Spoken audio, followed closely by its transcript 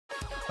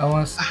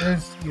Vamos a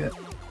ver si...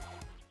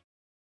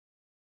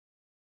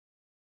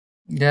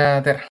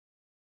 Ya, Ter.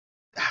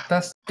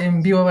 Estás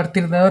en vivo a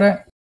partir de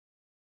ahora.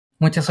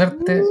 Mucha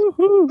suerte.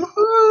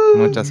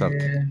 Mucha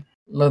suerte.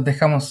 Los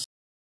dejamos.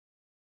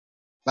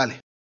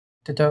 Vale.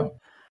 Chao, chao.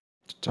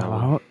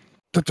 Chao.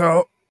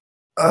 Chao.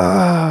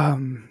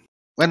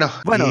 Bueno,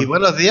 Bueno. y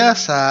buenos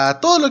días a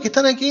todos los que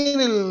están aquí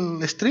en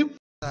el stream.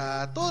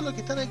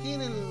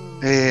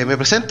 Me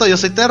presento, yo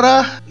soy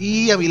Terra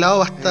y a mi lado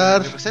va a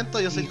estar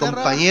mi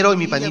compañero y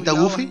mi panita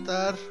Goofy.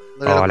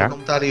 Hola. Los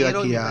comentarios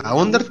aquí a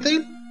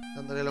Undertale.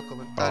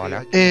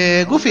 Hola.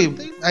 Goofy,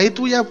 ahí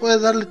tú ya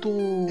puedes darle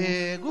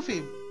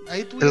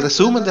el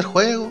resumen del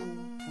juego,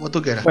 como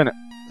tú quieras.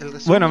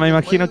 Bueno, me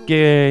imagino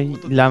que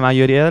la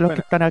mayoría de los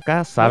que están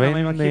acá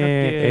saben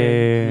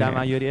de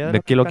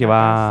qué es lo que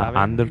va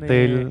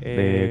Undertale,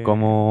 de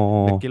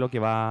cómo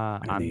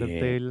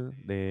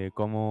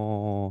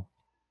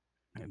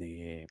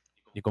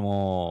y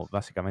cómo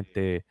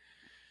básicamente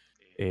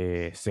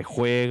se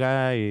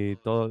juega y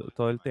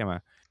todo el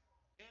tema.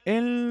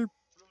 El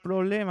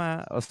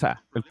problema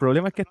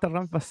es que esta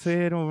run va a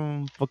ser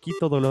un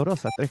poquito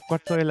dolorosa.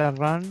 3/4 de la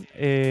run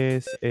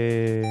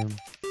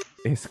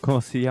es como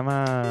se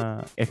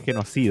llama, es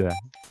genocida.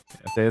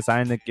 Ustedes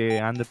saben de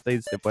que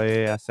Undertale se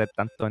puede hacer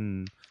tanto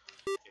en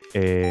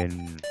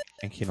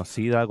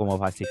genocida como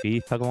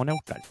pacifista como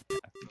neutral.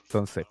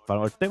 Entonces,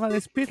 para el tema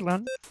de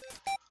speedrun,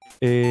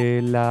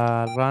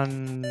 la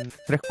run,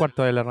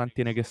 3/4 de la run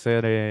tiene que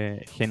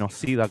ser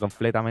genocida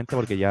completamente,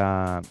 porque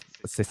ya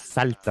se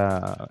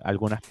salta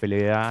algunas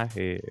peleas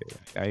que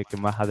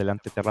más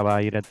adelante Terra va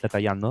a ir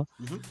detallando.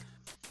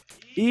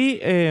 Y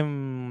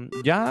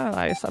ya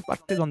a esa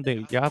parte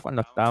donde ya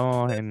cuando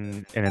estamos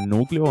en el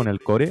núcleo o en el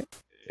core,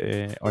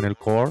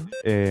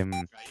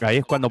 ahí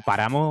es cuando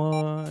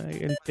paramos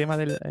el tema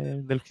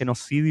del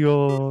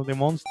genocidio de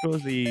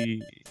monstruos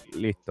y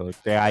listo.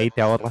 Ahí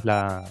te ahorras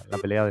la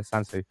pelea de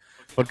Sunset.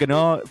 Porque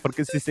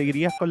si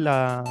seguirías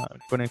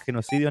con el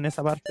genocidio en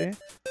esa parte,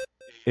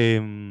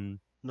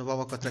 Nos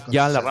vamos a encontrar con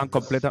ya la run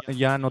completa,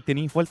 ya no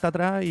tenéis vuelta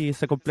atrás y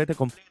se complete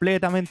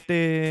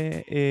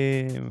completamente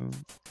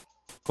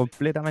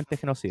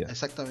genocida.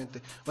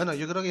 Exactamente. Bueno,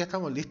 yo creo que ya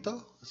estamos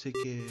listos, así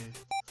que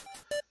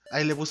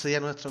ahí le puse ya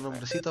nuestro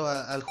nombrecito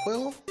al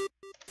juego.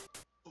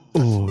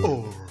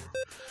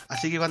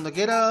 Así que cuando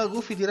quiera,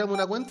 Goofy, tiramos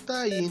una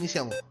cuenta y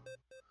iniciamos.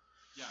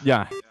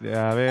 Ya,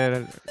 a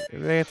ver,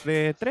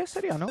 desde 3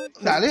 sería, ¿no?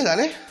 Dale.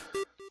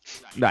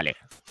 Dale.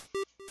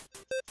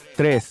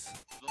 3,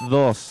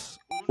 2,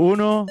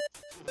 1.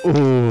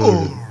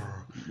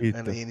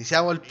 Bueno,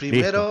 iniciamos el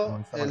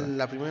primero,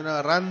 la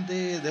primera run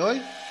de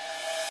hoy.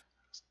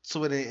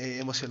 Súper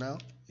emocionado.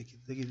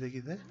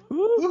 XD.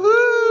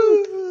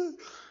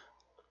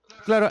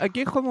 Claro,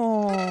 aquí es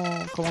como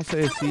se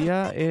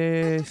decía,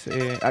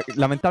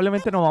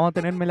 lamentablemente no vamos a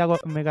tener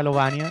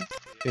Megalovania.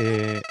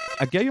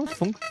 Aquí hay un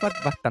fun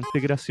fact bastante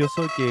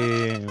gracioso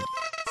que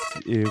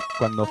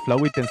cuando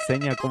Flowey te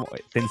enseña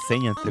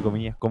entre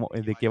comillas,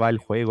 de qué va el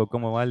juego,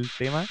 cómo va el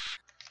tema.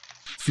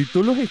 Si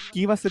tú los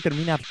esquivas se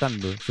termina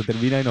hartando, se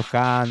termina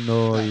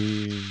enojando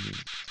y...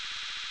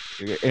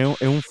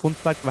 Es un fun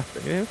fact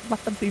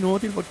bastante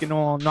inútil porque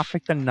no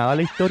afecta en nada a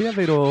la historia,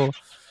 pero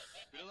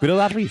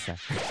da risa.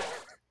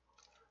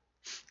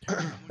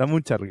 Da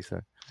mucha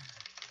risa.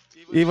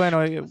 Y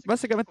bueno,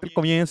 básicamente el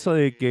comienzo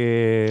de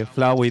que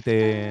Flowey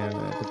te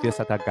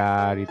empieza a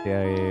atacar y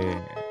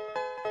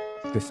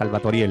te salva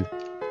a Toriel.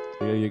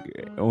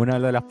 Una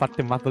de las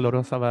partes más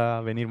dolorosas va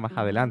a venir más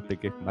adelante,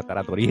 que es matar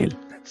a Toriel.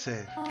 Sí.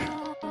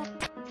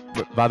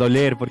 Va a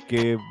doler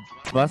porque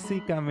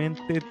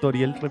básicamente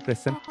Toriel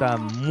representa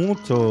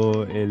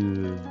mucho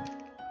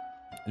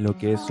lo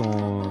que es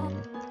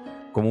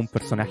como un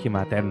personaje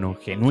materno,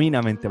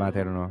 genuinamente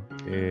materno.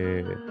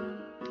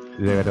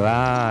 De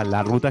verdad,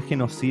 la ruta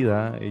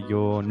genocida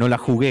yo no la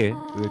jugué.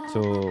 De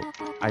hecho,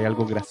 hay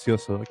algo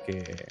gracioso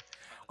que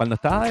cuando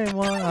estaba de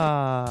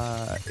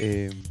moda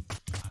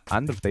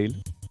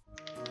Undertale,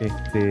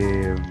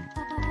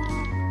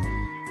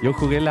 yo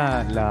jugué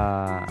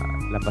la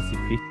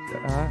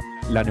pacifista,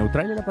 la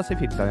neutral y la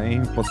pacifista. Es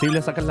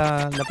imposible sacar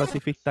la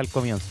pacifista al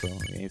comienzo.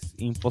 Es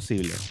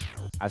imposible.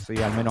 Así,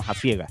 al menos a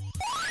ciegas.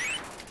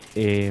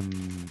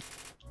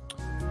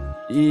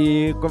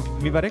 Y con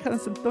mi pareja en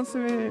ese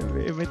entonces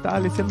me estaba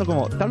diciendo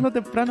como, tarde o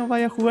temprano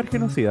vaya a jugar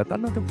genocida.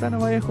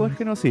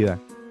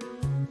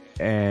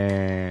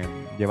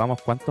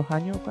 ¿Llevamos cuántos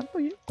años?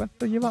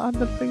 ¿Cuánto lleva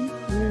Undertale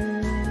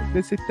de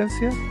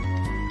existencia?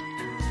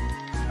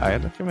 A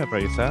ver, déjame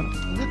revisar.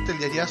 Undertale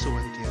ya lleva su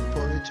buen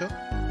tiempo, de hecho.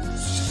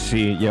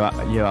 Sí,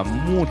 lleva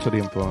mucho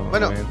tiempo.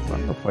 Bueno,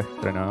 ¿cuándo fue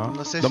estrenado?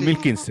 No sé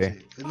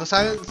 2015. No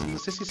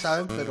sé si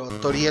saben, pero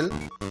Toriel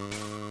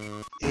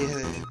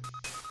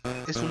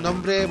es un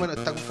nombre, bueno,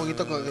 está un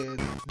poquito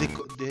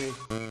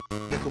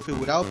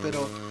desconfigurado,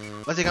 pero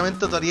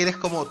básicamente Toriel es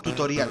como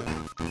tutorial.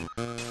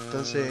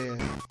 Entonces,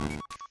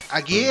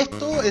 aquí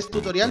esto es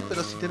tutorial,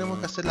 pero sí tenemos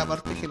que hacer la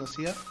parte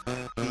genocida,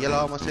 y ya lo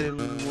vamos a hacer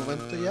en un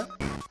momento ya.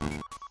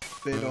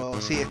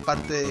 pero sí, es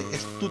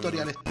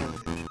tutorial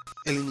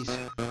el inicio.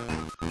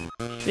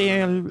 Sí,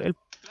 el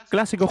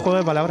clásico juego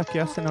de palabras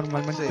que hace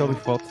normalmente Sí.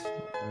 Ubisoft.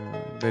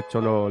 De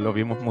hecho, lo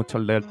vimos mucho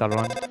el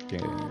Deltarune, que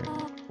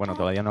bueno,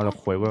 todavía no lo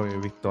juego, he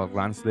visto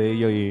runs de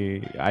ello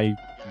y hay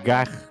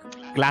gag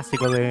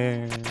clásicos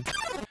de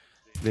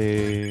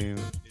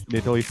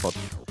Ubisoft.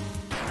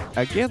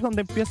 Aquí es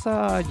donde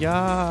empieza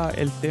ya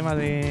el tema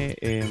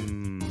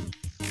del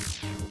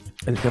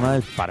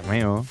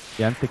farmeo.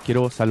 Y antes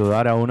quiero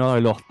saludar a uno de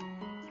los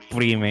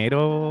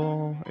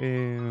primeros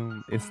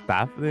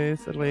staff de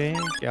SRE,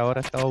 que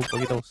ahora estaba un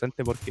poquito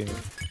ausente porque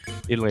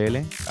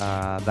IRL,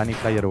 a Danny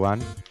Player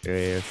One,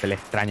 se le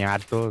extraña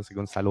harto, así que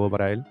un saludo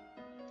para él.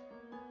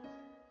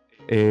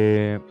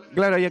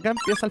 Claro, y acá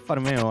empieza el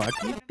farmeo.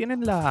 Aquí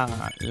tienen la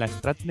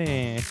strat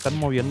de estar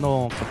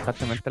moviendo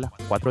constantemente las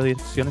 4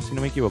 direcciones, si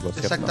no me equivoco,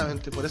 ¿cierto?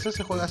 Exactamente, por eso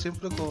se juega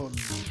siempre con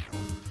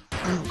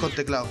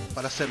teclado,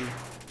 para hacerlo.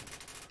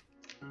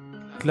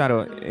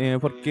 Claro,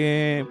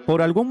 porque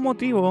por algún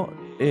motivo,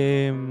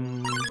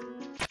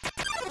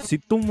 si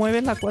tú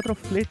mueves las 4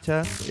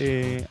 flechas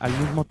al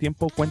mismo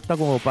tiempo cuenta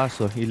como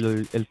pasos. Y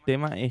el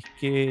tema es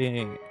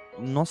que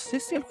no sé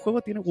si el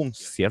juego tiene un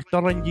cierto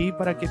RNG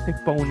para que te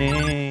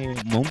spawne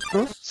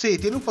monstruos. Sí,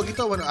 tiene un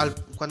poquito, bueno,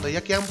 cuando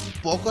ya quedan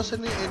pocos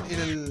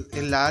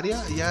en la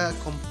área, ya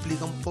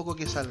complica un poco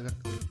que salgan.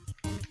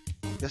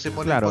 Ya se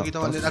pone Claro, un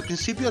poquito más. Al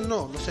principio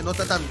no se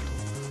nota tanto.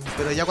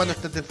 Pero ya cuando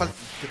te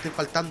estén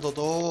faltando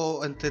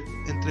todo entre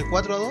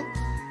 4 a 2,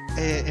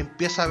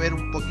 empieza a haber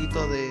un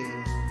poquito de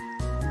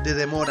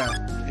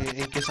demora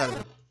en que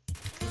salgan.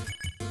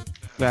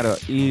 Claro,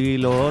 y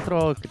lo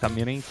otro que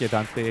también es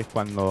inquietante es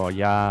cuando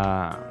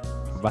ya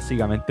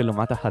básicamente lo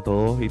matas a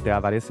todos y te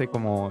aparece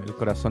como el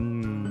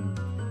corazón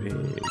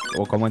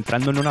o como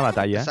entrando en una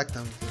batalla.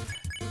 Exactamente.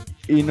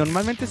 Y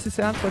normalmente, si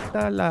se dan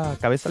cuenta, la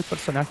cabeza del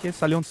personaje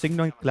sale un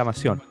signo de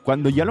exclamación.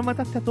 Cuando ya lo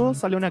mataste a todos,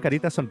 sale una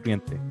carita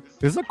sonriente.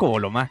 Eso es como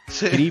lo más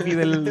creepy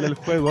del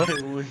juego.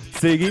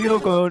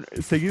 seguido con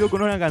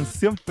una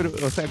canción, pero,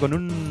 o sea, no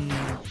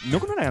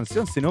con una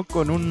canción, sino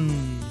con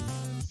un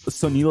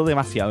sonido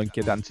demasiado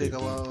inquietante. Sí,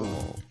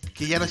 como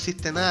que ya no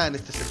existe nada en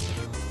este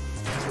sector.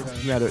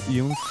 Claro,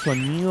 y un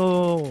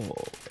sonido...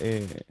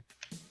 de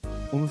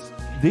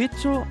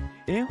hecho,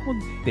 es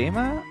un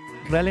tema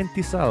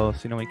ralentizado,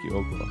 si no me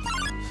equivoco.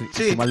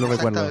 Si mal lo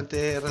recuerdo.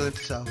 Exactamente,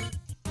 ralentizado.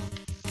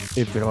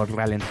 Pero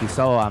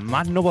ralentizado a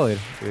más no poder.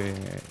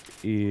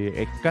 Y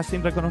es casi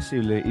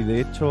irreconocible. Y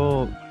de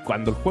hecho,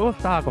 cuando el juego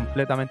estaba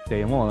completamente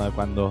de moda,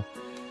 cuando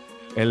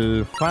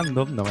el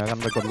fandom, no me hagan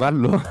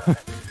recordarlo,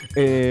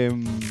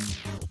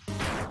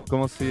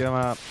 ¿cómo se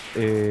llama?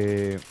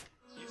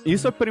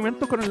 Hizo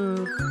experimentos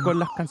con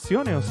las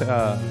canciones, o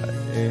sea,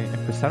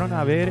 empezaron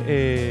a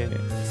ver,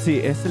 sí,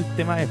 es el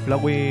tema de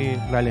Flowey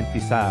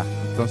ralentizada.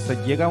 Entonces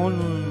llega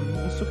un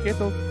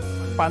sujeto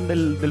fan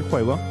del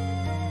juego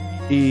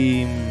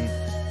y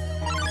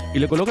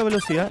le coloca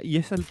velocidad y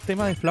es el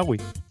tema de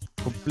Flowey,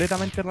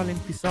 completamente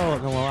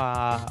ralentizado, como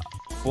a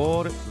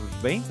por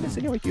 20,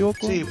 si no me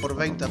equivoco. Sí, por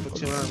 20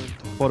 aproximadamente.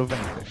 Por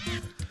 20.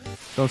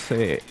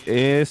 Entonces,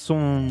 es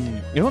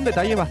un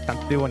detalle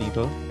bastante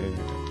bonito.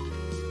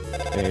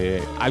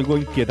 Algo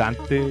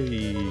inquietante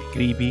y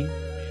creepy,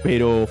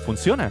 pero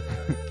funciona.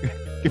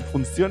 Que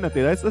funciona,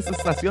 te da esa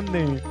sensación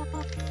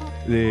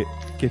de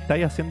que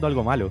estáis haciendo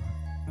algo malo.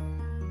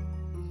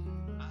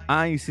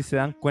 Ah, y si se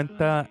dan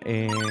cuenta,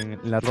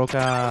 la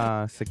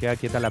roca se queda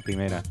quieta la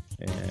primera.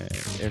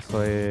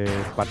 Eso es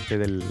parte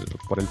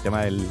por el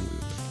tema del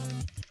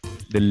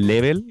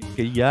level,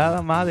 que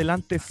ya más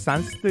adelante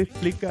Sans te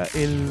explica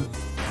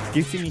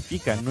qué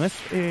significa.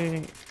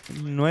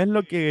 No es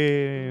lo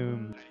que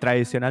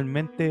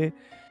tradicionalmente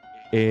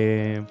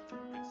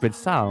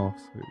pensábamos,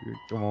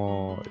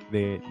 como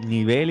de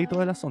nivel y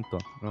todo el asunto.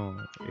 No,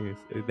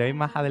 de ahí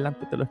más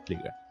adelante te lo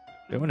explica.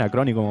 Es un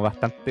acrónimo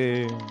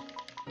bastante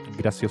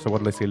gracioso,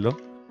 por decirlo.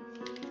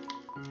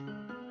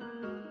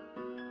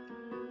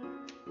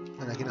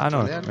 Bueno, aquí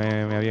no,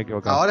 me había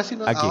equivocado. Ahora sí,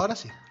 ahora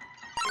sí.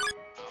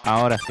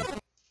 Ahora sí.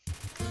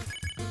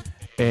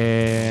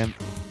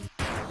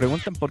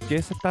 Preguntan por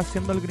qué se está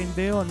haciendo el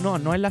grindeo.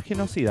 No es la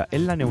genocida,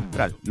 es la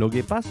neutral. Lo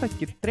que pasa es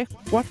que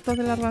 3/4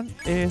 de la run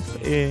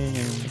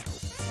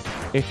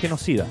es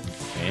genocida.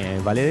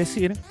 Vale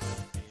decir,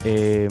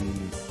 el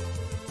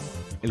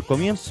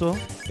comienzo,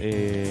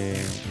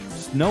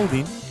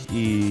 Snowden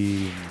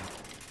y...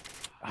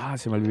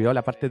 se me olvidó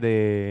la parte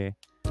de...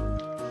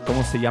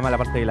 ¿Cómo se llama la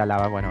parte de la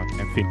lava? Bueno,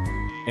 en fin.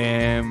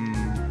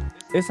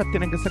 Esas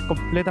tienen que ser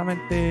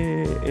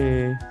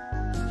completamente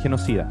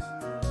genocidas.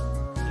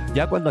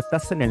 Ya cuando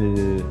estás en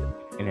el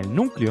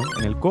núcleo,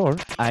 en el core,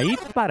 ahí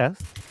paras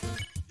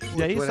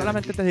y ahí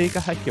solamente te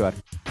dedicas a esquivar.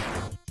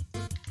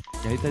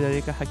 Y ahí te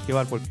dedicas a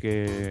esquivar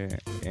porque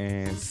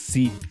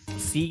si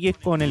sigues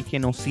con el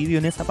genocidio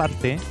en esa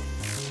parte,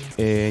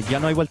 ya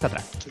no hay vuelta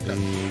atrás.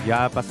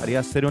 Ya pasaría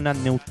a ser una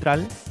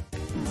neutral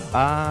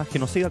a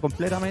genocida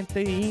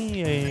completamente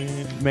y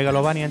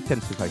Megalovania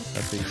Intensified.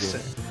 Así que... Sí.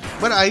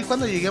 Bueno, ahí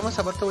cuando lleguemos a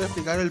esa parte voy a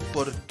explicar el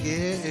por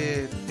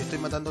qué estoy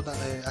matando,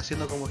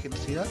 haciendo como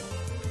genocida.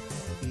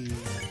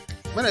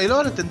 Bueno, ahí lo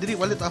van a entender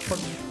igual de todas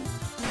formas.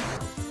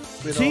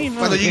 Pero Sí, no,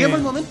 cuando que- lleguemos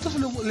al momento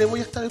le voy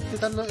a estar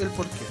explicando el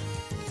porqué.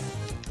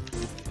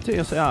 Sí,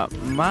 o sea,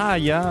 más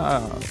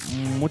allá,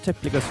 mucha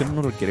explicación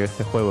no requiere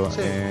este juego.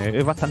 Sí.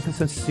 Es bastante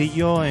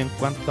sencillo en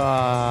cuanto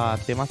a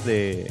temas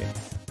de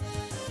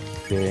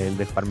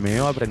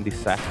farmeo,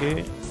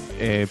 aprendizaje,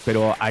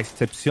 pero a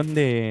excepción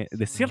de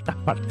ciertas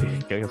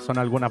partes, que son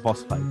algunas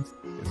boss fights,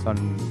 que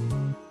son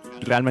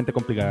realmente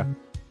complicadas,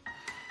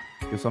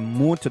 que son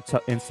mucho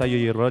ensayo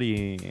y error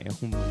y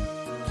es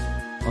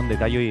un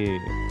detalle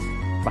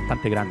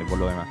bastante grande por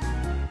lo demás.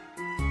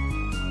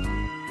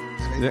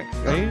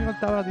 Ahí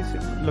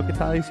lo que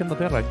estaba diciendo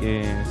Terra,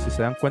 que si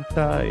se dan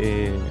cuenta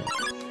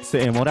se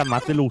demora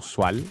más de lo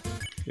usual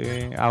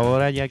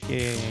ahora, ya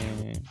que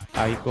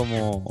hay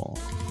como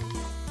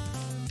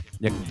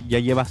ya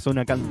llevas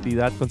una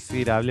cantidad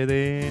considerable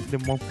de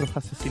monstruos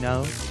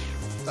asesinados.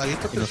 Ahí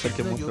estos Y no sé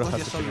qué personajes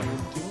monstruos ya son los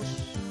asesinan. últimos.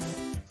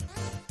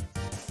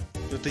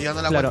 Yo estoy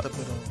llevando la Claro. cuenta,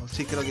 pero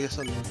sí creo que ya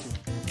son los últimos.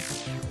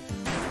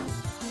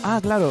 Ah,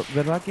 claro,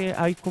 verdad que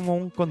hay como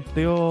un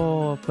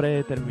conteo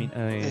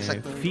predeterminado,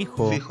 Exacto.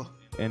 fijo Fijo.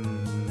 en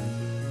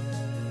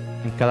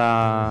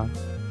cada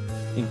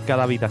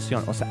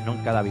habitación, o sea, no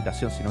en cada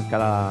habitación, sino en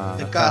cada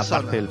cada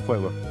zona. parte del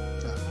juego,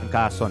 Claro. en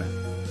cada zona.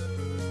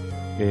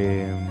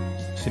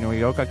 Si no me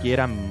equivoco, aquí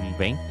eran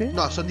 20.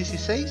 No, son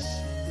 16.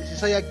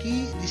 16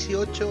 aquí,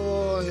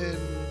 18 en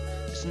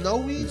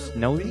Snowy.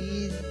 Snowy.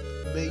 Y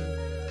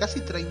casi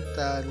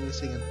 30 en el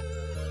siguiente.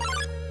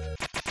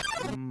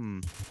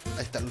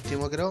 Ahí está el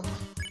último, creo.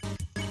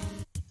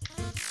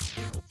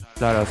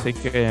 Claro, así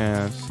que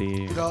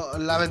sí. Pero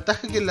la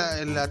ventaja es que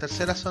en la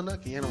tercera zona,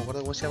 que ya no me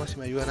acuerdo cómo se llama, si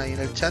me ayudan ahí en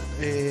el chat,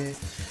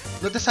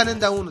 no te salen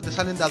de a 1, te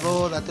salen de a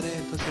 2, de a 3,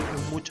 entonces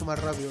es mucho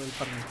más rápido el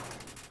farming.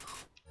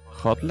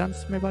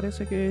 Hotlands me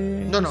parece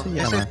que No, se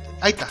llama.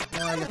 ahí está,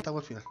 ya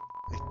estamos al final.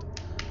 Ahí está.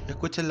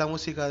 Escuchen la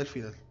música del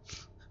final.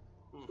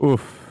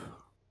 Uf.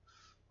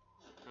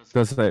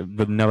 Entonces,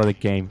 but never the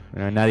game.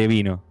 Nadie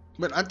vino.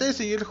 Bueno, antes de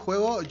seguir el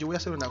juego, yo voy a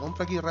hacer una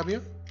compra aquí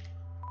rápido.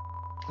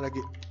 Para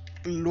que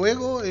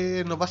luego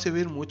nos va a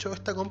servir mucho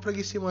esta compra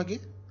que hicimos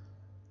aquí.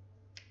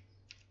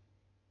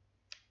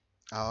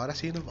 Ahora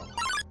sí nos vamos.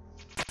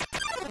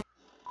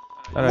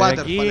 Claro, y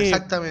Waterfall, aquí-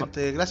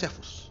 exactamente. Gracias,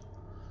 Fus.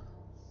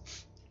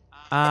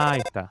 Ah, ahí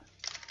está.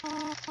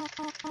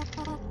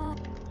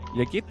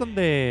 Y aquí es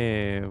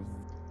donde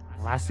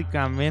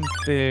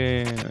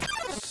básicamente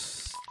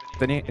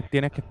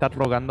tienes que estar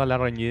rogando a la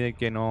RNG de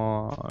que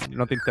no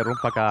te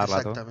interrumpa cada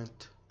rato.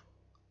 Exactamente.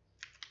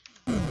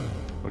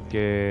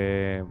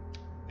 Porque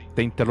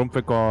te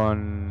interrumpe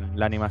con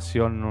la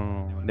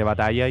animación de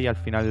batalla y al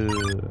final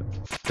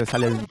te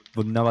sale el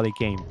But Never the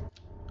Game.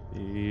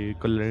 Y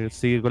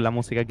sigue con la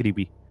música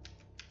creepy.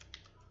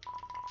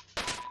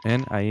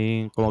 ¿Ven?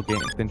 Ahí como que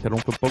te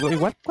interrumpe un poco.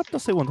 Igual,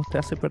 ¿cuántos segundos te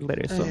hace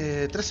perder eso?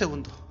 3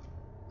 segundos.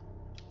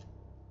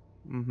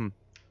 Ujú.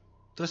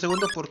 3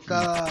 segundos por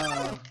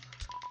cada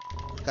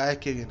vez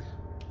que viene.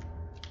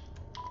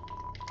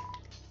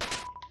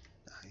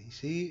 Ahí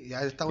sí,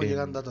 ya estamos Bien.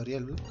 llegando a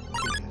Toriel.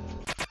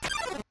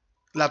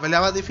 La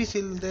pelea más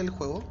difícil del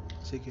juego,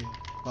 así que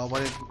vamos a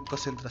poner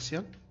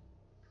concentración.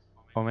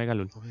 Omega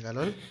Lul. Omega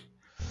LOL.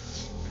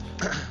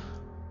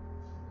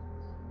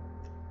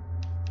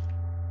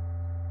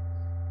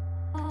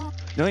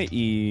 No,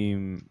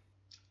 y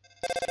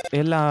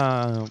es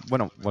la...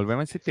 Bueno,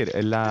 volvemos a insistir.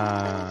 Es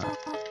la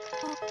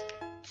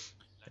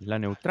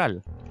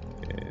neutral.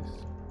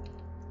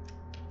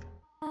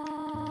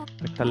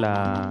 Esta es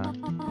la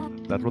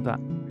ruta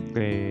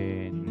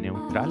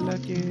neutral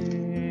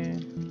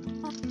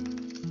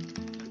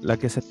la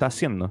que se está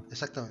haciendo.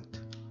 Exactamente.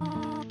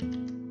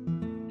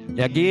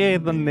 Y aquí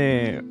es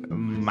donde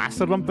más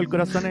se rompe el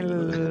corazón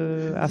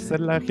el hacer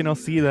la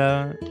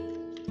genocida.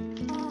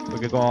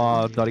 Porque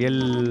como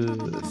Toriel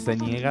se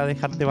niega a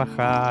dejarte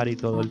bajar y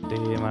todo el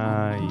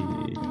tema y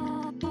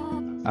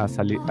a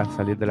salir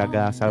de la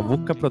casa,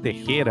 busca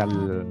proteger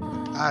al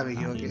Me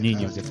equivoqué.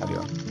 niño Ahora que sí.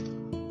 salió.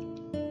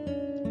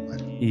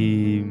 Bueno,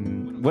 Y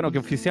bueno, que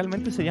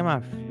oficialmente se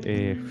llama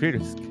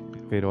First,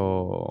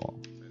 pero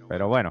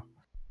bueno.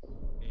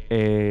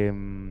 Es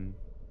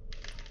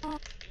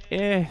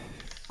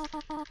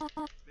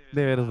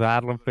de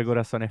verdad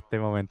rompecorazón este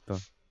momento.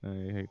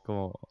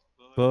 Como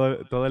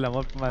todo el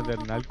amor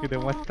maternal que te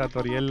muestra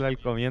Toriel al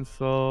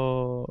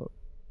comienzo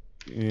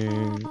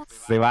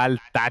se va al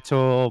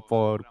tacho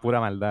por pura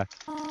maldad.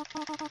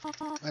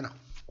 bueno,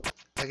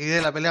 aquí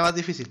viene la pelea más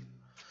difícil.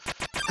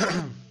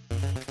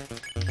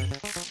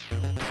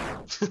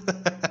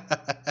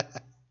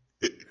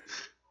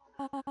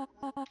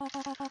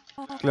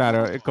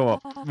 Claro, es como,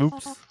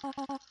 ups.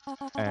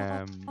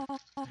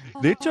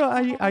 De hecho,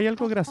 hay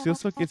algo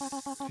gracioso que es.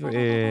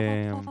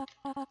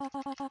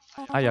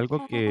 Hay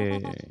algo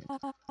que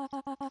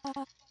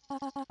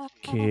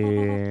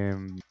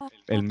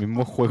el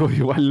mismo juego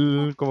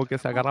igual como que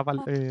se agarra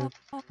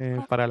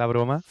para la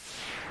broma.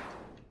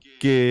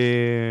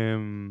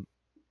 Que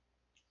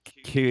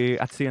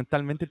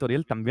accidentalmente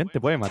Toriel también te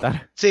puede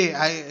matar. Sí,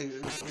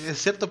 hay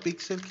cierto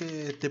pixel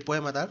que te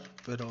puede matar,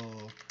 pero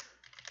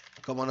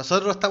Como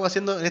nosotros estamos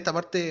haciendo en esta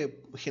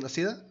parte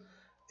genocida,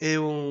 es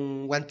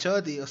un one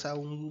shot, y, o sea,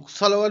 un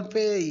solo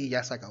golpe y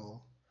ya se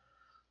acabó.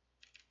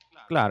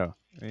 Claro.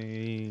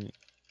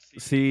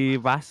 Si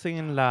vas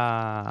en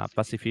la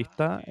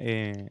pacifista,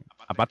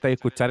 aparte de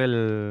escuchar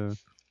el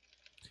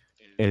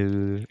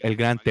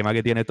gran tema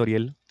que tiene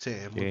Toriel, Sí,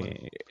 es muy bueno.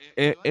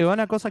 es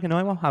una cosa que no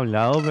hemos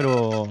hablado,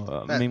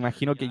 pero me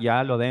imagino que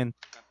ya lo deben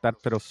estar,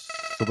 pero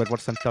súper por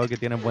sentado que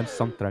tiene buen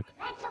soundtrack.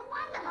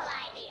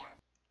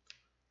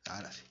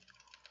 Ahora sí.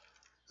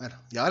 Bueno,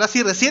 y ahora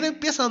sí, recién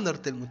empieza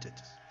Undertale,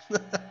 muchachos.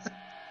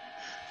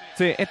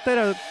 Sí, esto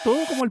era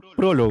todo como el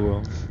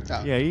prólogo.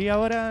 Claro. Y ahí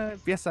ahora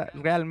empieza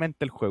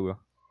realmente el juego.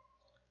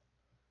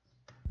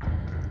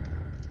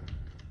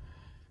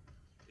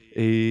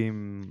 Y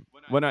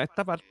bueno,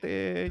 esta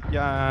parte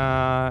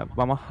ya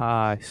vamos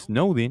a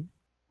Snowdin.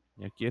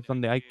 Y aquí es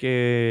donde hay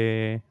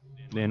que,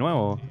 de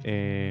nuevo,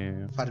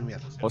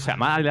 Farmear. o sea,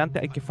 más adelante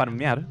hay que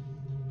farmear.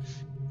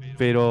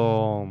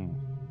 Pero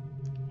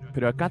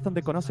acá es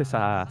donde conoces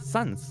a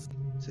Sans.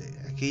 Sí,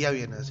 aquí ya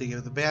viene, así que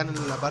vean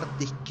en la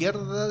parte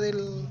izquierda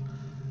del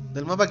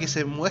mapa que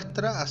se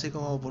muestra así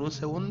como por un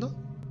segundo.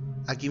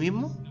 Aquí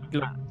mismo.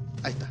 Claro.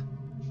 Ahí está.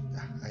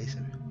 Ya, ahí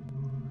se ve.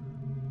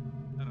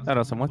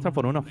 Claro, se muestra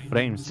por unos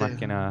frames Sí. más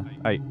que nada.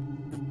 Ahí.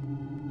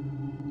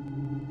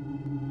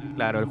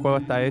 Claro, el juego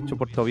está hecho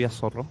por Tobias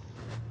Zorro.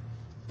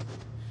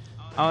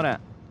 Ahora,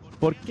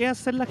 ¿por qué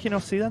hacer la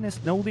genocida en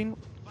Snowdin?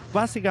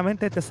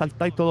 Básicamente te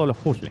saltáis todos los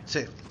puzzles.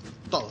 Sí,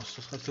 todos,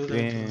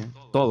 absolutamente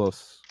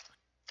Todos.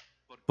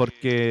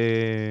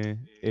 Porque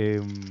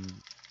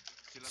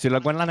si lo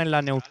recuerdan en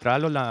la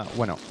neutral o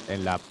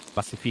en la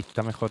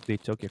pacifista, mejor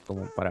dicho, que es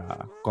como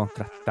para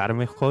contrastar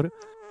mejor.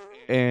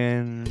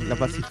 En la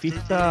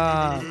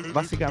pacifista,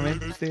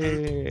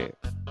 básicamente,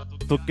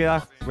 tú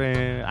quedas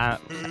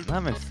no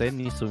a merced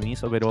ni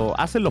sumiso, pero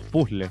haces los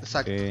puzzles.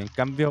 Exacto. En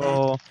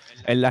cambio,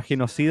 en la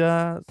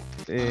genocida,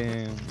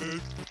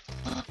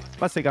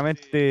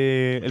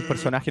 básicamente el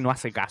personaje no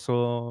hace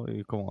caso,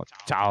 y como,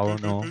 chao,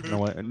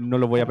 no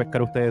los voy a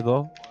pescar a ustedes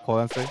dos,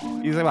 jódanse,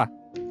 y se va.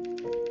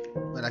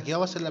 Bueno, aquí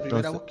vamos a hacer la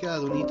primera Entonces, búsqueda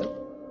de un ítem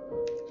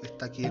que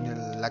está aquí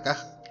en la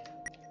caja,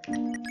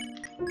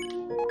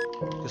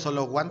 que son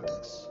los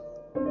guantes.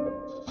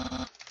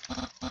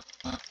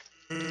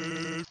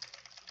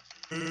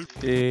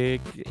 ¿Qué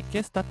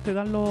stat te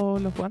dan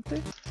los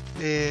guantes?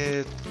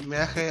 Me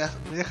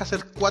deja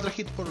hacer 4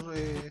 hits por...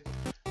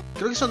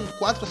 creo que son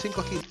 4 o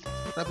 5 hits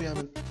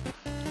rápidamente.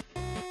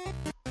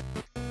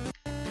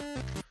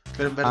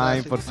 Pero en verdad,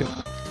 Ay, por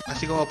cierto.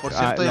 así como por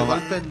ciento de lo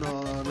golpes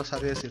no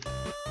sabría decir.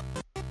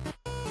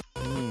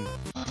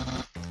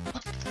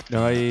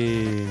 No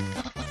hay...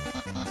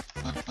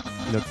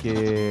 Lo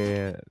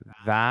que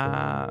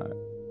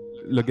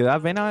da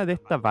pena de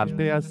esta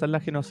parte de hacer la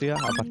genocida,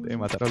 aparte de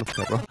matar a los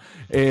perros,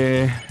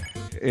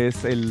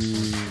 es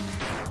el...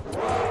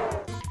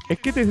 Es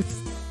que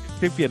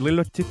te pierden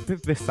los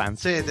chistes de Sans.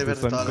 Sí, te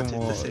pierdes todos los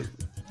chistes, sí.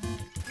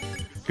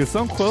 Que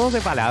son juegos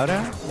de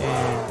palabras,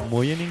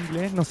 muy en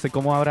inglés. No sé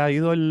cómo habrá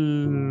ido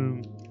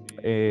el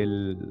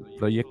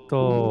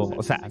proyecto.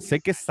 O sea, sé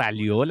que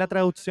salió la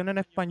traducción en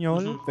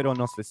español, pero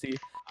no sé si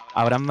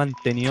habrán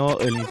mantenido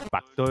el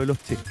impacto de los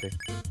chistes.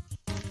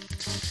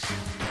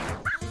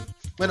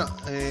 Bueno,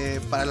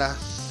 para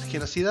las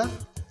genocidas,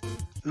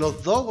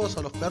 los dogos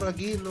o los perros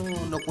aquí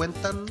no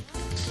cuentan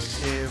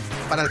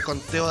para el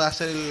conteo de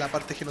hacer la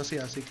parte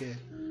genocida, así que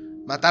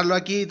matarlo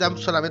aquí dan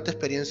solamente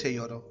experiencia y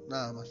oro,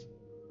 nada más.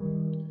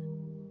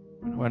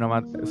 Bueno,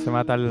 se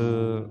mata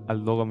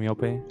al dogo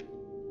miope.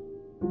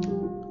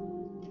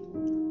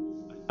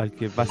 Al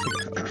que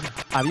básicamente...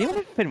 Había una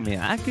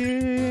enfermedad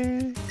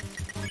que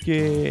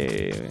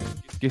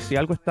si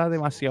algo está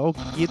demasiado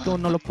quieto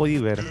no lo podí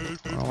ver.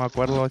 No me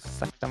acuerdo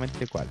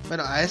exactamente cuál.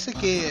 Bueno, a ese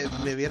que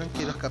me vieron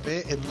que lo escapé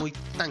es muy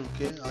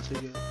tanque, así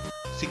que...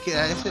 Sí que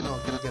a ese no,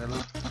 creo que era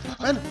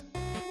bueno,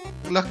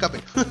 lo escapé.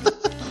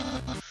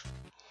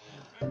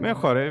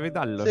 Mejor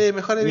evitarlo. Sí,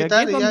 mejor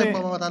evitar y ya donde...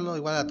 vamos a matarlo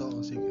igual a todos,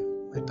 así que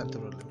no hay tanto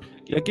problema.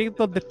 Y aquí es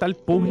donde está el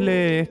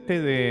puzzle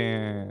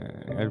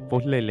el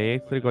puzzle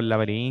eléctrico, el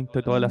laberinto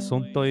y todo el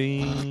asunto,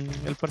 y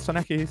el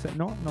personaje dice,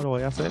 no lo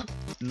voy a hacer,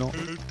 no.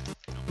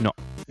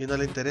 Y no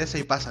le interesa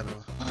y pasa, ¿no?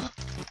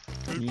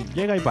 Y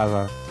llega y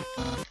pasa.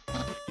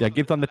 Y aquí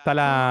es donde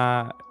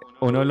está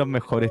uno de los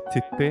mejores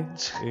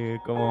chistes,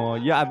 como,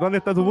 ya, ¿dónde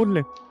está tu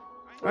puzzle?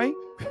 Ahí.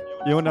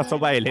 Y es una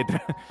sopa de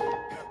letras.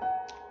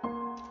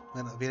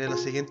 Bueno, vienen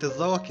los siguientes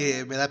dogos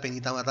que me da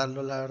penita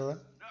matarlos, la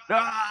verdad.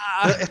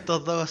 ¡Ah!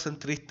 Estos dogos son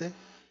tristes.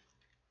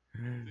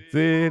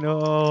 Sí,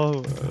 no.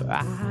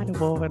 No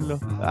puedo verlo.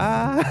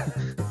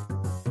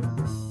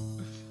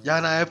 Ya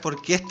van a ver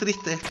por qué es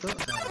triste esto. O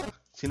sea,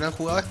 si no han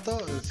jugado esto,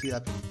 sí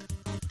da penita.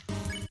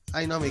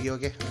 Ay, no, me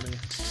equivoqué. Bueno, ya.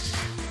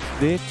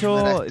 De hecho,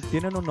 No era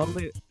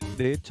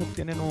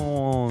tienen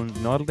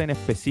un orden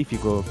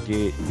específico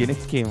que tienes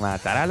que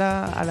matar a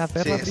la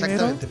perra Sí, primero.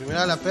 exactamente. Primero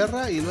a la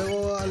perra y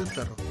luego al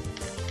perro.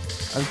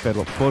 Al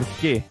perro. ¿Por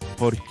qué?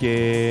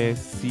 Porque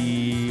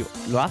si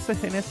lo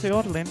haces en ese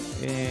orden,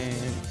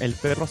 el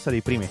perro se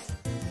deprime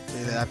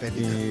Sí, le da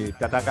penita. y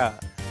te ataca.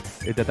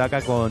 te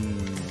ataca con...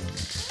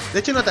 De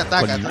hecho no te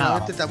ataca, Con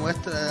solamente te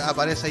muestra,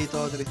 aparece ahí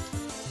todo triste.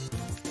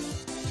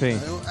 Sí.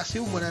 Ha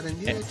sido un buen RNG,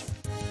 de hecho.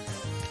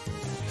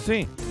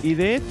 Sí, y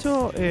de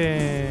hecho,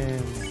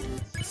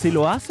 si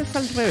lo haces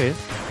al revés,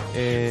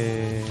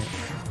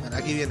 Bueno,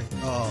 aquí viene.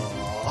 Oh.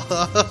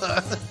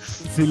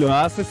 si lo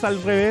haces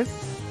al revés,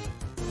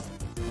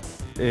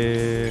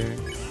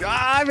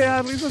 ¡ay, me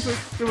da risa!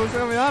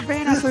 Me da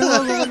pena, soy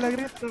loco con la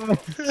cresta.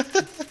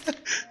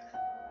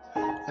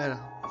 Bueno,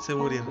 se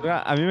murieron.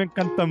 A mí me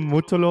encantan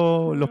mucho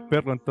los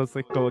perros,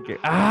 entonces como que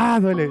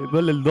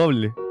duele el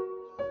doble.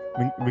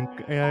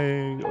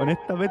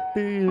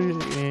 Honestamente,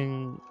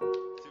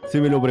 si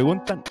me lo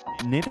preguntan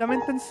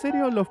netamente en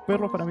serio, los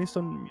perros para mí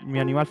son mi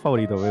animal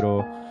favorito,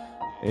 pero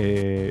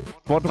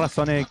por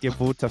razones que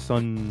pucha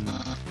son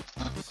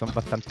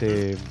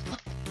bastante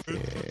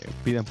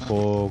piden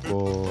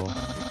poco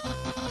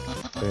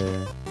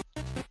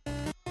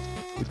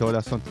y todo el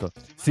asunto.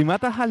 Si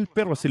matas al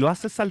perro, si lo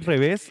haces al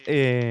revés,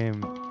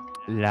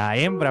 la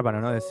hembra,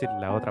 para no decir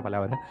la otra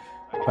palabra,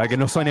 para que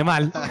no suene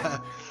mal,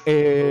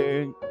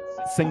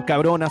 se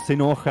encabrona, se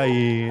enoja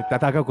y te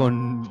ataca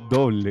con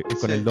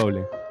el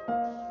doble.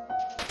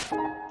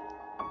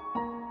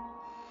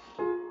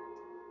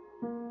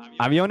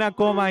 Había una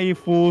coma y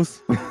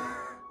fus.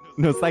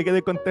 No saque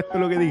de contexto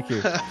lo que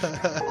dije.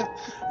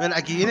 Bueno,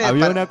 aquí viene.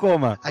 Había una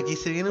coma. Aquí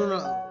se viene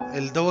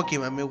el dogo que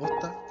más me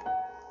gusta.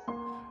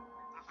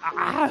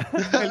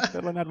 El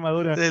perro en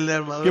armadura. El de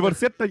armadura. Que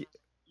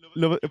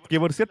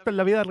por cierto en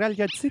la vida real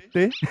ya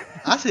existe.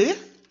 ¿Ah, sí?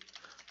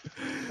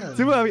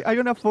 Sí, pues, hay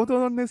una foto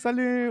donde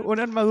sale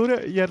una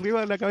armadura y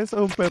arriba la cabeza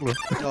de un perro.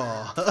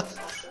 No.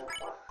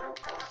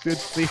 Sí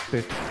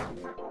existe.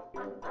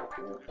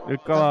 Es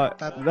como,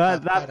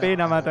 da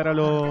pena matar a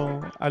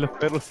los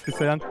perros, si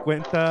se dan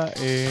cuenta.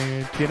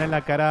 Tienen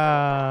la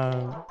cara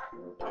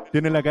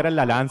en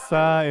la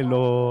lanza, en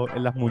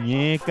las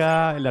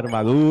muñecas, en la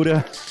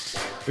armadura.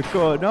 Es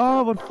como,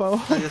 no, por favor.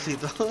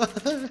 Adiosito.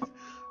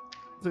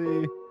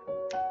 Sí.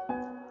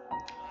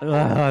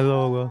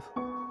 Dogos.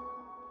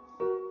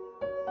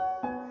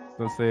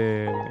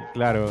 Entonces,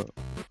 claro,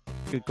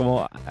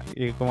 como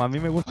a mí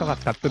me gusta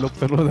bastante los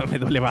perros, me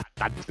duele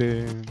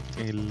bastante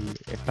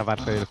esta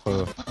parte del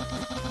juego.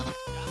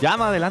 Ya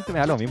más adelante me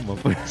da lo mismo.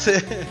 Sí.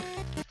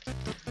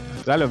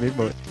 Da lo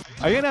mismo.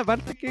 Hay una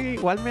parte que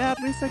igual me da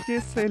risa, que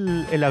es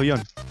el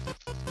avión.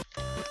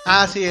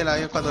 Ah, sí, el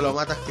avión cuando lo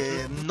matas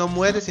que no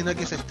muere, sino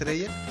que se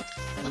estrella.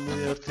 Es muy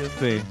divertido.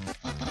 Sí.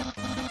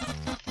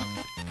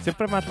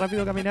 ¿Siempre es más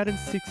rápido caminar en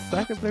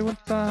zigzag? Que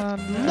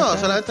preguntan. No,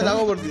 solamente lo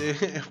hago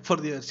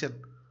por diversión.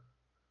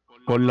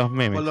 Por los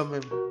memes. Por los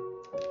memes.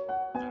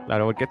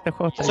 Claro, porque este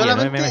juego está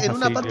Solamente lleno de memes, en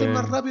una así parte que...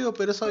 más rápido,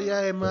 pero eso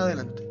ya es más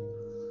adelante.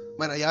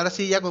 Bueno, y ahora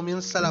sí ya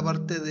comienza la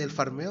parte del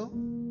farmeo,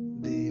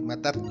 de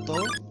matar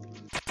todo.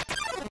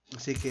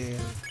 Así que...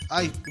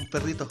 ¡Ay! Un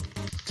perrito.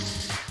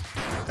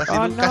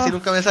 Casi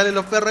nunca me salen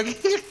los perros aquí.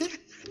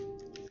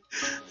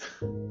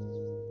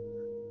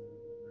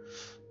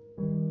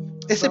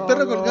 Ese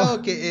perro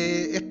colgado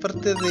que es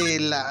parte de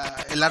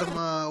el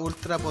arma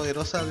ultra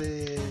poderosa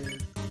de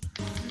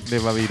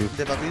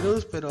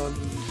Papyrus, pero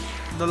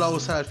no lo va a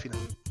usar al final.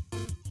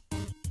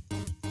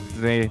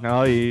 Sí,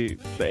 no, y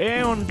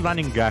es un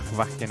running gag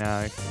más que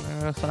nada.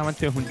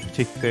 Solamente es un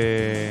chiste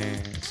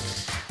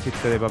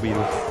de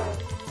Papyrus.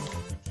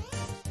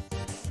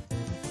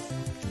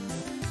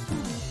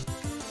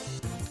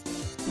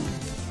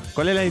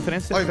 ¿Cuál es la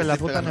diferencia entre la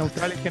ruta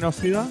neutral y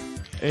genocida?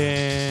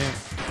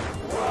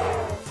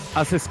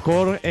 Hace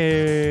score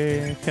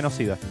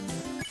genocida.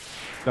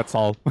 That's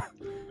all.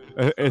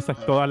 Esa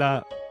es toda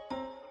la...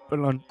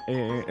 Perdón,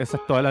 esa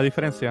es toda la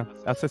diferencia.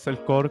 Haces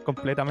el core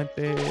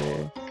completamente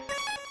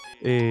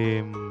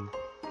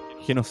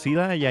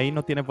genocida y ahí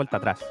no tienes vuelta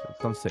atrás.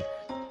 Entonces,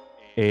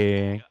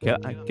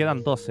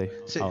 quedan 12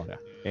 sí. Ahora.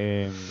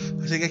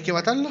 Así que hay que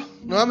matarlo.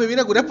 No, me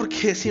vine a curar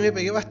porque sí me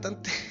pegué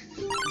bastante.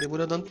 De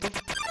puro tonto.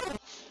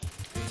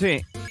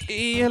 Sí,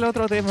 y el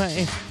otro tema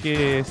es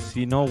que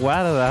si no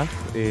guardas,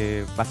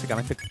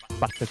 básicamente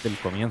partes del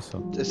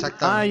comienzo.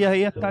 Exactamente. Y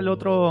ahí está el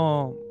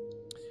otro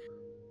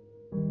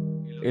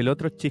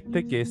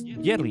chiste, que es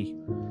Jerry,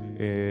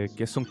 que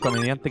es un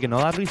comediante que no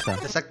da risa.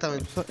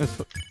 Exactamente.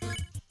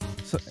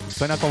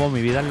 Suena como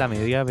Mi vida en la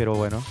media, pero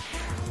bueno,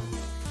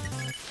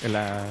 en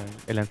la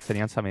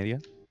enseñanza media.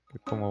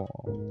 Es como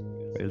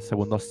el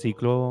segundo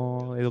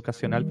ciclo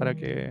educacional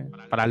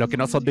para los que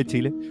no son de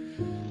Chile.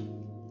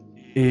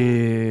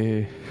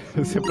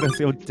 Siempre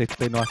hacía un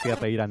chiste y no hacía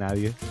reír a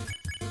nadie.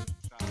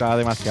 Estaba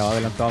demasiado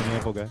adelantado a mi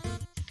época.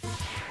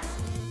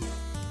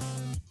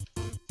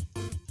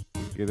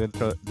 Que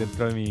dentro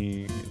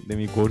de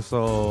mi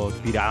curso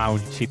tiraba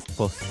un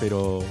shitpost,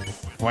 pero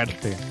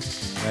fuerte.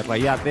 Me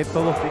reía de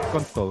todos y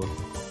con todos.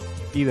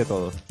 Y de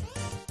todos.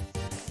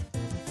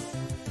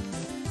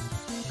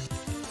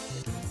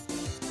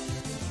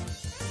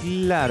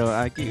 Claro,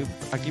 aquí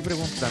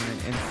preguntan,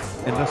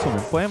 en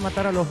resumen, pueden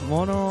matar a los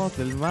monos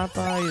del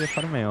mapa y de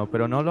farmeo,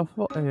 pero no los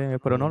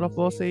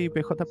bosses y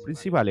PJ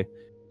principales.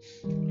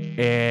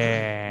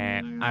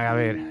 A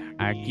ver,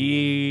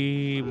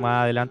 aquí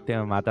más adelante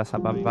matas a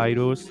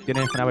Papyrus.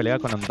 Tienes una pelea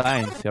con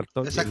Undyne,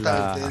 ¿cierto? Que es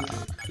Exactamente,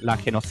 la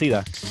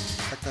genocida.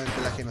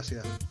 exactamente la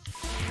genocida.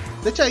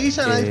 De hecho, ahí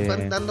se van a ir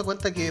dando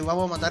cuenta que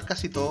vamos a matar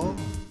casi todo.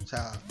 O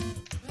sea,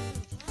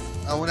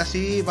 aún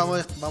así vamos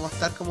a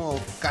estar como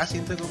casi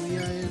entre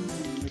comillas en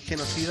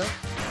genocida.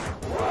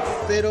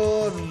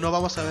 Pero no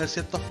vamos a ver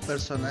ciertos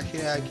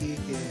personajes aquí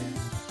que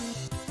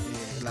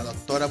la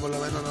doctora por lo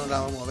menos no la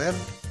vamos a ver,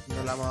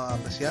 no la vamos a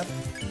apreciar.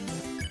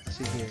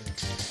 Así que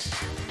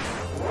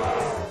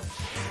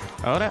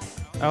ahora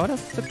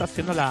se está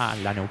haciendo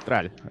la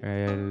neutral,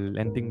 el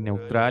ending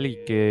neutral,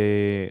 y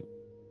que,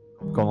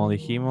 como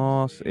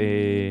dijimos,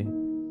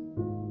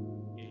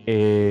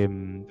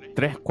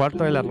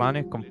 3/4 de la run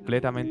es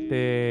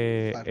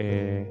completamente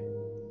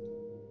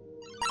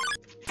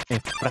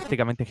es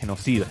prácticamente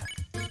genocida.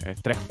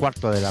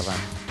 3/4 de la run.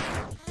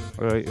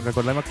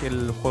 Recordemos que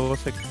el juego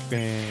se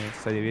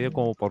divide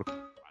como por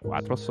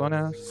 4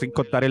 zonas, sin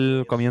contar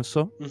el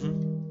comienzo.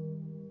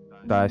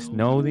 Está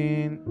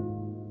Snowdin,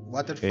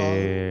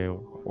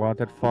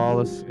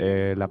 Waterfalls,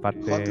 la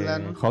parte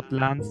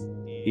Hotlands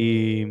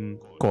y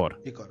Core.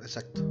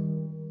 Exacto.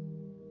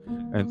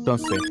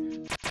 Entonces,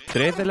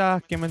 3 de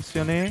las que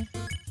mencioné,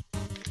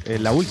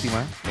 la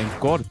última, en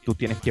Core, tú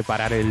tienes que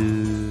parar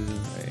el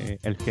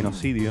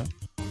genocidio.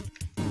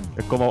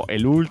 Es como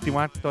el último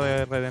acto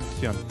de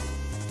redención.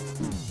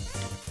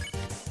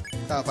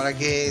 Claro, para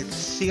que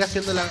siga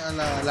siendo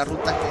la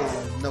ruta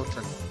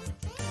neutral.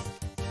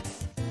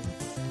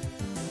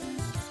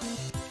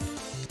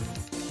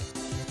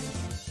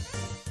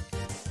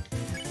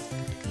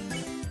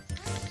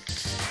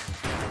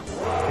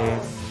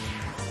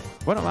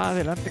 Bueno, más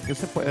adelante, ¿qué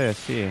se puede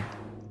decir?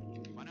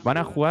 ¿Van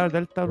a jugar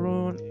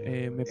Deltarune?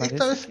 Me parece.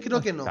 Esta vez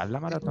creo que no. ¿Está la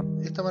maratón?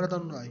 Esta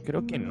maratón no hay.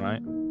 Creo que no hay.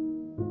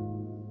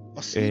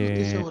 ¿O sí? No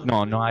estoy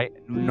seguro. No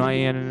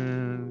hay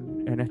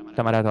en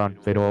esta maratón,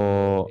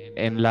 pero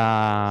en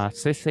la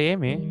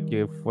CCM,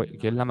 que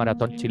es la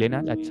maratón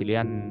chilena, la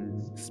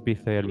Chilean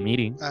Speaker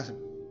Meeting. Sí.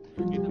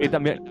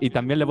 Y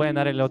también le pueden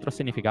dar el otro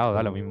significado,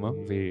 da lo mismo,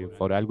 si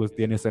por algo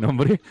tiene ese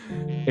nombre.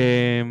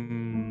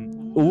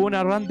 Hubo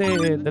una run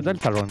de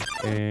Deltarune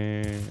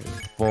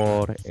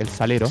por el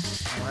Salero.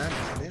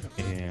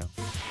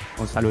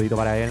 Un saludito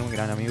para él, un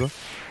gran amigo.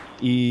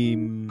 Y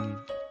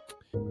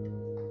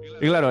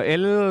claro,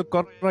 él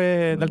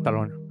corre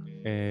Deltarune.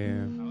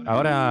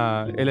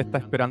 Ahora él está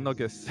esperando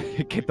que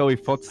Toby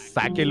Fox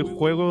saque el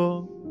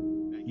juego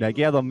de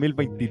aquí a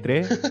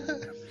 2023.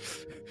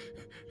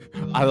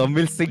 A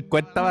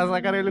 2050 va a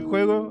sacar el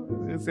juego.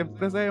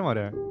 Siempre se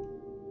demora.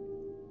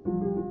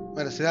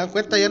 Bueno, si se dan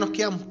cuenta, ya nos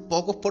quedan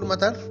pocos por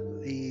matar.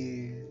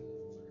 Y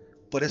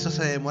por eso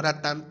se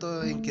demora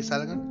tanto en que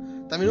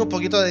salgan. También un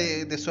poquito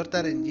de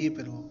suerte de RNG,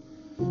 pero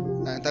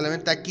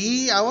lamentablemente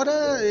aquí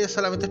ahora es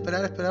solamente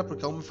esperar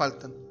porque aún me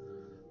faltan.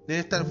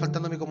 Deben estar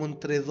faltándome como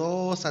entre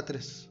 2 a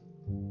 3.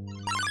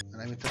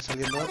 Ahora me está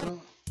saliendo otro.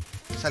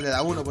 Sale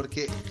da uno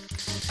porque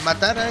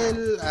matar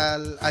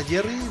a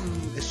Jerry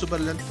es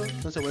súper lento,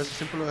 entonces por eso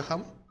siempre lo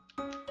dejamos.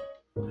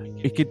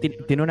 Es que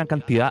tiene una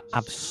cantidad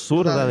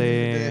absurda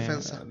de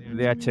defensa.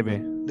 De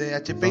HP. De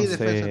HP y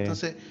defensa,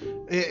 entonces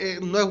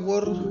no es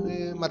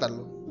worth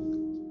matarlo.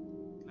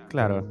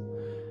 Claro.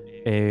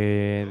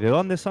 ¿De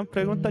dónde son?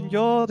 Preguntan.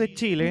 Yo de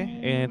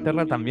Chile.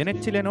 Terra también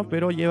es chileno,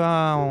 pero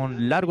lleva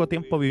un largo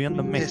tiempo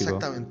viviendo en México.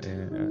 Exactamente.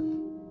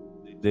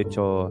 De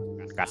hecho,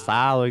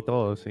 casado y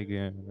todo, así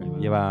que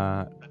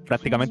lleva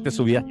prácticamente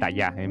su vida hasta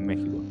allá, en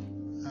México.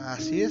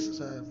 Así es, o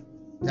sea,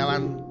 ya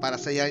van para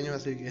 6 años,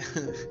 así que...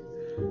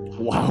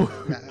 ¡Wow!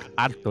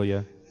 Harto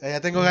ya.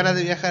 Ya tengo ganas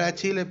de viajar a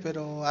Chile,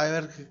 pero a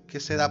ver qué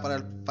se da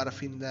para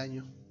fin de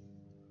año.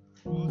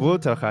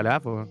 Pucha,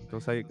 ojalá, pues.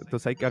 Tú sabes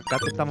que acá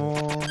te estamos...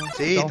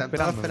 Sí, están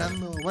todos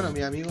esperando. Bueno,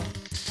 mi amigo.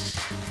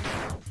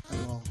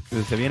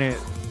 Se viene...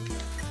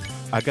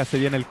 Acá se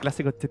viene el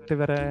clásico chiste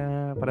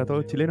para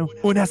todos los chilenos.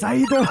 ¡Un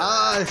asadito!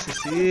 Ah, ese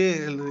sí.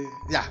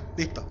 Ya,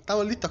 listo.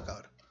 Estamos listos,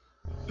 cabrón.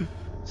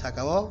 Se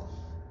acabó.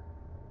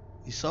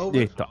 Y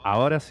sober. Listo,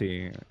 ahora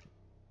sí.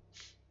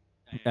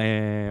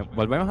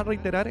 Volvemos a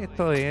reiterar,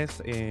 esto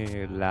es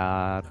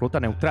la ruta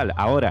neutral.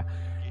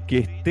 Ahora, que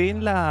esté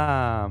en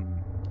la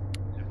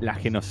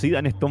genocida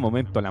en estos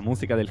momentos, la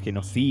música del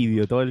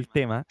genocidio, todo el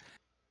tema,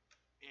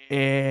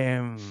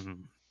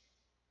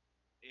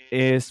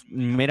 es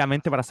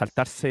meramente para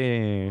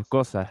saltarse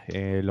cosas.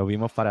 Lo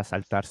vimos para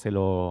saltarse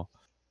los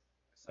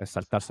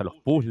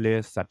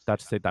puzzles,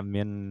 saltarse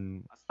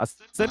también,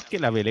 hacer que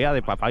la pelea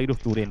de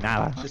Papyrus dure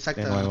nada.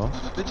 De nuevo.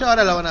 De hecho,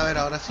 ahora la van a ver,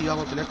 ahora sí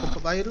vamos a pelear con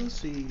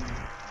Papyrus y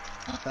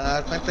se van a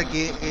dar cuenta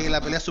que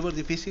la pelea es súper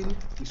difícil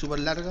y súper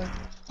larga.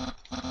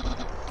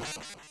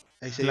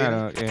 Ahí se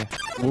claro,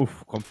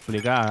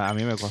 complicada, a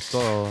mí me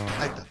costó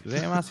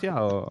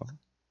demasiado.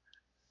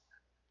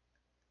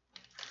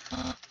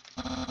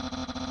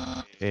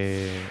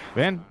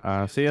 Ven,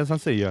 así de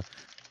sencillo.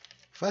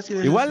 Fácil.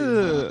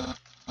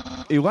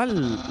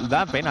 Igual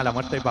da pena la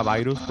muerte de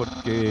Papyrus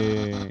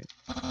porque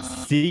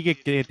sigue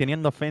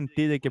teniendo fe en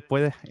ti de que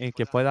puedas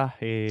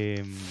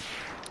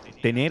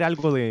tener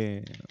algo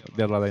de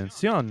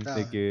redención,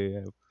 Claro.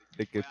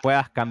 de que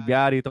puedas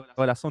cambiar y todo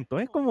el asunto.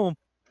 Es como,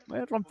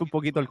 me rompe un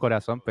poquito el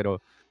corazón, pero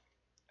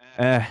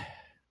eh,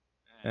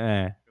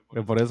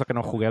 por eso es que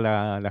no jugué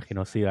la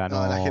genocida,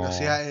 No, la no.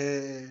 genocida.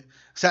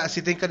 O sea,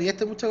 si te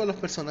encariñaste mucho con los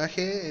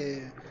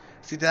personajes,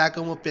 si te da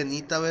como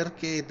penita ver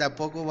que de a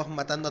poco vas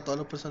matando a todos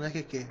los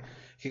personajes que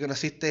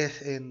conociste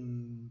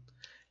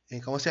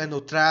 ¿cómo se llama?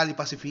 Neutral y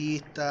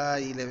pacifista,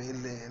 y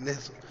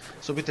les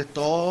supiste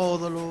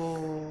todo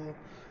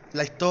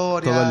la Todo el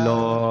historia,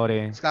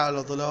 lore. claro,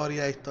 los dolores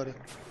y la historia.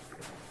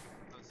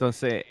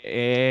 Entonces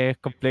es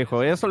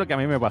complejo. Eso es lo que a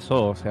mí me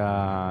pasó. O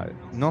sea,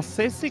 no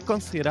sé si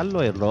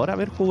considerarlo error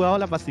haber jugado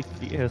la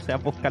pacifista, o sea,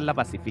 buscar la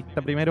pacifista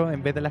primero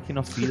en vez de la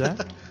genocida.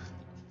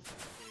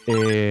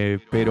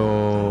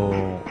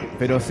 Pero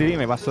sí,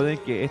 me pasó de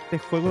que este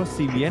juego,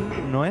 si bien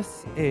no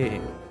es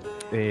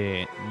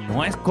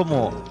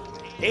como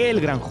el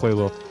gran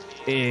juego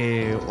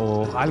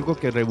o algo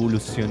que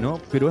revolucionó,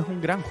 pero es un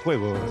gran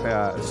juego. O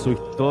sea, su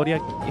historia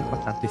es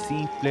bastante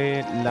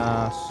simple,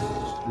 la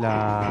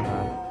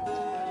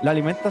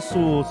alimenta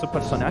sus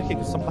personajes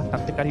que son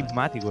bastante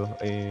carismáticos,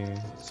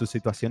 sus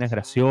situaciones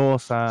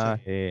graciosas.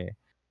 Sí.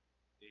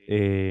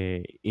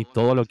 Y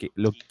todo lo que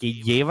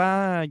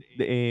lleva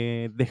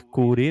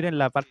descubrir en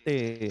la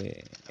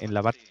parte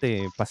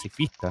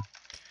pacifista.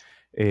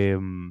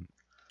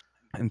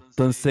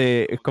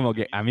 Entonces es como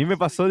que a mí me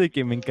pasó de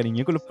que me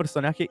encariñé con los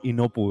personajes y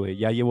no pude.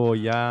 Ya llevo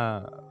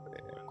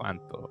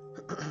 ¿cuánto?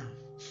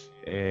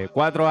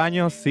 4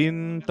 años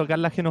sin tocar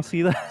la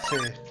genocida, Sí,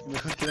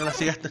 mejor que no la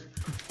sigas.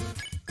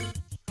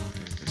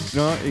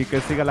 ¿no? Y que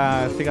siga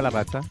la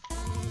racha.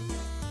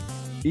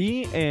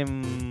 Y,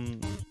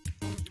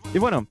 y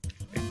bueno,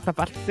 esta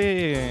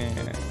parte...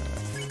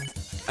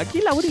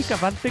 Aquí la única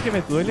parte que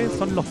me duele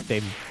son los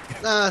tems.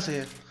 Ah, sí.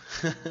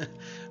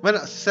 Bueno,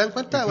 si se dan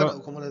cuenta, No,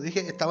 bueno, como les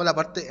dije, estamos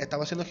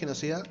haciendo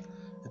genocida,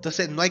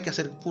 entonces no hay que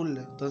hacer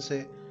puzzle.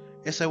 Entonces,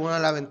 esa es una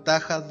de las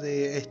ventajas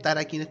de estar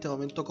aquí en este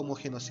momento como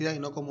genocida y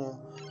no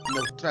como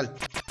neutral.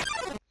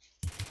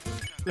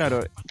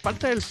 claro,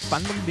 parte del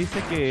fandom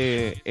dice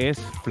que es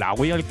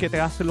Flowey el que te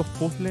hace los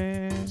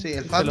puzzles Sí,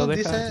 el y te lo fandom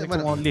deja dice, así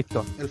bueno, como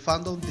listo. el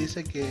fandom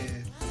dice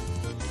que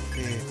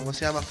 ¿cómo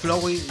se llama?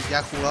 Flowey ya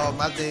ha jugado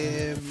más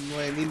de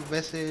 9000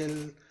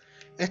 veces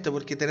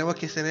porque tenemos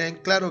que tener en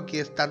claro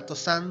que tanto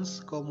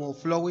Sans como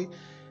Flowey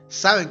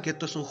saben que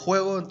esto es un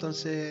juego,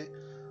 entonces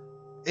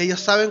ellos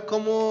saben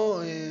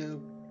cómo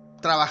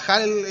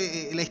trabajar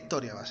la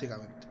historia,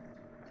 básicamente.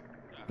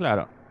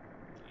 Claro.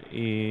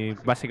 Y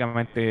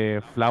básicamente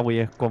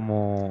Flowey es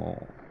como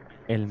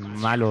el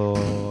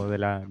malo de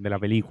la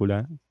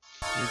película.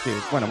 Y que,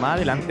 bueno, más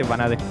adelante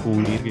van a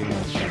descubrir que...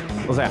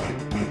 O sea,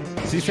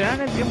 si se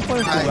dan el tiempo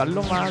de Ay,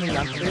 jugarlo más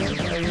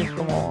adelante, es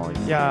como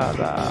ya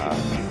da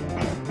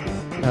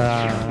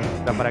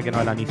para que nos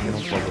analicen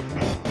un poco.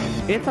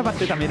 Esta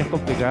parte también es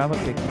complicada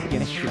porque aquí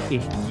tienes que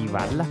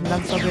esquivar las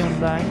lanzas de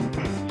Undyne.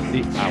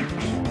 Y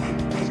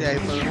ouch. sí, ahí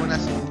fue una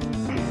así.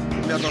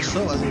 Me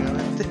rozó,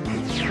 básicamente.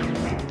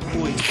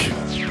 Uy,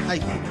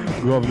 ay.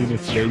 Goblin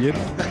Slayer.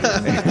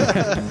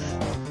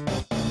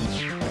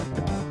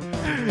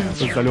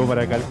 Un saludo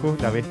para Calco,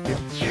 la bestia.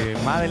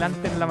 Más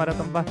adelante en la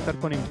maratón va a estar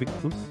con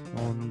Invictus,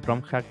 un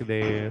ROM hack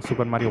de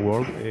Super Mario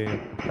World,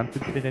 bastante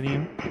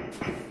entretenido.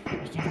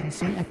 Y que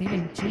apareció en la tele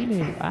en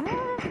Chile. ¡Ah!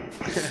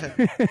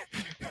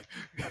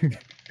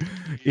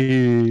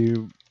 Y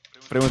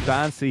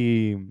preguntaban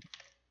si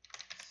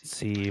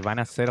van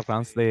a hacer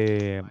runs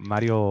de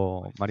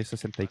Mario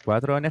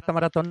 64 en esta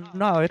maratón.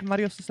 No va a haber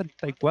Mario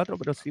 64,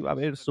 pero sí va a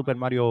haber Super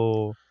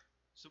Mario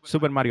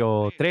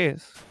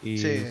 3 Sí, y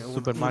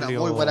Super una muy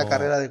buena Mario...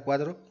 carrera de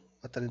 4. Va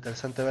a estar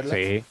interesante verla.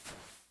 Sí,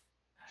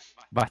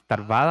 va a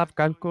estar Badab,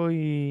 Calco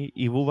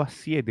y Buba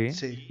 7.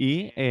 Sí.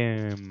 Y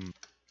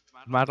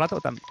más rato,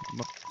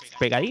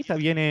 pegadita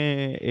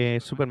viene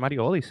Super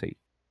Mario Odyssey.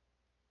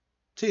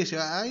 Sí, sí,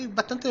 hay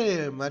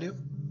bastante Mario,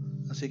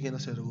 así que no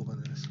se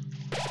preocupen de eso.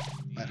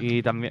 Bueno,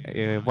 Y también,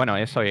 bueno,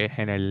 eso es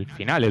en el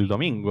final, el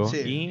domingo.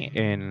 sí, Y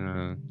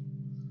en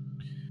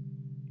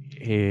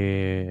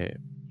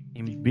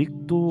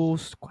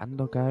Invictus,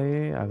 ¿cuándo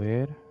cae? A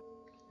ver.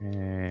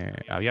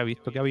 Había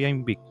visto que había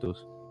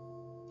Invictus.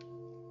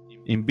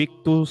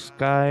 Invictus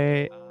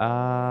cae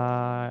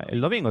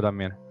el domingo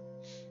también.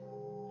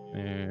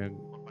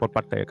 Por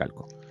parte de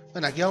Calco.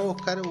 bueno, aquí vamos a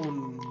buscar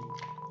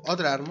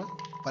otra arma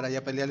para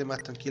ya pelearle más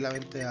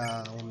tranquilamente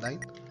a Undyne,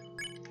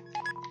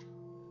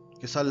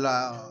 que son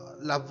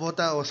las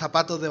botas o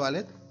zapatos de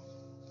ballet.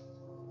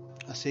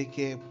 Así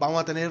que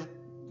vamos a tener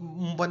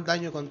un buen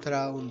daño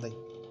contra Undyne.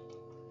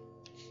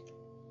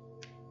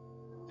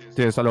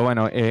 Sí, eso es lo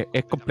bueno.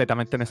 Es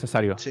completamente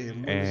necesario. Sí,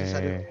 muy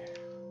necesario.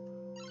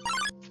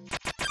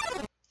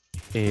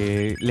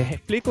 Les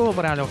explico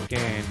para los que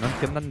no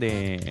entiendan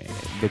de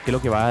qué es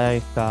lo que va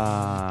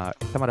esta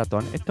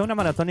maratón. Esta es una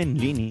maratón en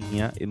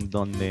línea en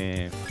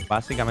donde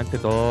básicamente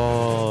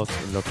todos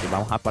los que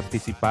vamos a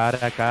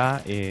participar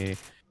acá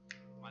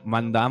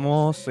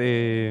mandamos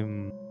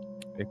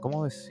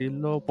 ¿cómo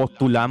decirlo?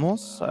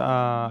 Postulamos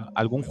a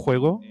algún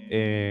juego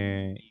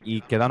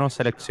y quedaron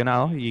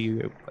seleccionados y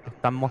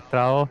están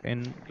mostrados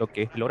en lo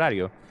que es el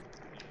horario.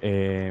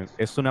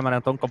 Es una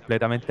maratón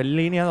completamente en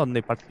línea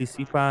donde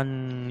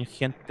participan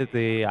gente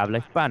de habla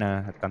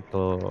hispana,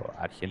 tanto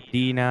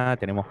Argentina,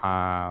 tenemos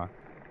a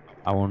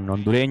un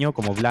hondureño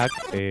como Black,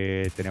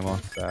 tenemos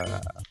a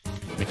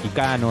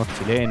mexicanos,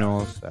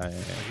 chilenos,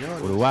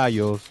 Españoles.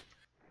 uruguayos,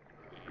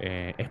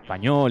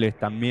 españoles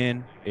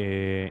también.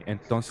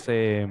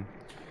 Entonces,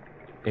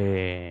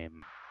 eh,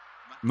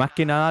 más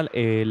que nada,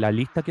 la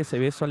lista que se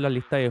ve son las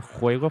listas de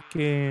juegos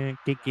que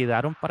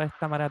quedaron para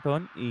esta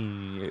maratón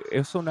y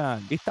es una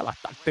lista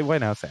bastante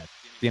buena, o sea,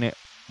 tiene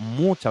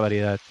mucha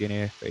variedad,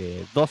 tienes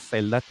dos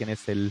celdas,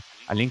 tienes el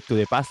A Link to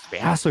the Past,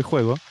 pedazo de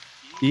juego,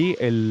 y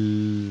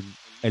el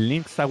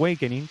Link's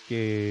Awakening,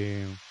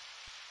 que,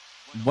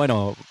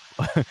 bueno,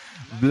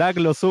 Black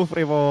lo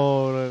sufre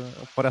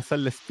por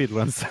hacerle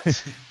speedruns.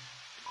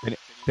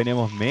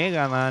 Tenemos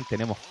Mega Man,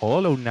 tenemos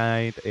Hollow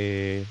Knight,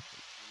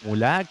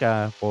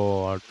 Mulaka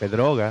por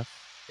Pedrogas,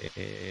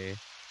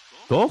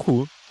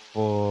 Tohu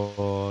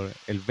por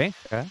el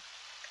Benja,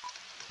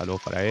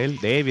 saludos para él,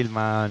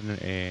 Devilman,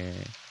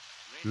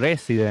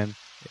 Resident,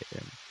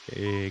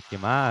 ¿qué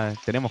más?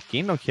 Tenemos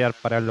Kingdom Hearts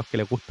para los que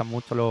les gustan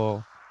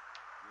mucho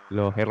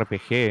los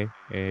RPG,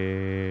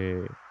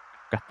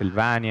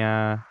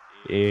 Castlevania,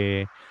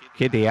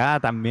 GTA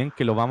también,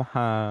 que lo vamos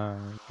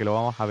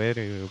a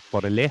ver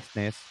por el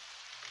SNES.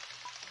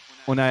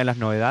 Una de las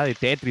novedades,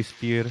 Tetris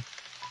Sphere,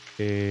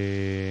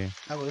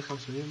 Pues déjame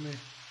subirme.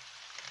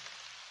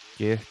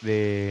 que es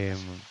de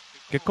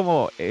que es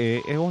como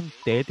es un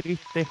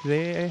Tetris 3D,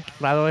 es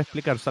raro de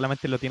explicar,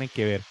 solamente lo tienen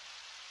que ver.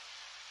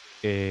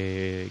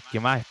 ¿Qué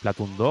más?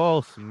 Splatoon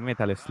 2,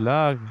 Metal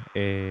Slug,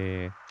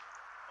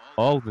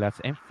 Outlast,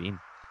 en fin.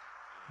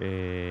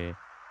 Eh,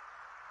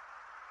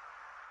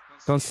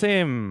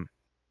 entonces,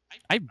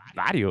 hay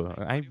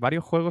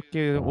varios juegos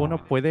que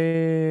uno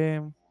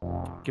puede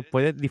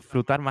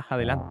disfrutar más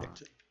adelante.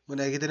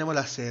 Bueno, aquí tenemos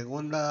el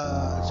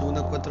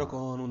segundo encuentro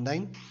con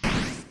Undyne.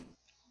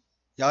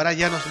 Y ahora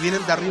ya nos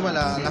vienen de arriba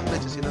las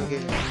flechas, sino que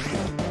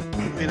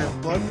vienen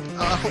por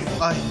abajo.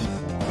 Ay.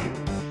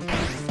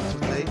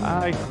 Ahí.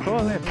 Ay,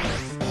 joder.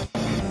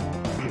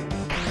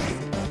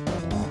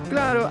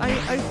 Claro,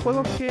 hay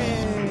juegos que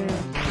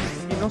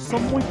no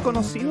son muy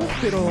conocidos,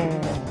 pero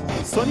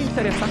son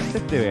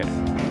interesantes de ver.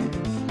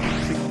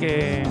 Así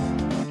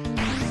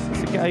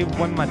que hay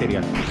buen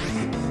material.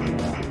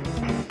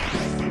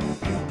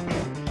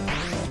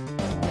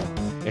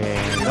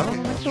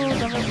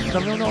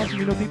 Dame unos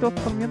minutitos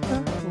por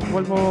mientras.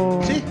 Vuelvo.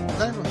 Sí,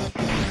 dale, no.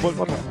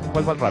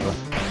 Vuelvo al rato.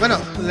 Bueno,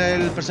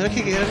 el personaje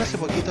que vieron hace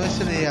poquito,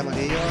 ese de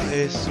amarillo,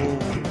 es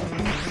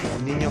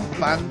un niño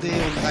fan de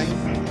Undyne.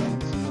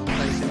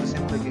 Está diciendo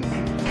siempre que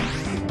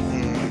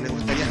le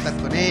gustaría estar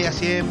con ella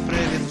siempre,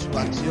 viendo sus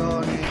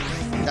acciones,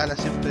 que habla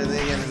siempre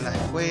de ella en la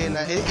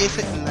escuela.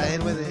 Esa es la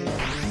héroe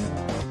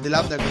del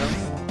Underground,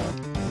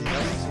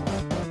 digamos.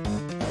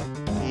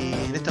 Y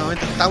en este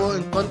momento estamos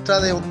en contra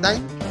de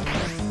Undyne,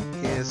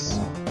 que es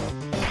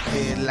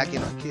la que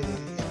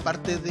es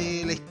parte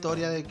de la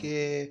historia de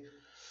que,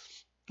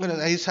 bueno,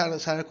 ahí se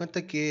dan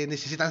cuenta que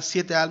necesitan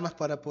 7 almas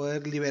para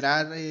poder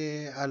liberar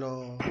a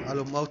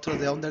los monstruos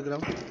de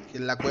Underground, que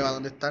es la cueva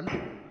donde están.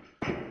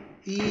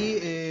 Y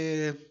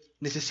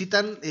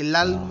necesitan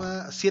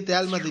 7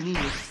 almas de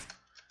niños.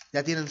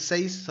 Ya tienen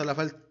 6,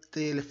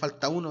 les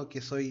falta uno, que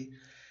es en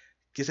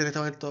este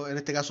momento, en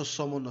este caso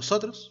somos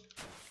nosotros,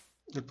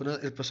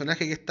 el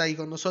personaje que está ahí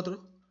con nosotros.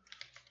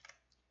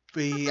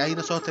 Y ahí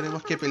nosotros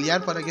tenemos que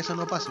pelear para que eso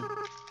no pase.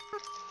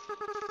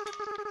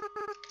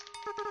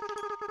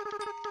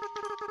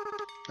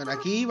 Bueno,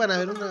 aquí van a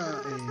ver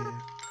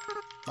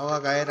vamos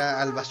a caer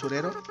al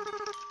basurero.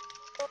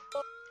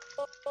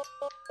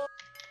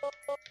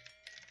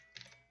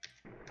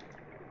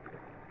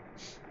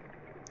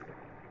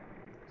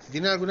 Si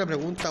tienen alguna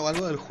pregunta o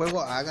algo del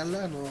juego,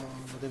 háganla, no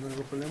tengo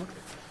ningún problema.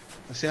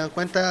 No se dan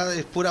cuenta,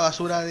 es pura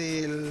basura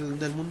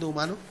del mundo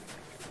humano.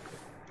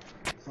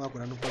 Vamos a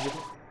curar un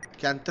poquito.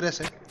 Quedan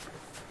 13.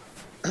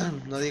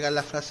 No digan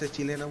la frase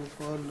chilena, por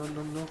favor,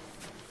 no.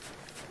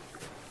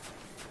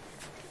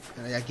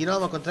 Y aquí nos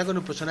vamos a encontrar con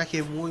un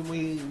personaje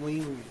muy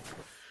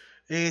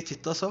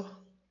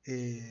chistoso.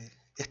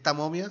 Esta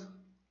momia,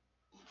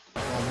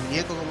 o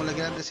muñeco, como le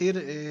quieran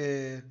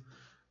decir,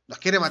 nos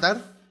quiere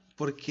matar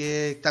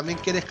porque también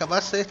quiere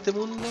escaparse de este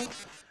mundo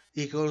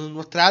y con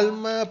nuestra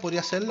alma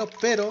podría hacerlo,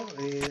 pero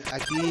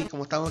aquí,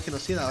 como estamos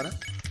genocida ahora,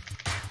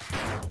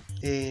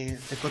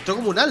 encontró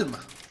como un alma,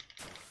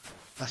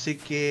 así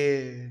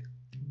que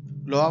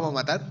lo vamos a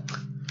matar.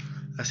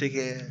 Así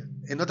que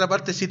en otra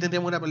parte sí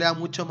tendríamos una pelea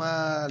mucho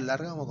más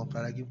larga. Vamos a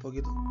comprar aquí un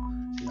poquito.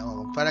 Sí, vamos a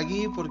comprar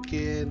aquí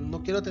porque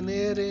no quiero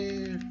tener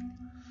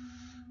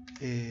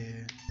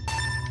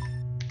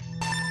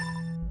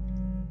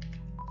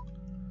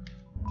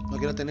no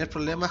quiero tener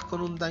problemas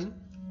con Undyne.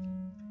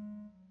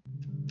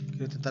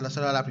 Quiero intentar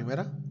hacerlo a la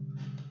primera.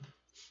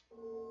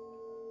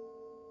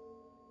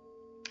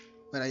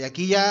 Bueno, y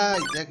aquí ya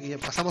que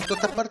pasamos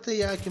todas estas partes,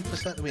 ya hay que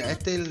empezar. Mira,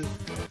 este es el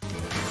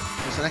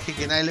personaje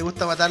que a nadie le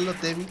gusta matarlo,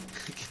 Temi,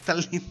 que es tan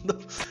lindo.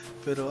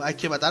 Pero hay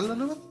que matarlo,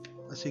 ¿no?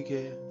 Así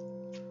que...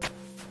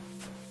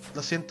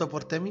 Lo siento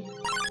por Temi.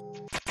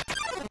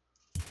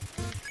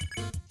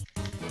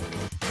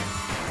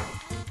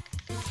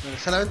 Bueno,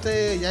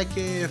 solamente ya hay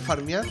que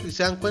farmear. Y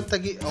se dan cuenta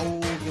aquí...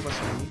 Oh, ¿qué pasó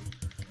aquí?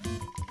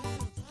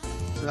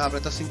 Se me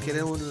apretó sin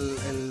querer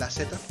la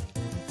Z.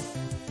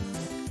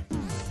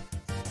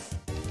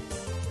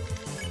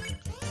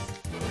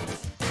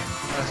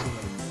 Ahora sí,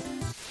 bueno.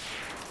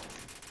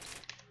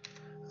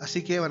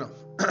 Así que bueno.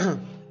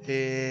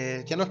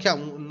 Ya no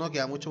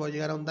queda mucho para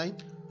llegar a Undyne.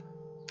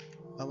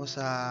 Vamos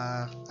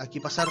a aquí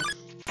pasar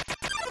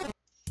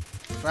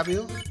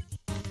rápido.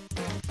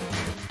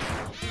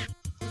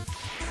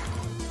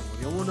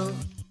 Murió uno.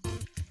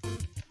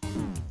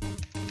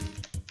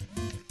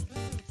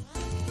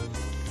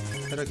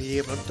 Espero que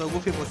llegue pronto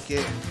Goofy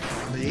porque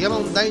cuando lleguemos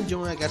a Undyne yo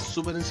me voy a quedar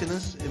súper en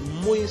silencio,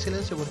 muy en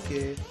silencio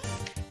porque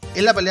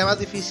es la pelea más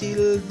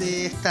difícil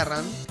de esta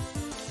run.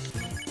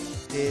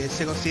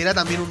 Se considera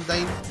también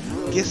Undyne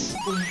que es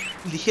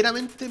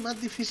ligeramente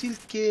más difícil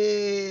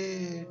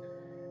que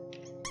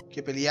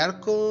pelear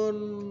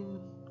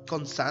con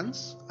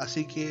Sans,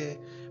 así que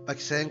para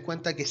que se den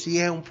cuenta que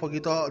sí es un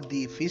poquito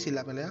difícil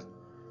la pelea.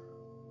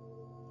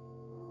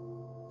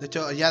 De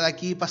hecho, ya de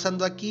aquí,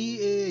 pasando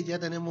aquí, ya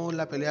tenemos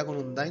la pelea con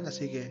Undyne,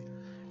 así que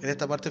en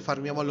esta parte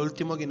farmeamos lo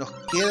último que nos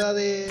queda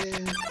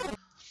de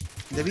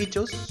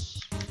bichos.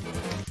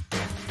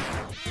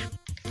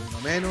 Lo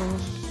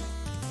menos.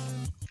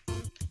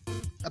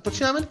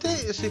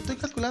 Aproximadamente, si estoy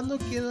calculando,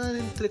 quedan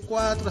entre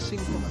 4 a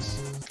 5 más.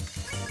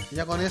 Y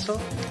ya con eso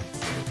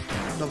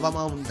nos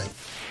vamos a Undyne.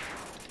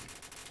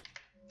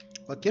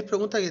 Cualquier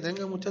pregunta que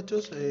tengan,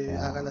 muchachos,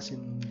 háganla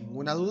sin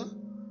ninguna duda.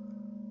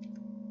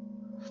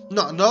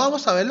 No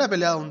vamos a ver la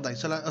pelea de Undyne,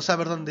 o sea,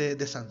 perdón,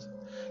 de Sans.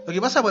 Lo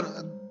que pasa, bueno,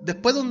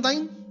 después de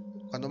Undyne,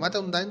 cuando mate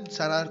a Undyne, se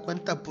van a dar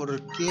cuenta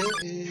por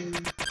qué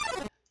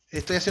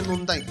estoy haciendo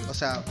Undyne, o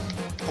sea,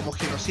 como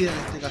genocida en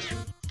este caso.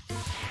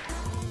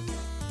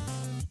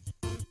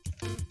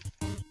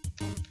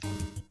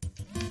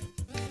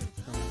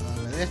 Vamos a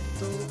darle de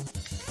esto.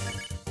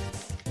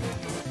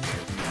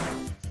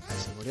 Ahí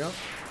se murió.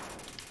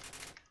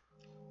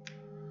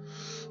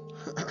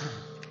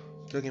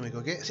 Creo que me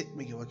equivoqué. Sí,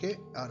 me equivoqué.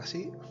 Ahora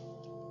sí.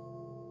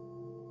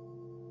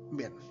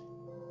 Bien.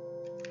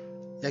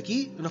 Y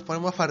aquí nos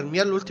ponemos a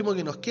farmear lo último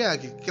que nos queda.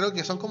 Que creo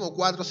que son como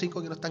 4 o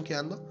 5 que nos están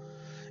quedando.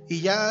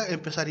 Y ya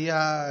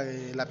empezaría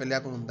la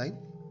pelea con Undyne.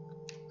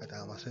 Ahora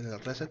vamos a hacer el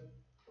reset.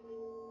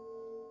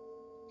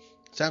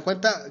 ¿Se dan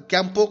cuenta?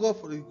 Quedan pocos.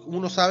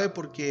 Uno sabe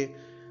porque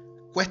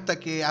cuesta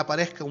que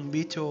aparezca un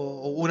bicho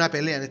o una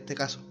pelea en este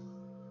caso.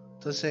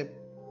 Entonces,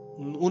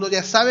 uno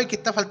ya sabe que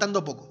está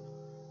faltando poco.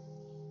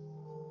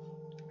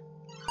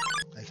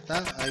 Ahí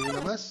está, hay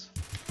una más.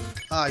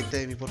 Ay,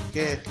 Temi, ¿por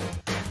qué?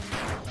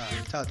 Ah,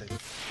 chao, Temi.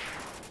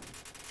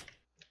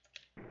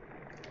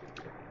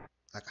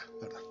 Acá,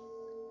 perdón.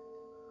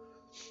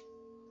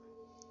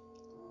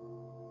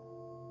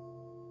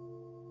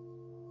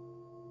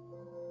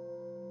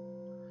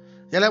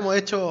 Ya la hemos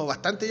hecho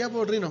bastante ya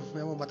por Rino.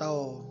 Hemos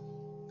matado.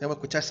 Hemos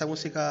escuchado esa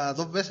música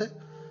 2 veces.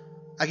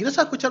 Aquí no se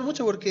va a escuchar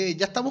mucho porque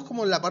ya estamos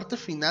como en la parte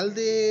final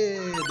de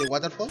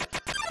Waterfall.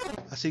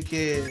 Así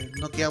que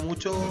no queda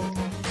mucho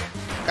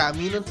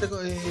camino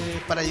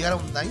para llegar a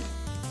Undyne.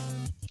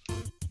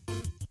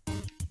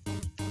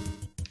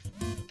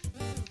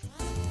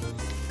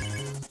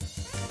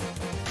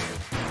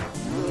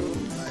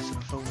 A ver si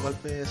nos fue un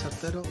golpe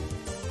certero.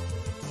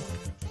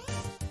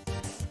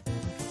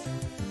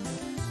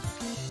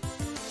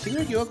 Si no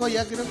me equivoco,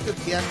 ya creo que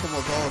quedan como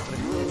 2 o 3.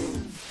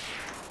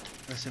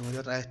 A ver, se murió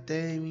otra vez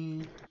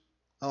Temi.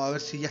 Vamos a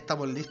ver si ya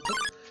estamos listos.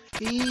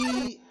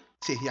 Y...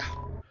 sí, ya.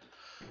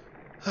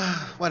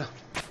 Bueno.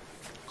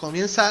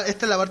 Comienza...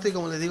 esta es la parte que,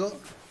 como les digo...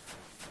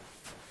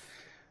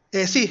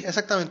 sí,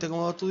 exactamente.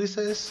 Como tú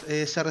dices,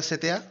 se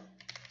resetea.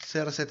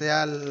 Se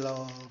resetea el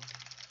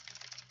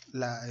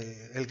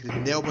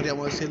grindeo,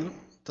 podríamos decirlo.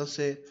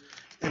 Entonces,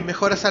 es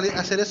mejor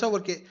hacer eso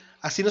porque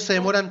así no se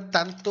demoran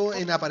tanto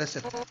en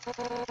aparecer.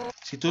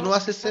 Si tú no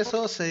haces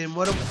eso, se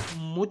demora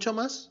mucho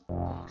más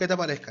que te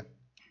aparezcan.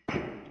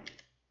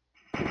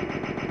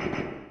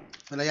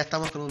 Bueno, ya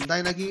estamos con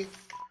Undyne aquí.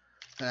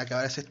 Bueno, que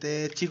aparece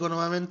este chico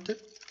nuevamente,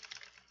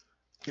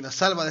 que nos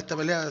salva de esta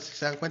pelea. Si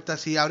se dan cuenta,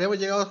 si habríamos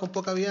llegado con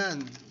poca vida,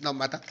 nos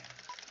mata.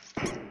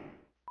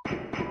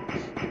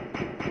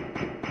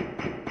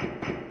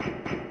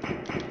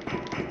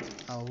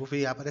 Oh,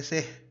 Goofy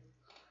aparece.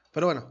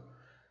 Pero bueno.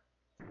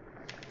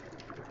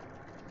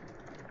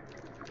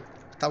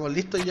 Estamos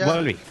listos ya.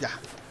 Volví. Ya.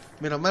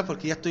 Menos mal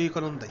porque ya estoy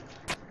con Undyne.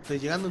 Estoy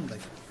llegando a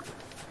Undyne.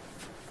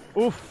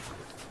 Uf.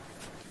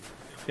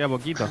 Queda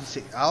poquito.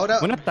 Sí, ahora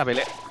Bueno, esta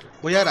pelea.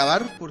 voy a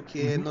grabar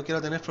porque no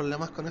quiero tener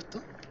problemas con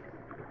esto.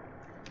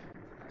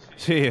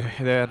 Sí, de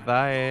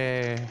verdad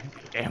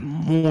es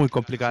muy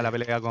complicada la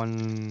pelea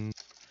con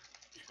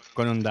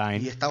Undyne.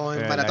 Y estamos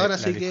en maratón,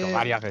 así he visto que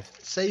varias veces.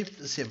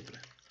 safe siempre.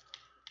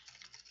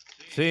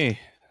 Sí,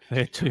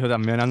 De hecho, yo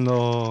también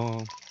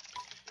ando...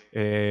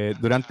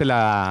 durante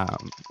la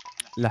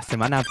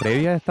semana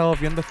previa he estado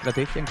viendo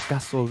estrategia en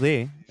caso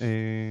de...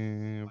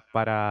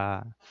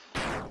 para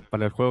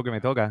el juego que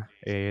me toca,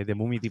 de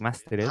Mummy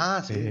Mastered.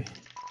 Ah, sí.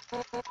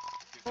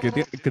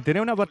 Que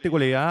tiene una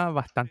particularidad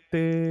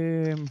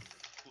bastante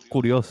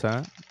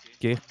curiosa,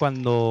 que es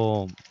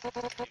cuando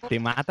te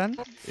matan,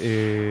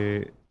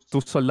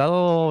 tu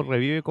soldado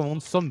revive como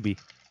un zombie.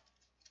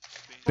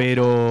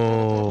 Pero...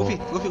 Goofy,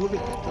 ¿te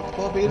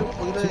puedo pedir un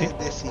poquito Sí.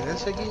 de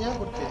silencio aquí ya?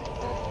 Porque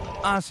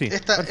Sí,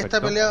 esta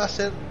perfecto. pelea va a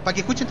ser para que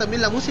escuchen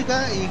también la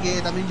música y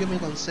que también yo me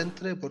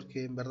concentre,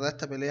 porque en verdad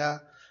esta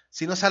pelea,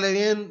 si no sale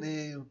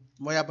bien,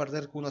 voy a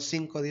perder unos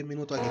 5 o 10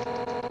 minutos aquí.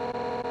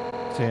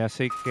 Sí,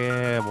 así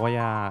que voy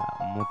a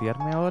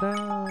mutearme ahora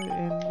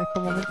en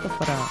estos momentos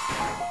para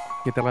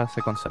que Terra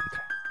se concentre.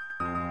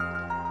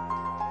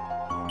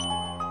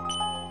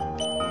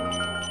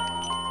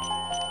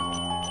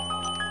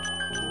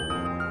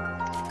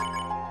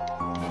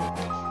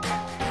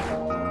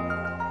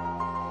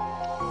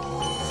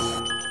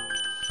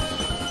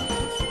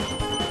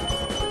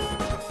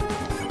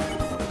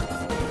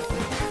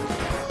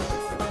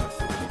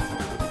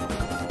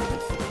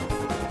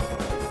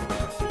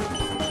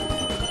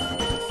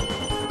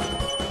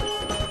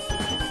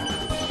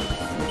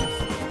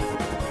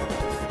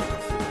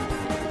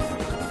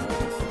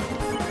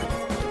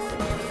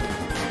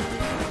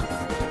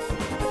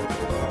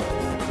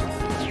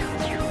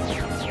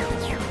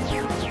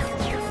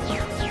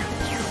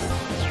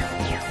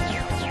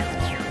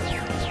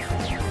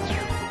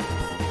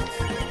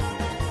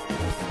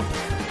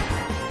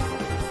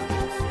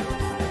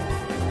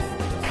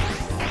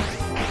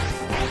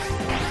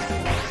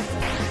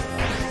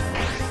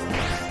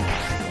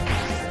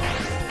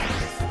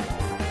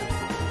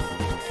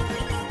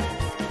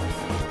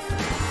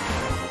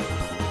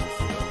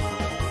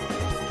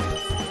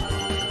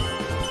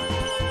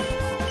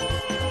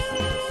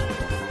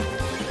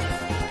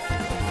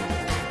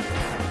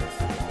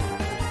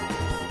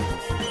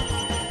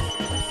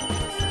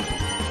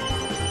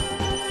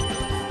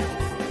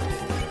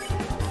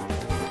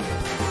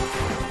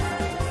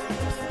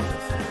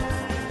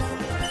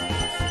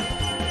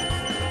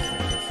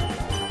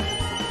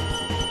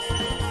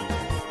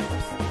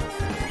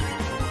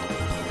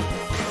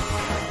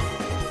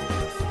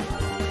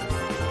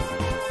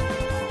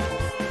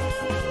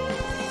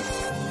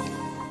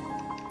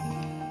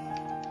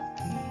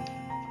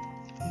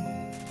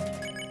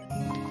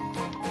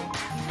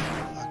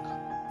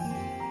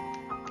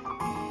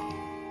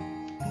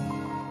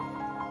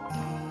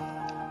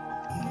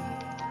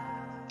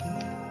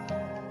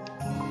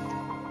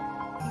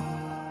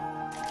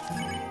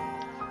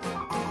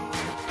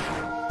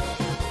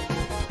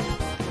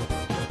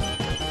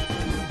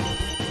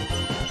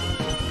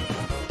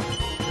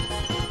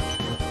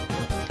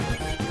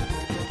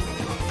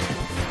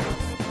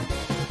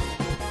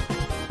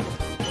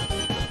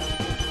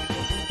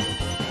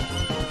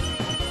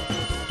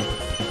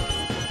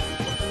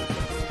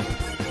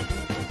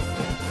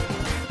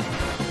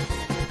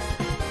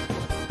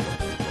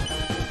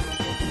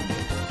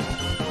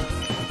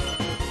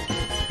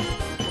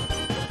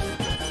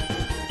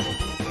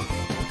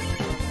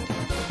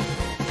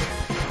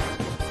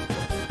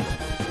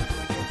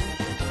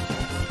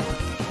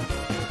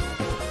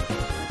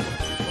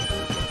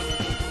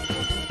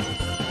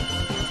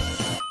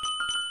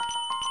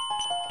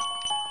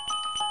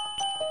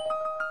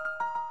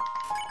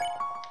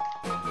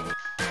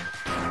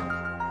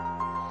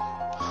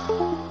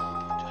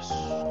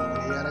 Voy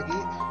a llegar aquí.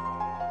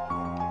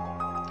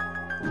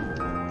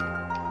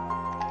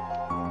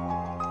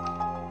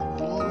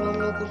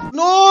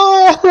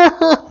 ¡No!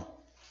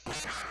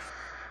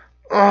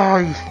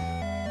 ¡Ay!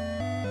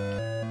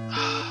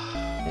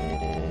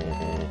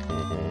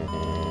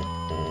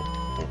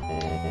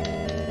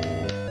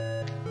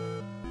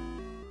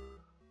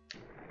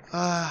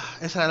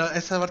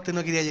 Esa parte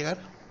no quería llegar.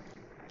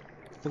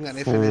 Pongan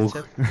F en el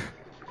chat.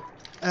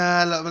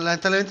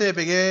 Lamentablemente me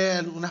pegué en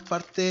algunas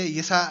partes y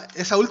esa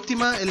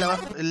última es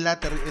la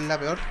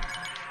peor.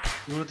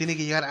 Uno tiene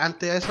que llegar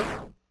antes a eso.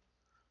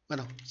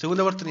 Bueno,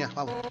 segunda oportunidad,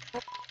 vamos.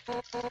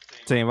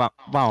 Sí,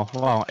 vamos.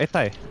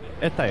 Esta es.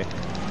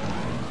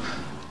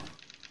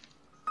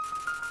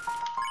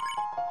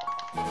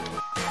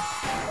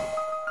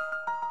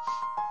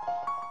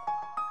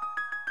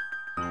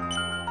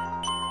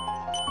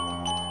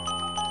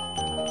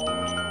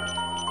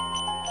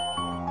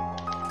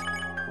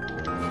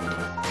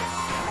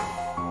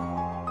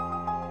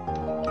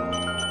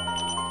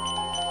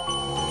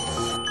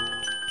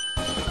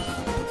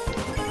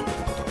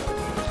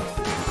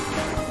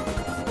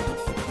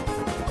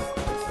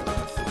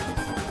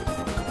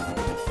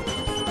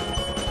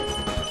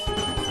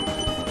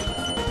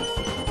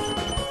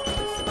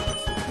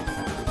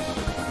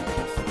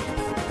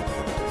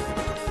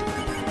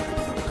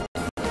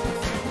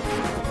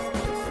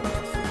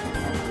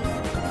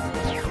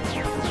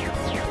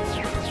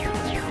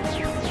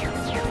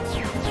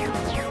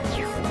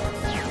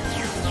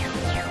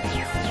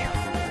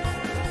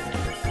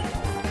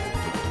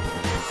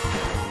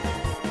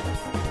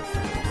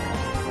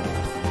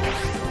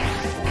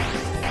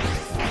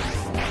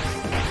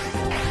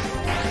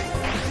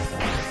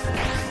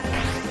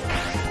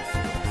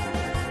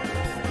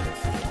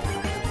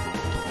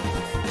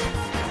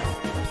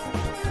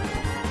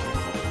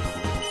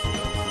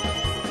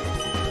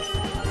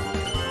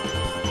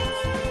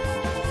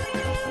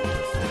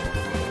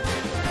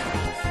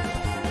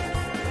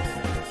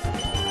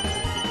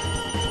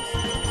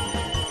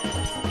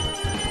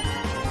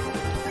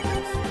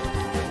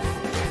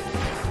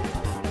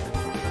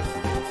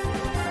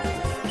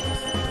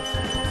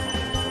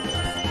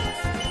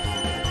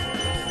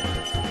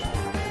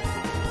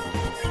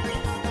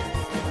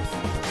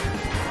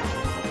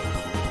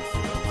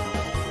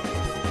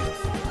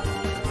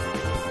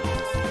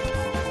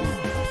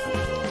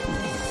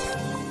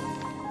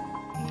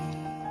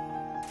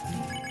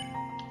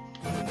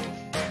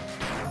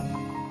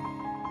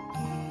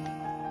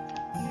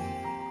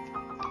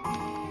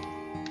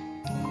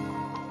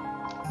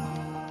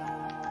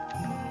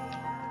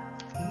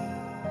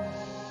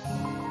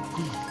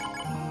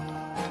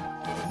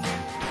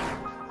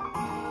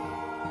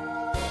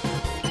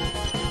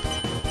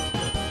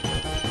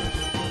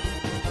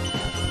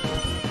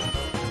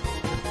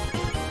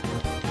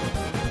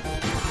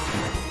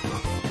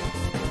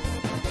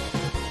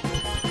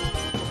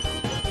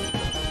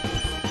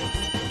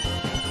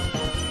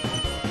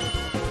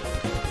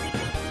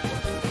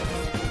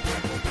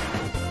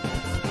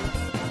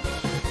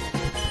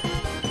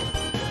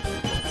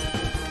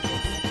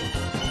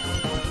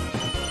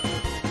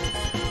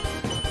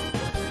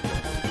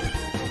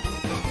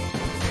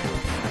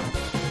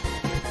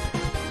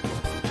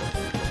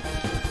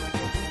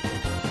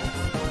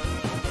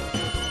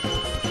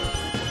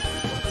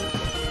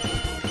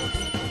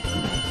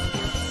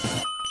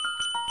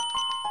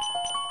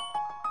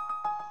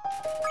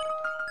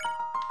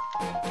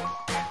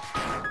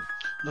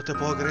 No te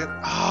puedo creer.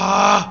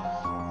 ¡Ah!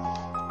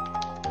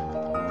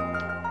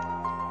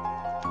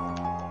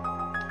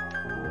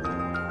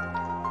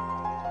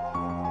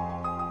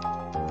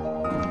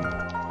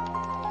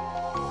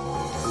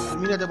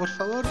 Termínate, por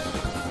favor.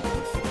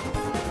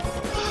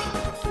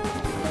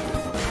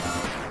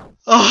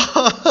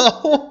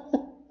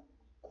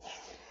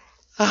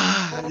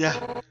 Ya,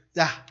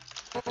 ya.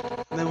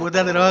 Me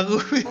muteaste, no va a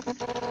ocurrir.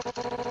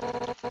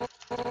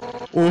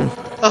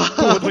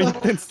 Estuvo re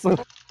intenso.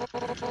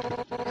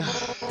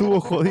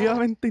 Estuvo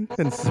jodidamente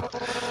intenso.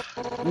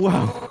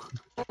 Wow.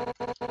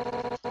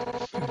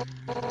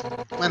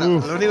 Bueno,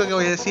 lo único que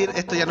voy a decir,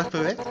 esto ya no es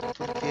PB,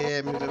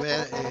 porque mi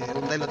PB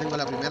Undertale lo tengo a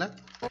la primera.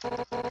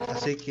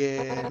 Así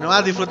que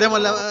nomás disfrutemos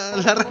la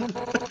run.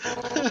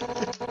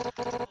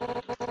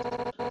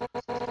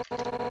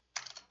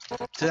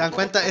 ¿Se dan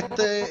cuenta?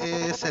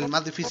 Este es el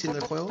más difícil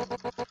del juego.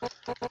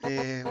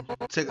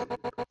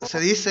 Se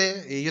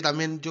dice, y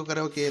yo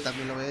creo que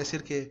también lo voy a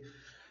decir, que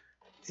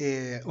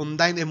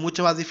Undyne es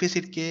mucho más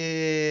difícil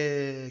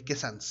que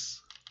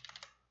Sans.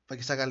 Para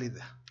que se haga la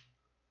idea.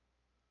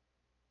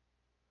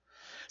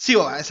 Sí,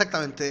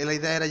 exactamente. La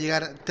idea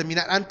era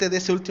terminar antes de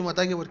ese último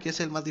ataque porque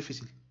ese es el más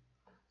difícil.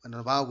 Bueno,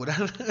 nos vamos a curar.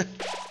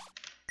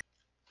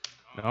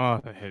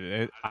 No,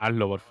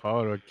 hazlo por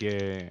favor,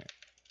 porque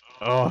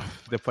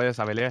después de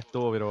esa pelea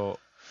estuvo pero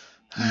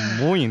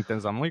muy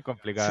intensa, muy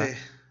complicada. Sí.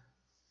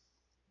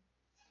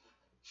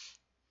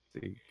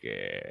 Así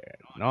que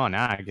no,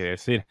 nada que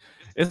decir.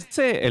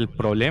 El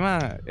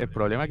problema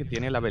que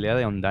tiene la pelea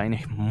de Undyne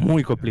es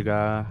muy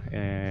complicada.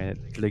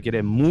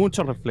 Requiere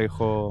mucho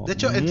reflejo, De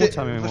hecho,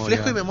 mucha memoria.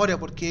 reflejo y memoria,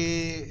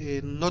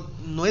 porque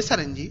no es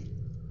RNG.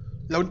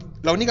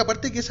 La única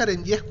parte que es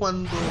RNG es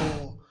cuando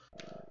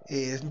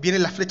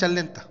vienen las flechas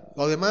lentas.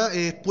 Lo demás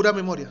es pura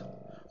memoria.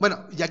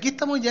 Bueno, y aquí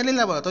estamos ya en el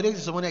laboratorio, que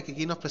se supone que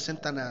aquí nos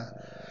presentan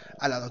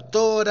a la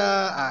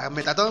doctora, a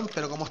Metatron,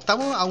 pero como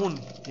estamos aún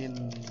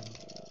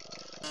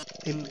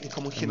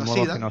como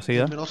genocida, en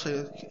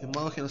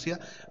modo genocida,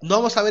 no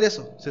vamos a ver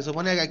eso. Se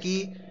supone que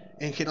aquí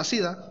en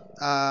genocida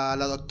a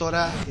la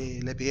doctora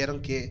le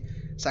pidieron que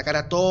sacara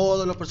a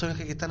todos los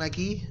personajes que están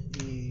aquí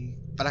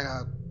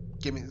para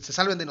que se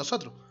salven de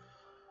nosotros.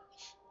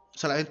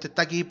 Solamente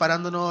está aquí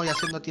parándonos y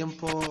haciendo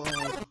tiempo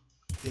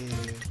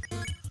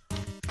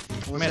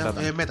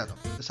Metatron,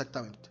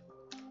 exactamente.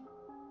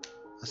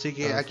 Así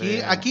que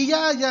entonces, aquí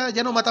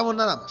ya no matamos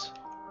nada más.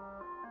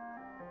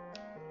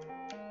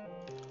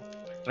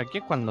 Aquí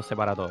es cuando se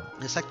para todo.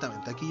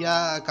 Exactamente, aquí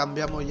ya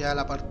cambiamos ya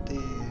la parte,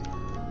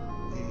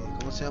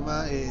 ¿cómo se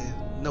llama?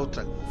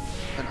 Neutral.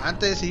 Bueno,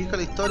 antes de seguir con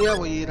la historia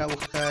voy a ir a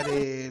buscar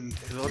el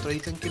otro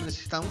ítem que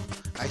necesitamos.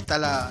 Ahí está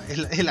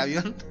el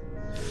avión.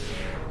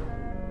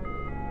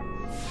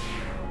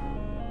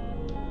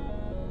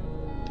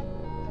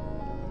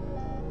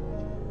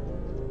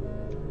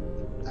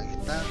 Aquí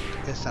está,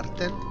 el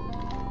sartén.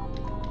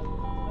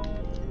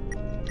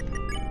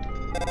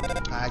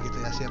 ¿Qué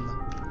estoy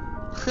haciendo?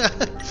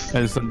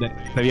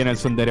 Se viene el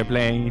Sundere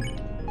Plane.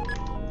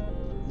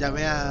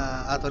 Llamé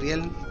a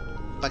Toriel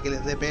para que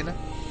les dé pena.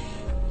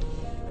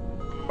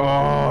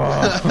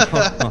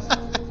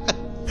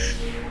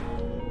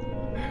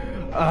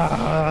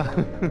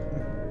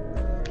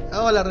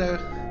 Hola, Rebe.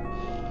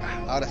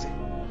 Ahora sí.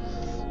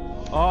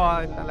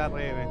 Ahí está la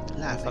Rebe.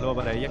 Un saludo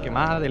para ella, que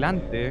más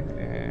adelante.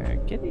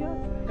 ¿Qué día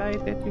cae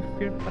Tetris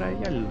Fear para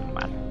ella?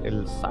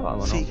 El sábado,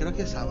 ¿no? Sí, creo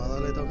que el sábado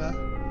le toca.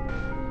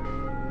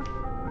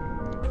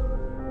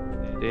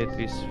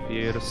 Tetris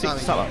Fear. Sí,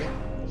 sábado.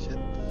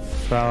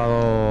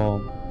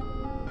 Sábado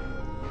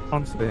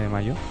 11 de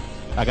mayo.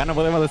 Acá no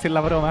podemos decir la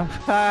broma.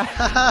 ¡Ja!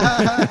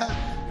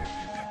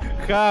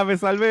 Me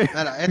salvé.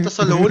 Ahora, estos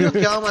son los únicos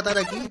que vamos a matar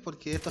aquí,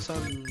 porque estos son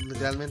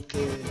literalmente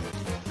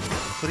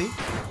free.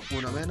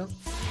 Uno menos.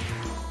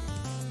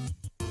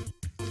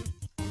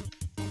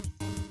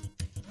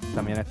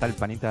 También está el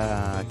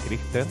panita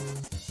Crister.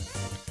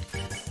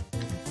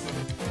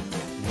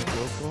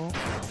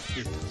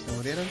 Listo, se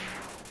murieron.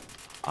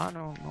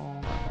 No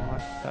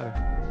sabe.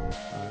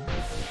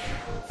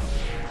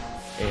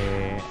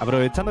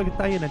 Aprovechando que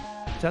está ahí en el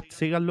chat,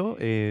 síganlo.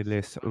 Él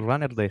es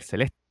runner de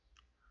Celeste.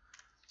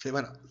 Sí,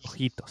 bueno.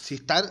 Ojitos. Si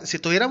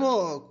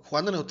estuviéramos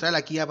jugando neutral,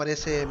 aquí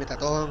aparece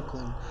Metatron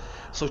con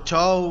su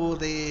show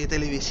de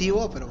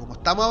televisivo, pero como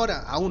estamos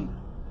ahora aún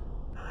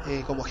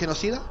como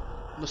genocida,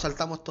 nos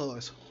saltamos todo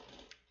eso.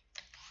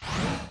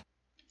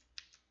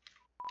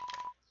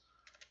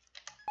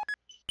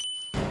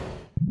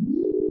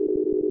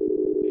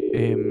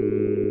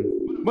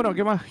 Bueno,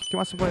 ¿qué más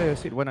se puede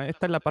decir? Bueno,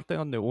 esta es la parte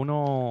donde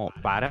uno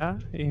para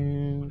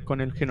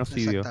con el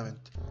genocidio.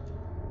 Exactamente.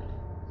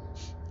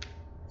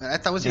 Bueno,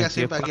 esta música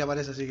siempre aquí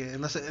aparece, así que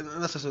no se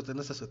asusten,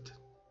 no se asusten.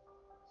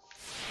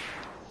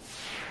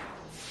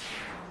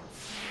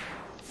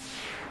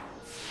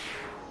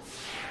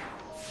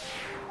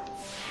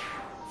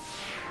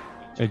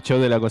 El show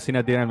de la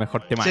cocina tiene el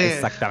mejor tema, sí,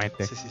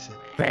 exactamente. Sí.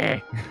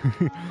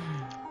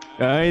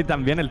 Y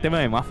también el tema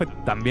de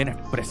Muffet también es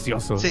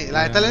precioso. Sí,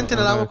 lamentablemente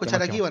no la vamos a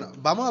escuchar aquí. Bueno,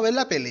 vamos a ver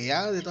la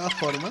pelea de todas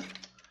formas.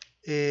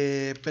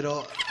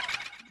 Pero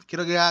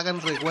quiero que hagan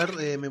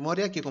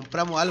memoria que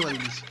compramos algo al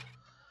inicio.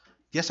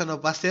 Y eso nos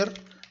va a hacer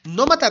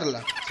no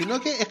matarla, sino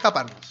que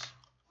escaparnos.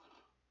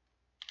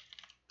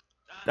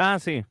 Ah,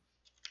 sí.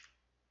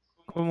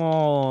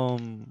 Como...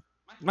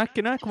 Más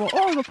que nada es como,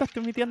 oh, compraste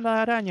en mi tienda de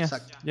arañas.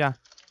 Exacto. Ya.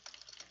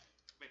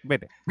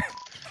 Vete.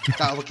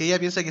 Claro, porque ella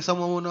piensa que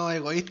somos unos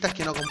egoístas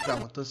que no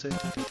compramos. Entonces,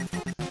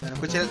 bueno,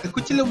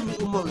 escúchenle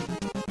un momento.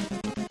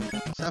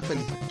 Sean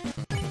felices.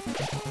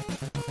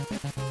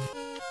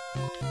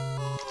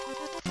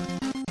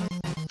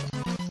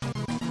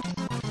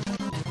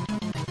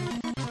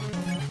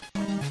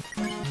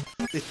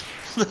 Listo.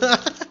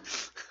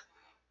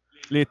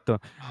 Listo.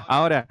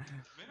 Ahora,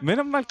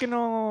 menos mal que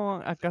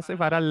no acá se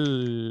para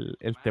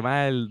el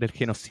tema del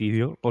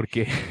genocidio,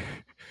 porque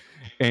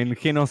en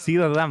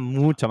genocidio da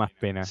mucha más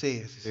pena.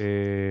 Sí, sí,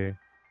 sí.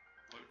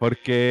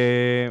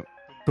 Porque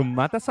tú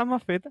matas a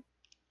Mafeta,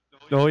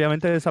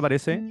 obviamente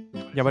desaparece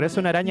y aparece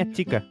una araña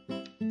chica.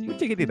 Muy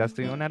chiquitita,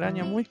 sí, una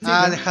araña muy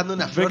chica. Ah, dejando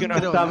una Ve flor, que no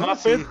creo, está ¿no?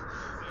 Muffet, Sí.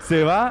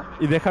 se va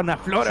y deja una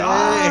flor. Sí.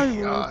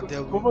 ¡Ay, Oh,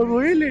 tío. ¿cómo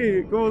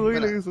duele? ¿Cómo duele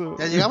Bueno, eso?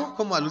 ya llegamos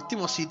como al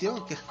último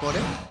sitio, que es Core.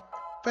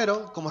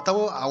 Pero, como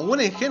estamos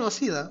aún en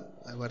genocida,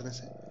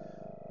 acuérdense.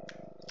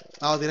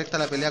 Vamos directo a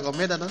la pelea con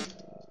Metaton.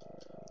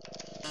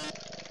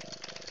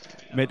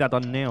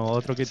 Metatorneo,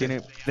 otro que Sí.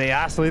 tiene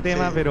pedazo de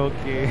tema, Sí. pero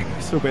que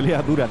su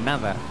pelea dura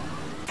nada.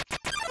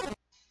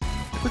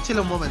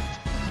 Escúchelo un momento.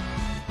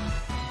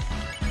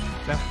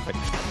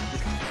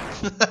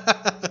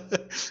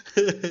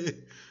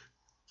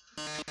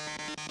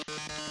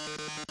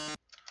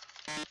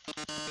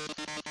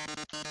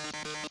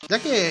 Ya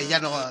que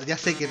ya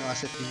sé que no va a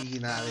ser ni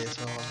nada de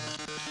eso.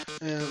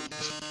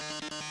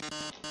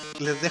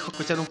 Les dejo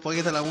escuchar un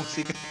poquito la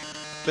música.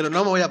 Pero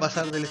no me voy a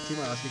pasar del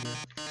estimado, así que.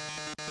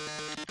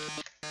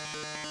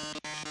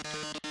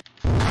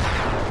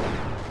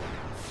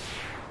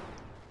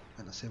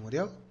 Bueno, se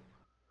murió.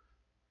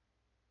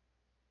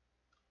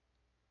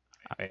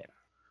 A ver.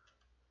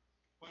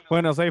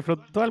 Bueno, se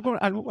disfrutó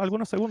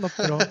algunos segundos,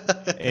 pero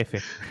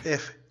F.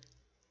 F.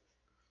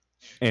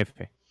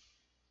 F.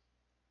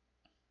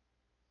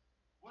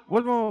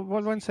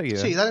 Vuelvo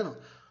enseguida. Sí, dale no.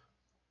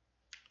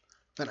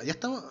 Bueno, ya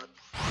estamos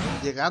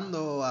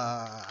llegando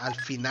al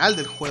final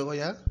del juego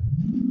ya.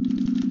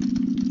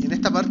 Y en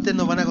esta parte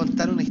nos van a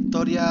contar una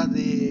historia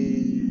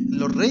de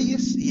los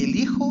reyes y el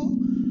hijo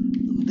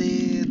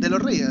de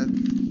los reyes.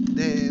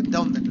 De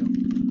Undertale.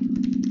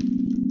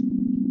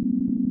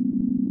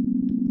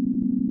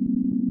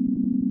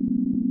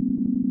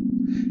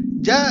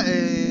 Ya,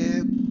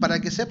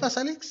 para que sepas,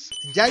 Alex,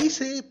 ya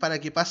hice para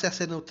que pase a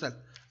ser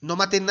neutral. No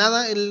maté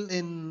nada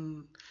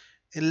en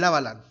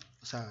Lavaland.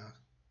 O sea,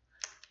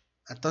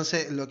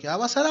 entonces lo que va a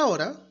pasar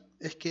ahora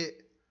es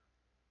que...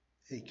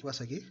 ¿Qué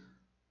pasa aquí?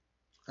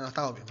 Ah, no,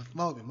 estamos bien,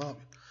 vamos bien.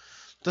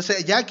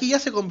 Entonces ya aquí ya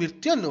se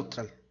convirtió en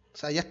neutral. O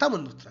sea, ya estamos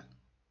en neutral.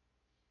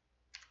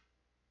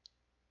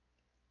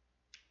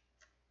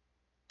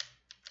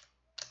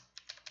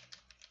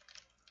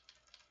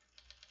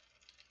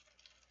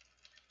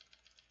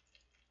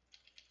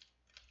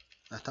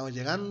 Estamos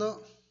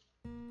llegando.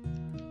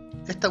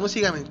 Esta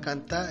música me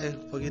encanta, es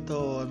un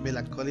poquito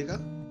melancólica.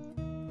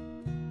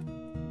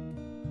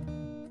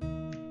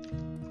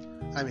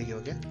 Ah, me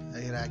equivoqué.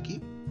 Ahí era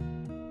aquí.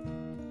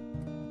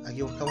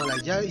 Aquí buscamos la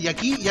llave. Y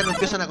aquí ya nos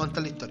empiezan a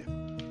contar la historia.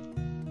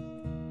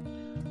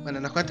 Bueno,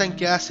 nos cuentan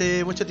que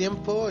hace mucho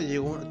tiempo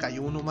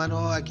cayó un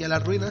humano aquí a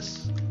las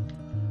ruinas.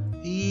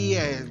 Y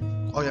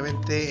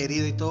obviamente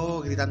herido y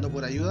todo, gritando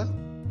por ayuda.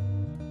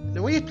 Le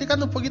voy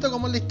explicando un poquito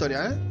cómo es la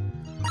historia, ¿eh?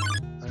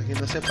 Para quien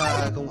no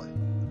sepa cómo es.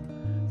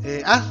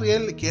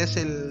 Asriel, que es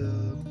el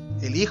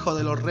hijo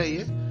de los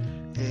reyes,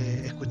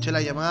 escuchó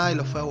la llamada y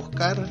lo fue a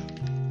buscar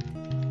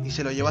y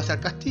se lo llevó hacia el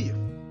castillo.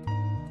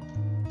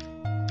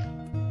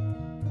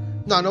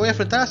 No voy a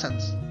enfrentar a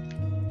Sans.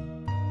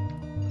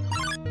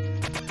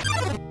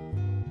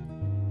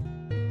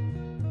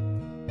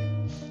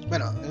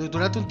 Bueno,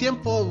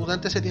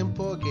 durante ese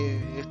tiempo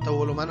que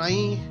estuvo el humano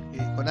ahí,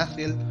 con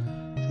Asriel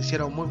se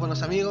hicieron muy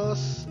buenos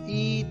amigos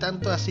y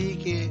tanto así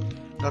que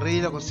los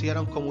reyes lo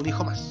consideraron como un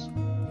hijo más.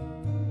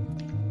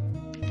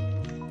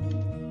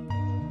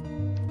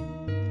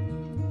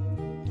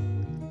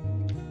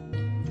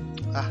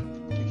 Ah,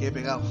 me quedé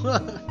pegado.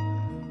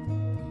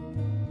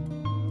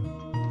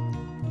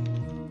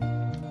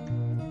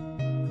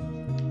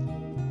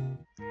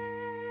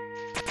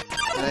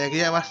 Aquí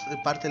ya va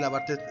parte de la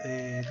parte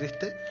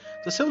triste.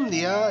 Entonces un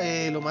día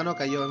el humano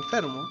cayó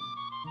enfermo.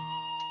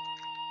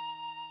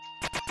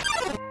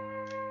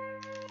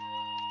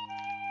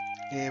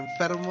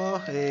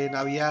 No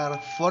había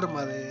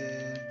forma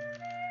de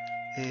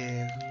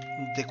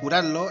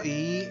curarlo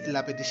y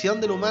la petición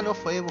del humano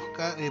fue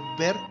buscar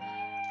ver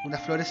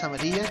unas flores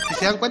amarillas. Si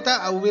se dan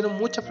cuenta, hubieron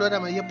muchas flores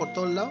amarillas por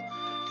todos lados.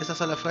 Esas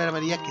son las flores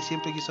amarillas que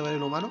siempre quiso ver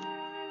el humano.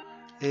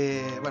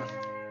 Bueno,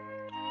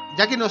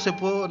 ya que no se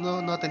pudo,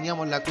 no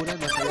teníamos la cura,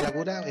 no sabía la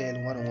cura, el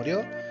humano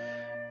murió.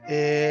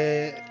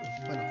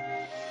 Bueno,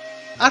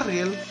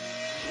 Asriel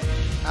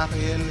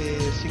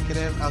sin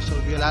querer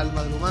absorbió el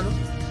alma del humano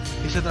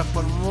y se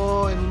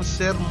transformó en un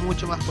ser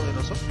mucho más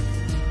poderoso.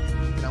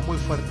 Era muy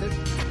fuerte.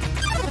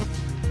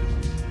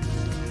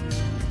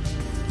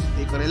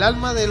 Y con el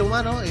alma del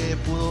humano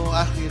pudo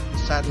Asriel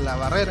cruzar la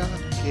barrera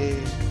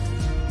que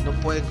no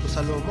pueden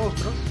cruzar los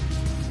monstruos,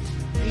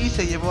 y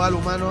se llevó al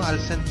humano al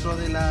centro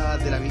de la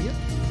villa.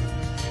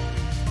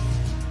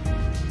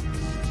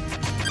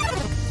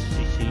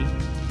 Sí.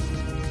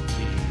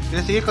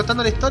 ¿Quieres seguir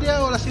contando la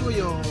historia o la sigo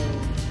yo?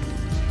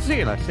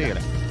 Síguela.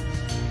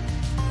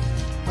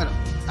 Bueno,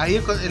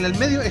 ahí en el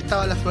medio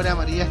estaban las flores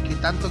amarillas que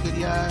tanto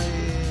quería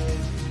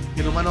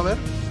el humano ver,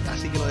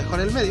 así que lo dejó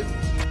en el medio.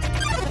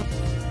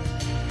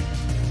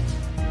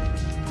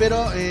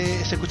 Pero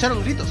se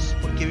escucharon gritos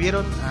porque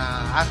vieron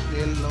a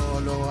Asriel,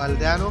 los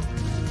aldeanos,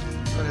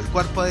 con el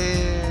cuerpo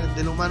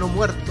del humano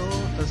muerto.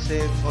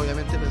 Entonces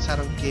obviamente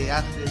pensaron que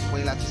Asriel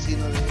fue el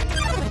asesino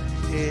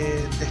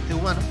de este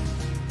humano,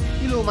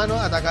 y los humanos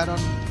atacaron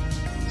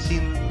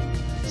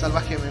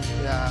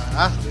salvajemente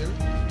a Asriel.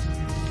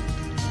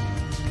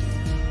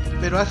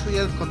 Pero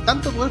Asriel con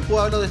tanto poder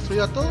pudo haberlo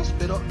destruido a todos,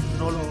 pero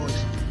no lo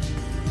hizo.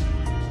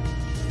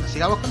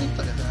 Sigamos con la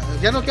historia.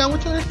 Ya no queda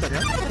mucho de la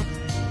historia,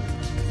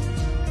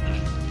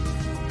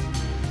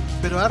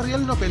 pero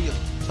Asriel no peleó,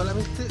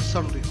 solamente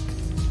sonrió.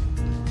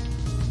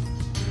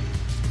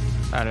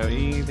 Claro,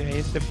 y de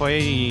ahí se fue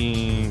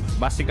y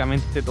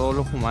básicamente todos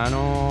los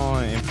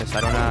humanos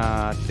empezaron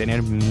a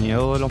tener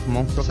miedo de los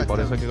monstruos, y por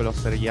eso que los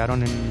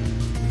sellaron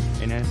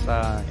en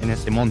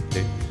ese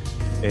monte.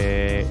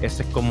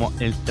 Ese es como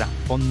el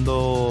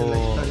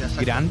trasfondo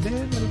grande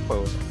del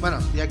juego. Bueno,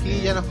 y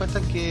aquí ya nos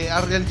cuentan que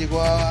Asriel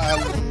llegó al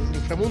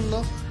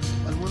inframundo,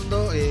 al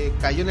mundo,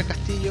 cayó en el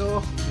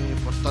castillo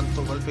por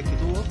tantos golpes que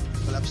tuvo,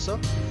 colapsó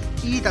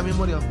y también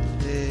murió.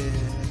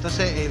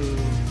 Entonces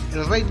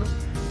el reino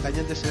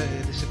cayó en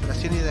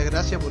desesperación y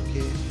desgracia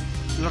porque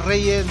los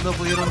reyes no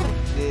pudieron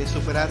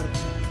superar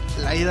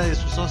la ira de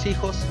sus dos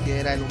hijos, que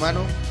era el humano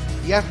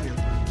y Asriel.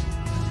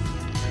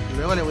 Y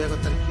luego les voy a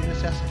contar quién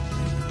se hace.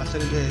 Va a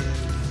ser el de...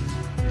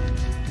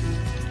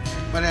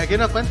 Bueno, aquí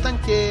nos cuentan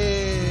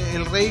que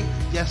el rey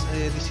ya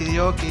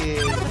decidió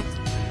que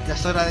ya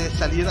es hora de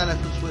salir a la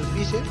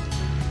superficie,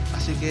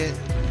 así que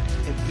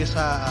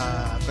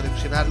empieza a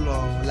coleccionar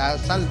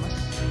las almas,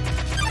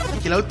 y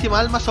que la última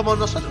alma somos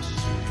nosotros.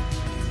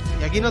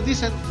 Y aquí nos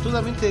dicen, tú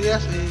también te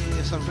deberías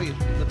sonreír.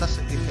 ¿No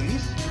estás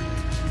feliz?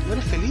 ¿No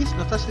eres feliz?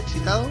 ¿No estás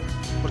excitado?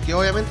 Porque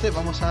obviamente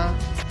vamos a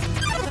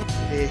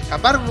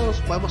escaparnos,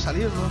 podemos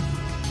salirnos,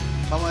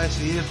 vamos a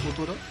decidir el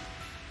futuro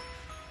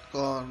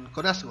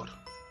con Asgore.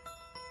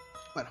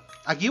 Bueno,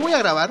 aquí voy a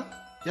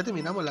grabar, ya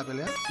terminamos la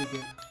pelea, así que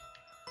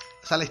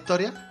esa es la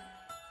historia.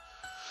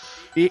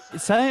 Y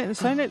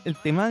 ¿saben el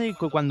tema de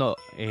cuando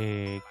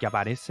que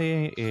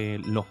aparece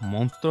los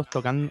monstruos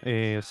tocando,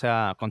 o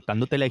sea,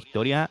 contándote la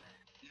historia?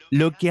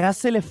 Lo que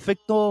hace el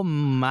efecto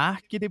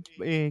más que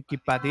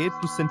patee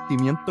tu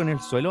sentimiento en el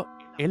suelo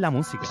es la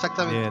música.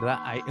 Exactamente. De verdad,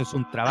 es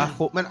un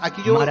trabajo bueno,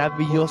 aquí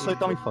maravilloso de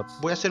Tommy Fox.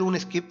 Voy a hacer un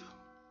skip.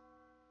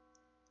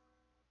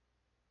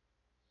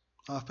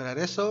 Vamos a esperar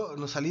eso.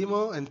 Nos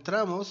salimos,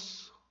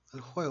 entramos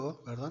al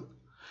juego, perdón.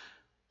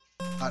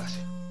 Ahora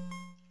sí.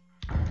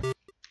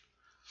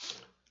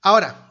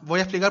 Ahora, voy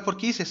a explicar por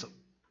qué hice eso.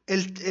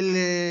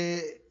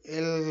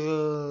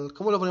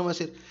 ¿Cómo lo podemos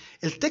decir?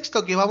 El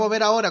texto que vamos a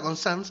ver ahora con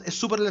Sans es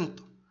súper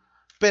lento.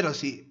 Pero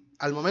si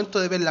al momento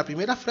de ver la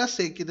primera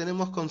frase que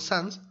tenemos con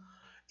Sans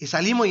y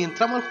salimos y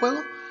entramos al juego,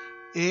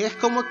 es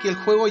como que el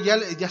juego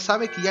ya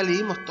sabe que ya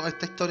leímos toda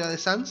esta historia de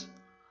Sans.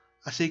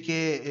 Así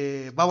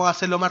que vamos a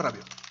hacerlo más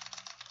rápido.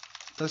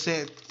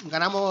 Entonces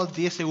ganamos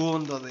 10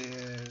 segundos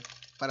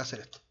para hacer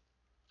esto.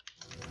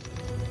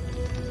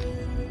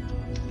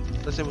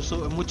 Entonces es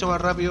mucho más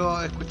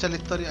rápido escuchar la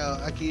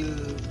historia. Aquí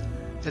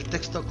el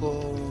texto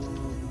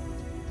con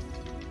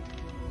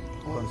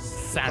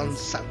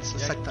Sans,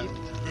 exactamente.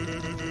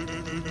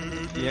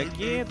 Y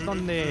aquí es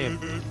donde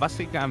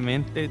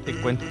básicamente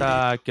te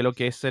cuenta que lo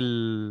que es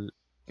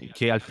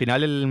que al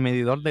final el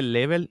medidor del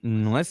level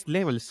no es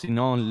level,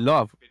 sino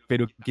love,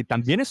 pero que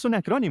también es un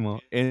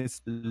acrónimo.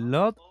 Es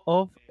lot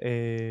of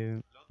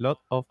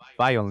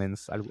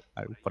violence, algo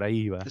por ahí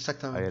iba.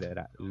 Exactamente. A ver,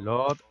 era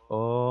lot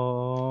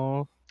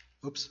of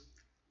violence.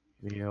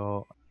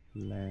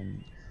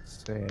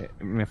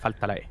 Me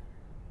falta la E.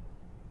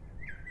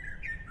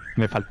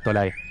 Me faltó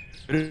la E.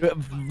 Pero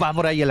va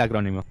por ahí el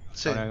acrónimo.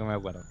 Sí. Ahora que me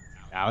acuerdo.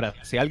 Ahora,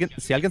 si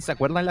alguien se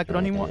acuerda del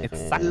acrónimo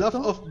exacto. Love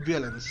of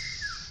Violence.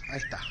 Ahí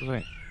está. Sí.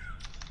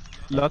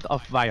 Lot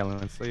of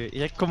Violence.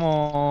 Y es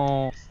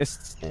como...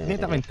 Es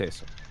netamente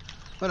eso.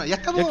 Bueno, ya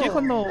estamos... Y aquí es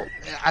cuando...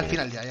 Al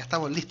final ya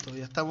estamos listos.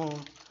 Ya estamos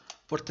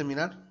por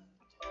terminar.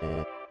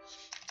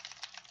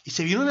 Y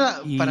se vino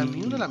para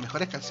mí una de las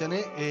mejores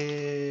canciones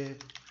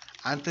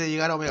antes de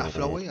llegar a Omega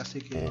Flowway.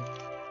 Así que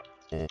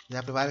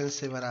ya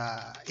prepárense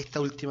para esta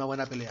última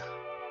buena pelea.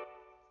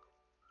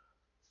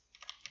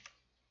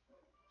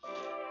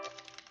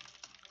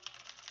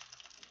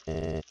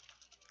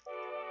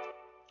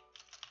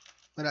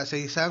 Bueno,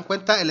 si se dan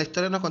cuenta, en la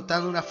historia nos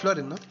contaban unas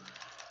flores, ¿no?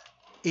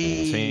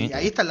 Y sí.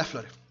 ahí están las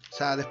flores. O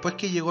sea, después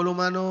que llegó el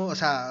humano, o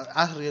sea,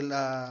 Asriel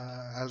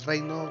al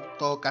reino,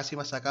 todo casi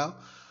masacrado,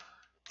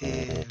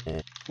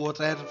 pudo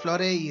traer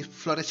flores y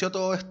floreció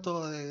todo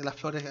esto de las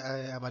flores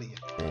amarillas.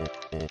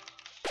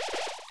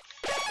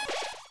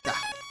 Ya,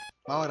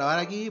 vamos a grabar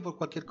aquí por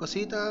cualquier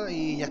cosita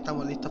y ya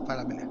estamos listos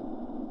para la pelea.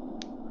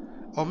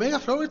 Omega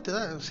Flower te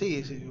da,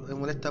 sí, me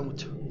molesta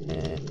mucho.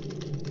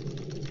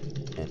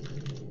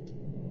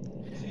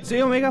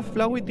 Sí, Omega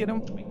Flowey tiene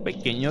un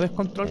pequeño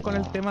descontrol con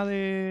el tema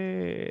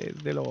de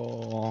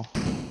los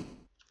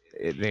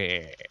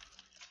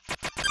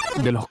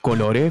de los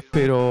colores,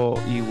 pero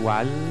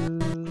igual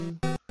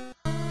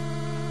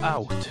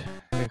ouch.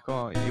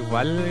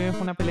 Igual es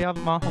una pelea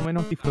más o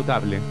menos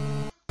disfrutable.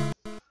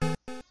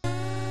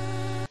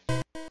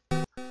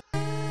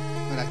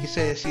 Bueno, aquí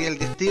se sigue el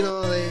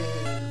destino de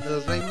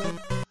los reinos.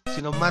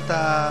 Si nos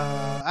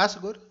mata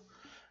Asgore,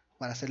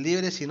 van a ser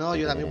libres, si no,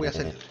 yo también voy a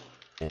ser libre.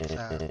 O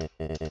sea,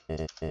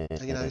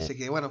 aquí nos dice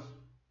que, bueno,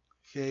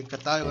 que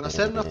encantado de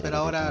conocernos, pero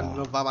ahora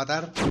nos va a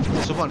matar,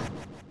 se supone.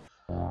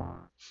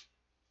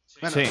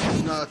 Bueno, Sí.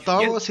 no,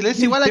 tomamos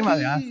silencio igual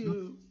aquí,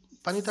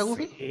 panita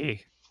Goofy,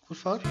 Sí. por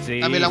favor. Sí,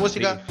 También la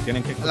música, sí,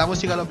 tienen que... la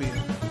música lo pide.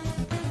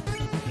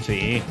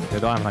 Sí, de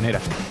todas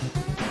maneras.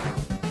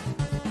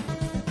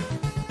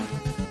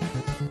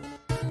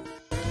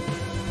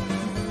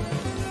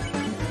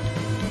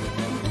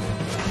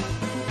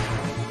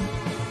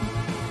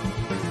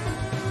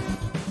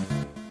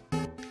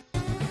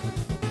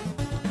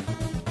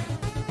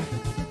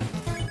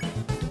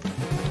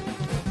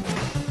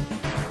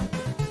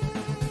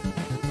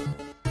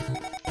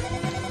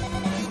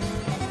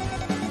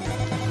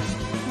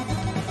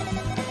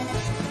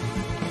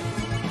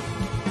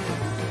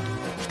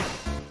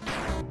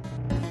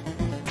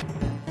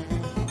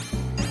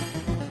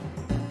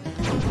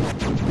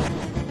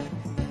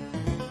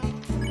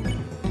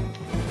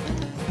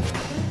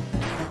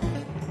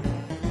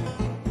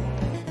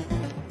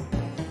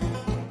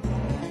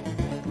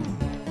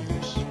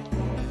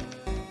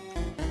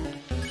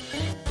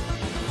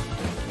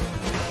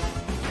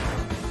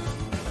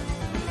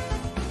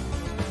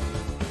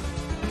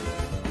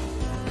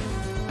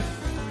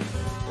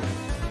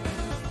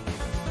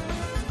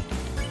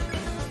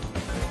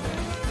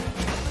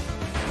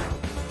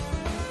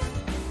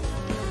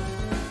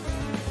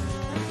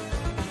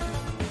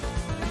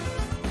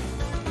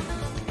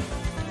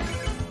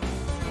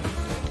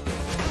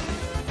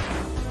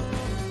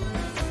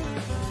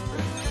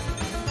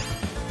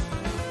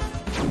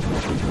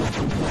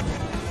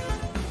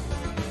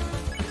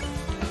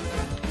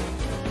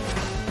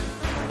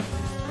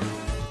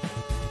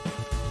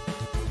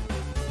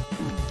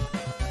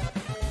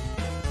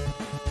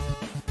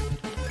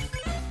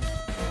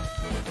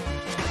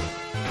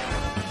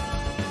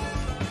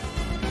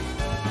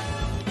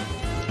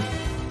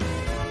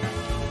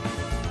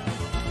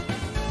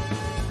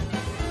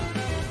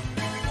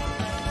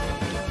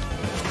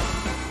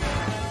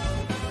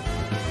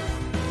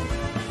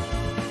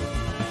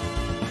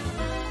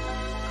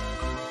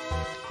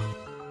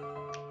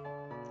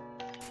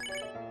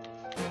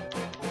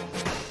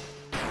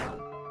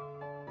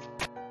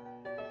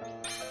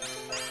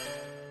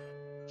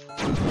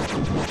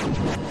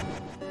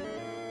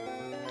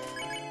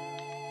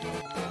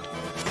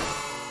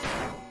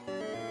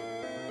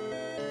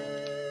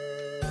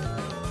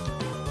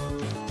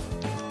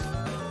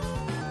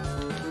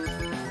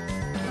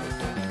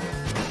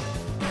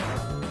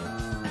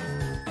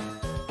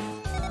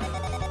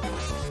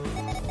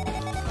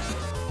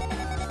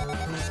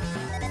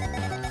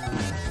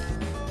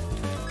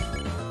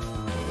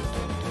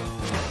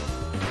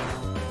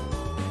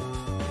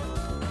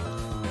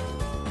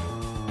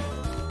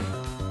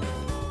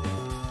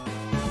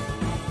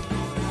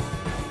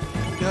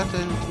 ¿Quedaste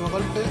el último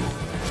golpe?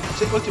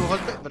 Sí, último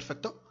golpe,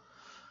 perfecto.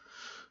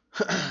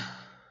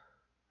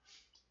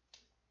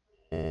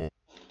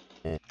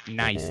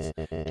 Nice.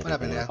 Buena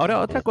pelea. Ahora,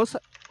 otra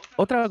cosa,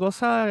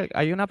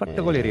 hay una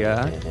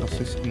particularidad, no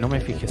sé no me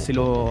fijé si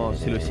lo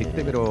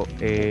hiciste, pero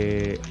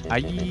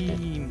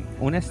hay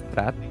una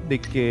strat de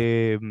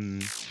que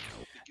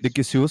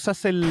si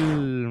usas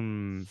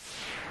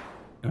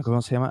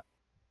 ¿cómo se llama?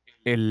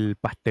 El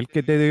pastel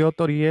que te dio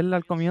Toriel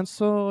al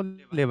comienzo,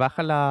 le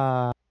baja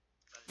la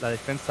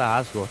defensa a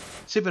Asgore.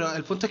 Sí, pero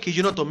el punto es que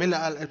yo no tomé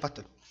el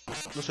pastel.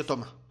 No se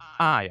toma.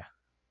 Ah, ya.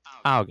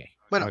 Ah, ok.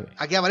 Bueno, Ok.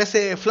 aquí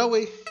aparece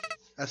Flowey.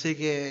 Así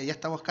que ya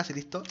estamos casi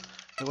listos.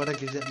 Recuerden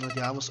que ya nos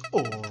llevamos.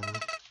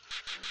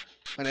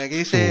 Bueno, aquí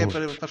dice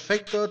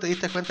perfecto. Te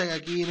diste cuenta que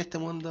aquí en este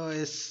mundo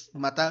es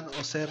matar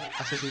o ser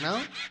asesinado.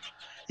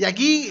 Y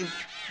aquí,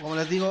 como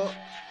les digo,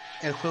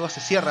 el juego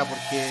se cierra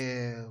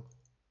porque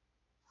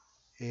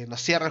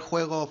nos cierra el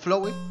juego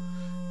Flowey.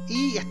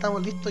 Y ya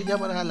estamos listos ya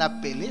para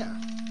la pelea.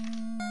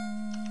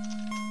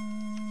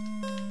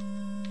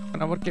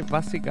 Bueno, porque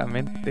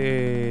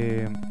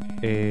básicamente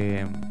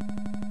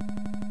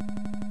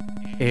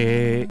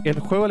el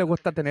juego le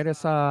gusta tener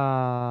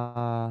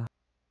 ¿cómo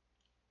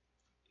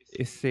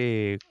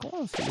se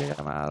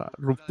llama?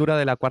 Ruptura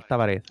de la cuarta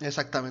pared.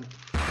 Exactamente.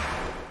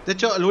 De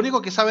hecho, lo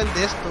único que saben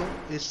de esto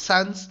es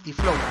Sans y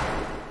Flow.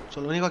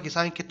 Son los únicos que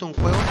saben que esto es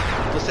un juego.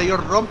 Entonces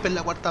ellos rompen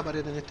la cuarta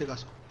pared en este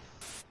caso.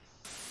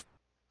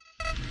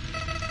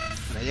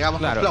 Ahora llegamos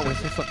Claro, con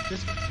Flower.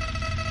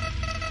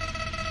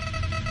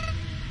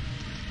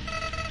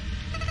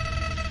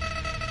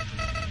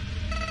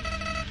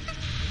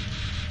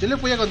 Yo les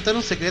voy a contar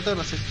un secreto,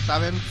 no sé si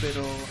saben,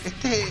 pero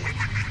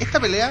esta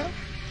pelea,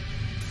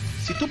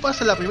 si tú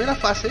pasas la primera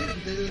fase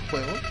del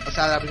juego, o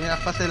sea, la primera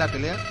fase de la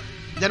pelea,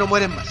 ya no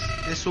mueren más.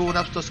 Es un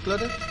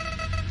autoscroller.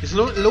 Es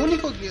lo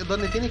único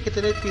donde tienes que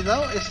tener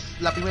cuidado es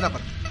la primera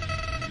parte.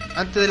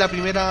 Antes de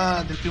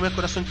del primer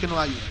corazón que nos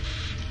ayuda.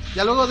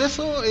 Ya luego de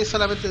eso es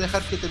solamente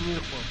dejar que termine el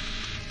juego.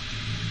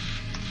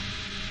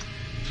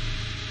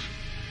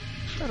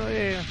 Claro,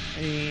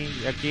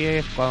 y aquí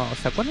es cuando...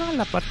 ¿Se acuerdan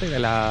la parte de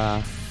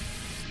las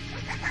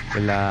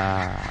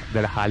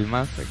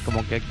almas?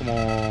 Como que hay como...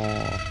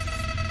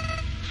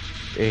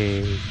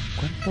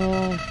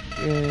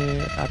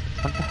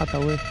 ¿Cuántos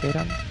ataúdes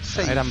eran?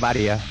 6. Eran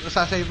varias. O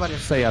sea, 6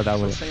 varias. 6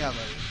 ataúdes. 6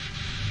 ataúdes.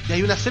 Y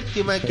hay una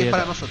séptima que es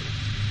para nosotros.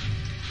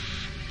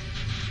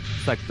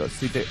 Exacto.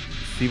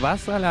 Si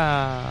vas a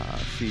la...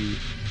 Si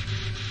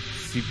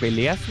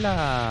peleas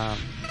la...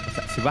 O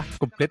sea, si vas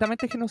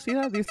completamente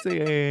genocida,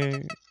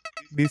 dice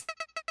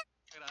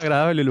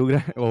agradable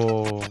lugar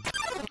o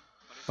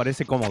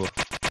parece cómodo.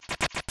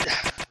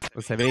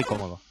 O se ve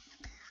cómodo.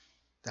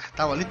 ¿Ya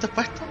estamos listos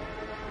para esto?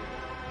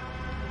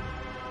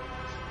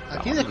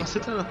 Aquí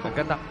desconcéntranos.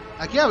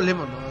 Aquí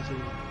hablemos, ¿no? Así,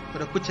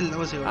 pero escuchen la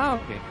música. Ah,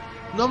 ok.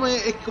 No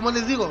es como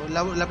les digo,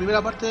 la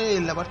primera parte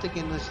es la parte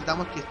que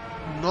necesitamos que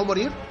no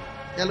morir.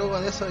 Ya luego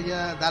de eso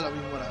ya da lo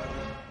mismo, la verdad.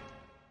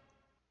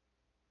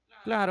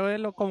 Claro,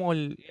 es como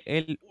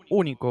el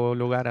único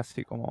lugar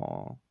así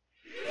como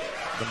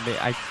donde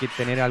hay que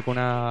tener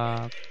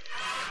alguna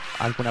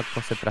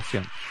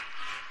concentración.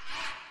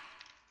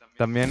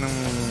 También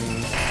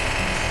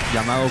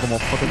llamado como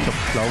Photoshop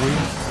Flowing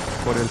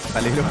por el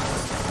salero.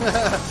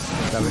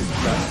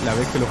 la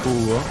vez que lo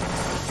jugó.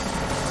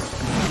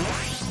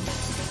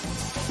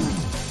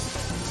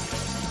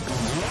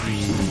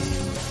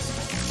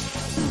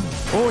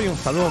 Y un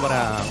saludo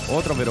para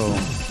otro, pero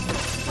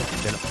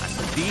de los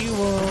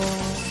antiguos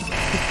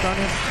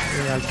Pistones,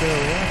 Alfredo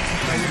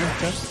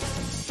Gómez.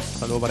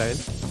 Saludo para él.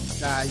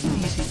 Ya,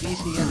 easy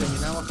peasy, ya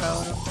terminamos,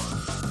 cabrón.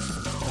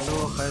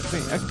 Saludos para él.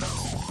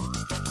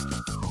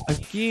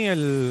 Aquí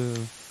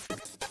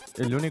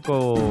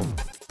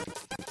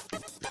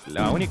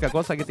la única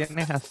cosa que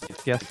tienes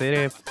que hacer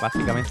es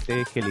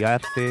básicamente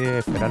geliarte,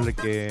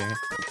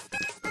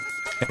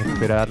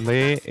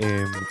 esperarle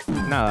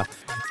nada.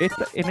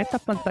 En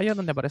estas pantallas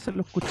donde aparecen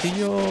los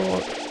cuchillos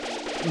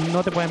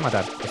no te pueden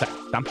matar. O sea,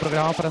 están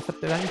programados para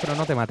hacerte daño, pero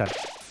no te matan.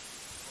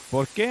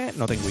 ¿Por qué?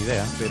 No tengo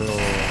idea, pero...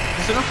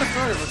 Eso no es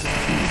problema,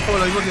 es como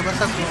lo mismo que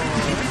pasa con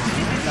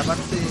la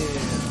parte...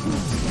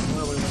 ¿Cómo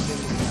lo podemos decir?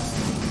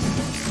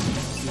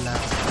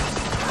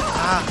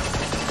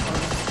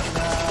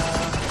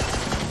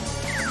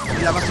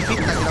 La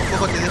pacifista, que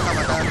tampoco te deja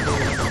matar.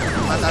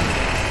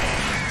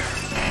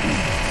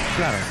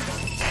 Claro.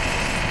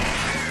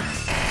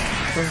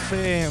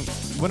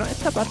 Entonces, bueno,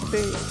 estas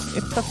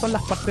son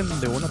las partes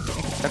donde uno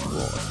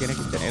tiene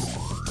que tener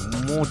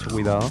mucho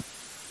cuidado.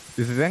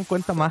 Si se dan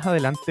cuenta, más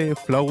adelante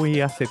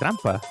Flowey hace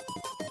trampa,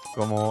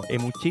 como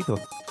emuchito.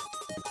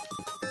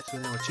 Es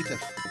un cheater.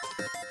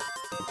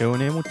 Es un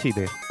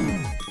emuchite.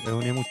 Es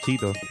un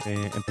emuchito.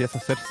 Empieza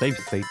a hacer save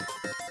state.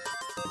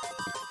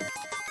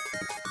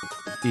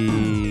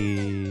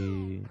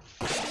 Y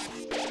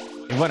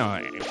bueno,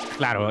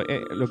 claro,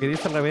 lo que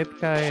dice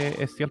Rebeca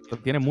es cierto.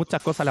 Tiene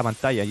muchas cosas en la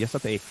pantalla y eso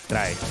te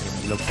distrae,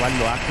 lo cual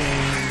lo hace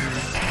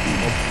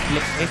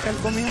compleja al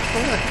comienzo.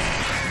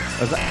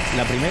 O sea,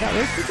 la primera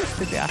vez sí que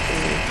se te hace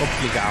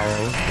complicado.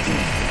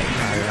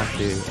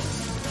 Adelante,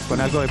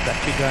 con algo de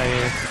práctica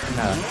es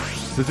nada.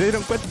 ¿Se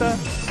dieron cuenta?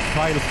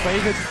 File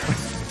favorite,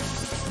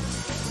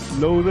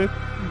 loaded,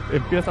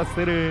 empieza a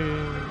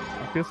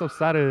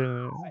usar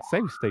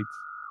save states,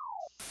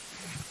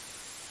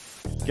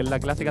 que es la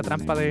clásica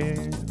trampa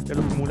de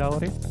los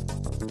simuladores.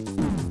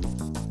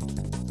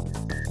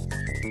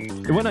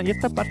 Y bueno, y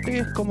esta parte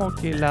es como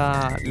que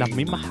las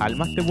mismas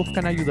almas te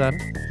buscan ayudar.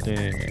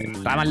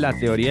 Estaba en la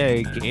teoría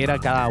de que era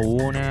cada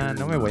una.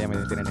 No me voy a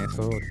meter en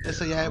eso.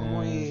 Eso ya es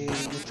muy...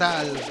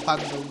 Está el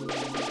fandom.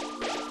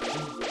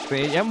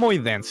 Sí, ya es muy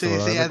denso. Sí,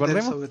 ya es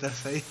denso que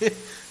estás ahí.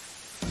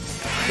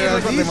 Pero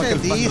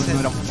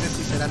dicen, no sé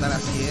si será tan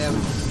así,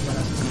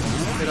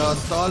 pero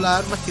todas las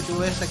armas que tú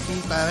ves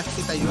aquí, cada vez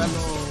que te ayudan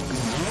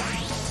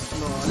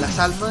las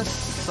almas,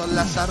 son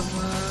las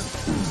armas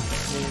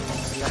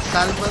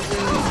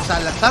o sea,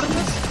 las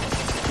armas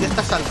de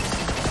estas almas.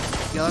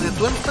 Y a donde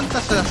tú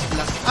encuentras las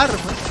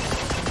armas,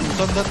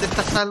 son donde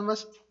estas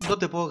almas, no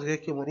te puedo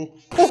creer que morí.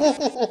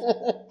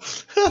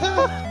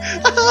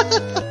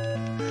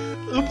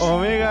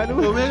 Omega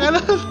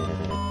Luz.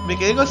 Me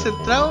quedé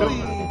concentrado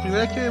y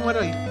primera vez que me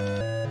muero ahí.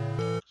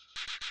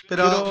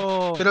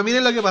 Pero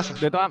miren lo que pasa.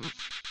 De todas...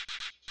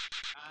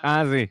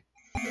 Ah, sí.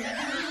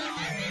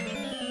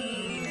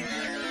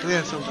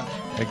 Ríense un rato.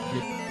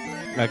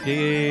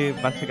 Aquí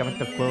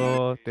básicamente el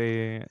juego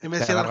te Y me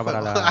te cierra el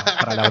agarra juego.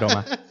 para la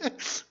broma.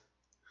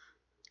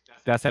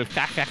 Te hace el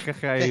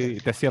jajajaja y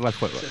te cierra el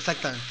juego.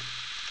 Exactamente.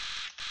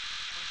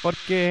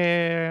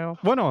 Porque,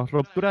 bueno,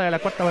 ruptura de la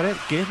cuarta pared,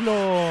 ¿qué es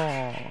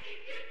lo...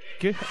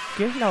 ¿Qué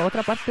es la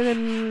otra parte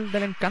del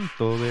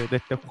encanto de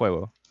este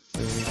juego?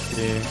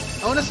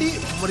 Aún así,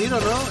 morir o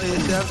no,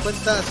 se dan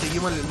cuenta,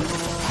 seguimos en el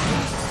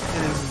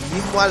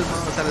mismo alma,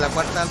 o sea, en la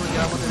cuarta alma que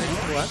vamos a tener que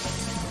jugar.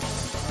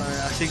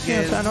 Así Sí, que,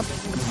 o sea, no,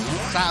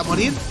 o sea,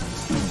 morir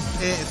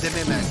de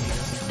meme aquí.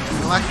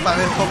 No más para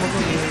ver cómo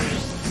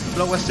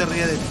Flower se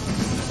ríe de ti.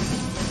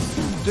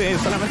 sí,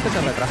 solamente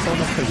te retrasa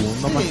unos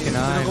segundos más Sí, que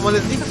nada. pero como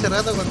les dije hace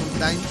rato con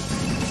Time,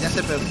 ya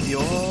se perdió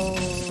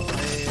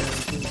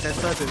el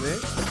intento de PV.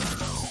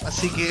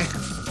 Así que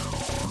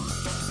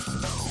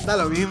da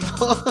lo mismo.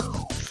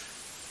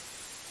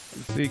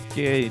 Así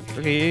que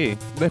sí.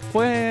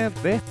 Después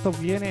de esto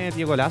viene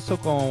Diego Lazo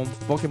con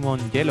Pokémon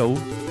Yellow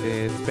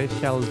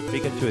Special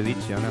Pikachu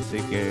Edition,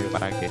 así que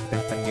para que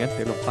estén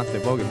pendientes los fans de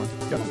Pokémon.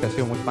 Yo nunca he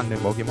sido muy fan de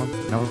Pokémon,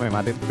 no me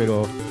maten,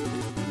 pero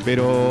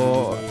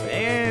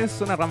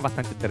es una run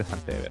bastante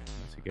interesante de ver,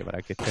 así que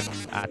para que estén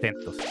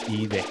atentos.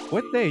 Y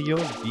después de ello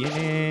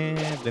viene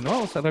de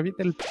nuevo, se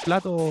repite el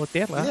plato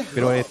Terra,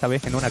 pero esta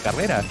vez en una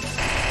carrera.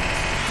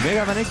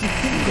 Mega Man X5.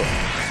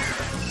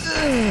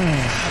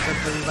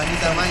 Contra mi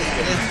panita Maya,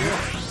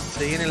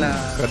 se viene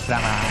la. Contra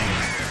Maya.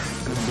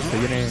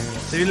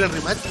 Se viene el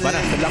rematch ¿Van a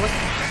hacer la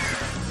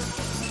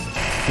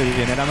 ¿Se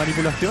viene la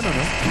manipulación o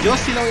no? Yo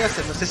sí la voy a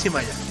hacer, no sé si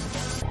Maya.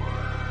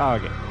 Ah,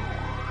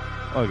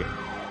 ok.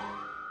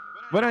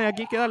 Bueno, y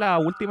aquí queda la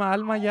última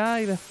alma ya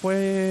y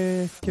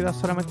después queda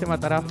solamente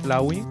matar a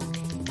Flowey.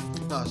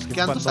 No,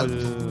 quedan dos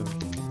almas.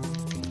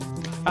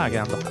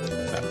 Quedan dos almas,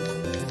 claro.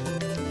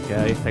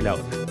 Queda esta y la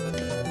otra.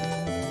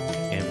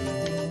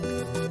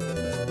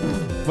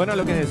 Bueno,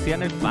 lo que decía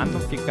en el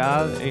fandom que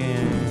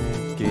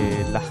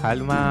que las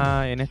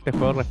almas en este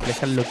juego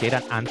reflejan lo que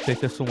eran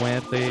antes de su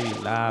muerte y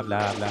bla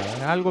bla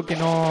bla. Algo que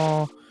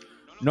no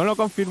lo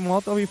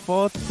confirmó Toby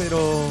Fox, pero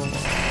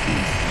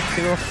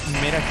quedó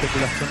mera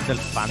especulación del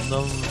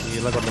fandom. Y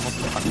recordemos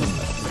que el fandom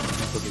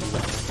que diga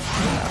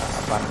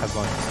la baja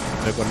con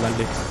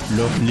recordarle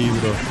los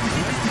libros.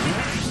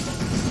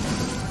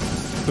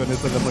 Con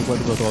eso les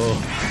recuerdo todo.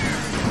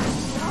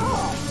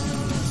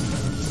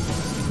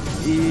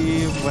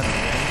 Y bueno,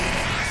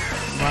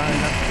 más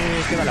adelante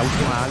queda la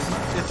última alma.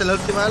 Sí, esta es la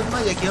última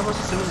alma y aquí vamos a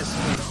hacer un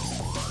escenario.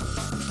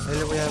 Ahí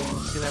le voy a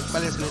enseñar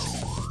cuál es el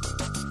escenario.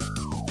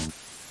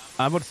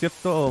 Por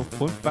cierto,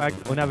 fun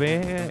fact, una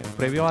vez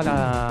previo a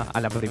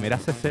la primera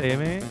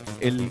CCM,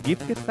 el GIF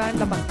que está en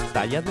la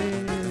pantalla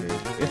de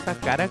esa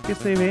cara que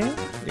se ve,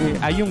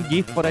 hay un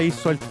GIF por ahí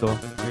suelto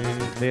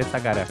de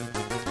esa cara.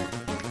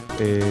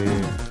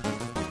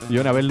 Yo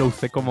una vez lo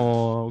usé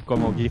como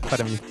GIF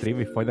para mi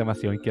stream y fue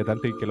demasiado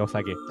inquietante y que lo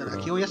saqué. Bueno,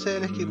 aquí voy a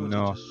hacer el skip,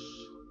 no.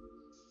 muchachos.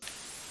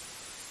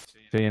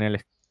 Sí, en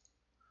el...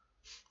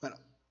 Bueno,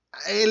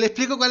 le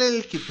explico cuál es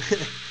el skip.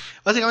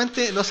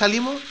 Básicamente nos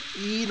salimos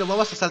y nos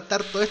vamos a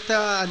saltar toda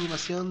esta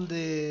animación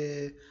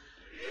de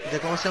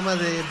 ¿cómo se llama?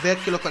 De ver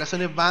que los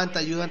corazones van, te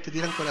ayudan, te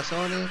tiran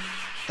corazones,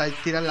 te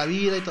tiran la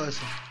vida y todo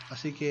eso.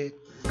 Así que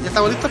ya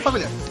estamos listos para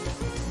pelear.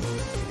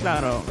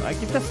 Claro,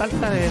 aquí te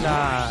salta de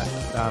la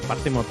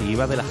parte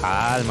emotiva de las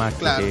almas,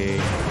 claro. que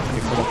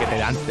como que te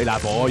dan el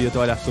apoyo,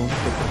 todo el asunto,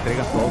 te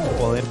entregas todo tu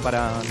poder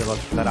para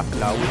derrotar a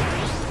Flowey.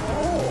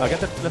 Acá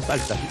te lo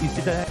saltas. Y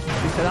si se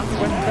dan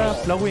cuenta,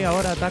 Flowey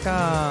ahora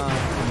ataca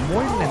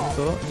muy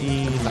lento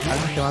y las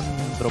almas te van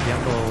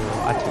dropeando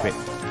HP.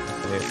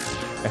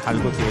 Es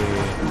algo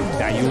que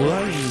te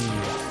ayuda y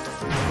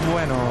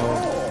bueno,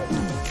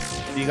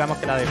 digamos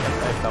que la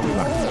defensa está muy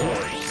baja.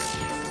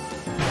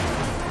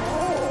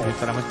 Y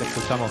solamente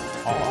escuchamos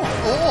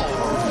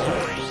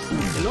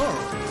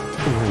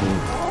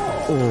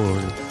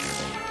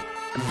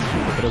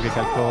Espero que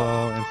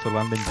Calco en su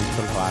banda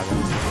incluso lo haga, por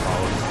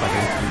favor,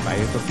 para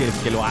eso si es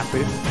que lo hace.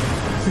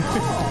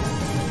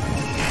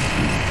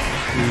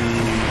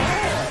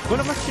 Y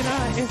bueno, más que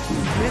nada es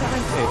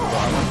meramente esto,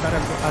 aguantar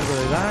algo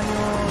de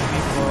daño,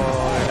 mismo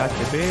el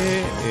HP,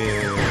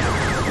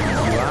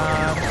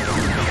 ayudar,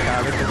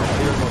 cada vez que te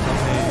sale un botón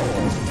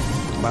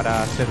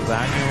para hacer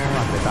daño,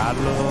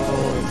 apretarlo,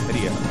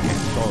 sería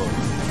es todo.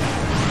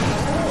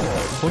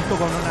 Junto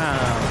con una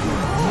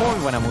muy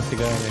buena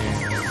música de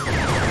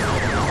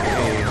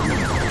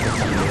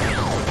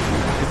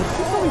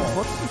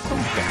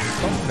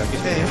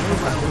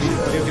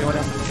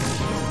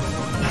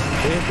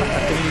es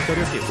bastante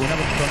meritorio que una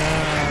persona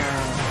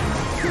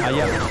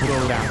haya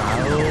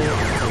programado,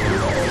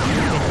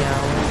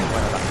 diseñado,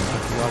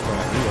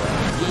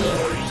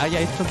 haya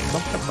hecho un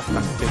soundtrack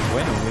bastante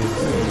bueno.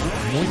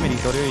 Es muy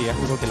meritorio y es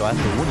algo que lo hace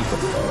único.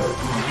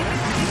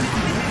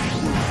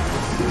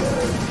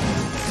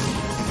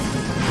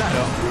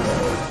 Claro.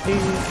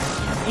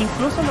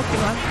 Incluso los que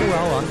no han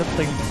jugado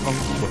Undertale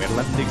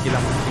concuerdan de que la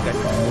música es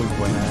muy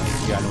buena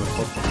y a lo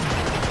mejor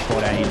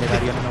por ahí le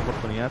darían una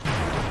oportunidad.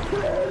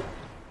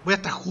 Voy a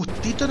estar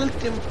justito en el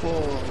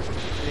tiempo.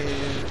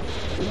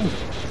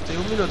 Estoy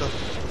un minuto.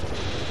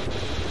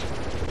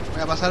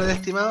 Voy a pasar el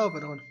estimado,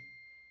 pero bueno.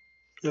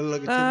 Yo lo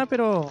que estoy-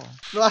 Pero...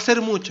 No va a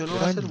ser mucho, no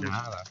va a Pero ser es mucho.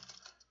 nada.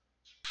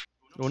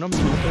 Unos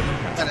minutos es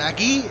nada. Bueno,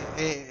 aquí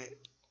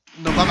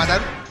nos va a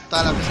matar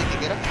todas las veces que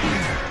quiera.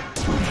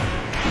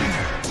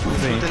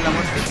 Disfruten la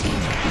muerte.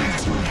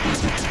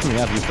 Me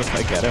da risa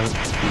esa cara.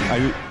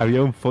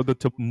 Había un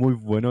Photoshop muy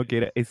bueno que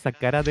era esa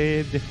cara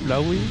de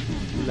Flowey,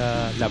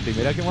 la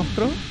primera que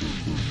mostró,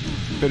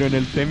 pero en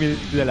el tema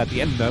de la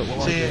tienda.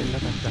 Wow, Sí. que la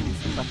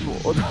esa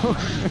foto.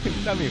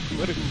 La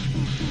mejor.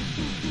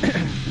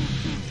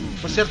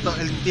 Por cierto,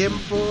 el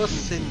tiempo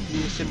se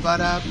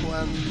para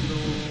cuando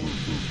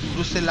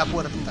crucen la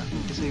puerta,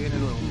 que se viene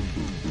luego.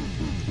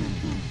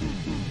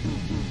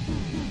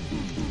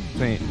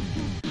 Sí.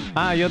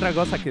 Ah, y otra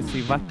cosa, que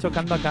si vas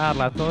chocando a cada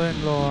rato en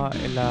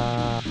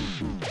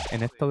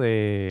esto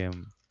de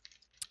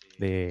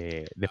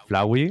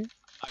Flowey,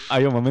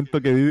 hay un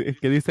momento que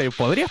dice,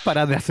 ¿podrías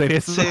parar de hacer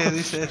eso? Sí,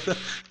 dice eso.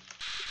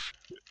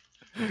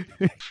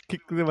 Que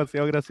es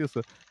demasiado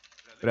gracioso.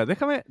 Pero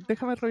déjame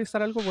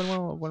revisar algo,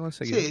 vuelvo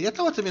enseguida. Sí, ya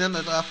estamos terminando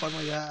de todas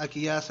formas. Ya,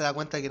 aquí ya se da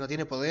cuenta que no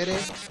tiene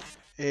poderes.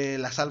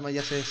 Las almas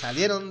ya se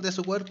salieron de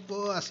su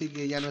cuerpo, así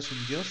que ya no es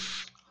un dios.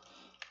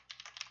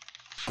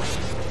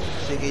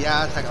 Así que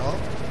ya se acabó.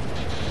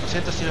 Lo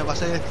siento si me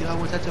pasé de estimado,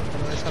 muchachos,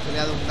 pero esa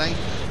pelea de Undyne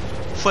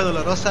fue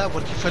dolorosa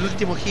porque fue el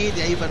último hit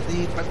y ahí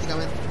perdí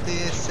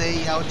prácticamente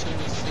 6 a 8, 6,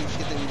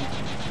 7 minutos.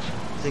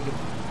 Así que,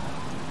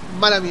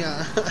 mala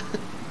mía.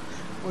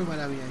 Muy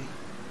mala mía ahí.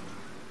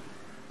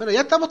 Bueno,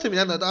 ya estamos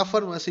terminando de todas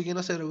formas, así que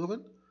no se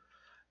preocupen.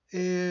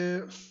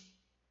 2,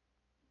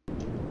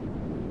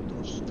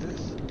 3.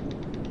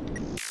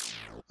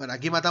 Bueno,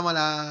 aquí matamos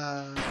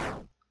a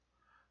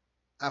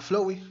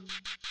Flowey.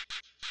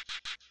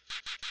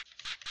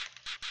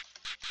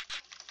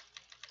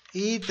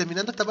 Y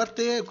terminando esta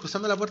parte,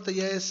 cruzando la puerta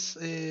ya es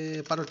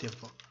paro el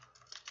tiempo.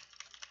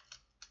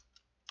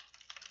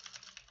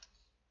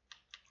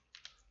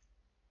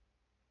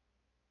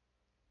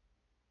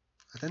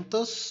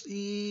 Atentos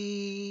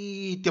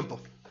y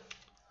tiempo.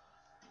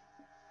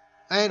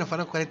 Ay, nos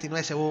fueron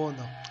 49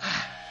 segundos.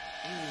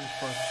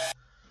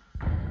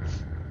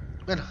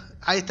 Bueno,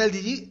 ahí está el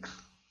GG.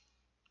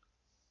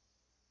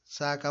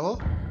 Se acabó.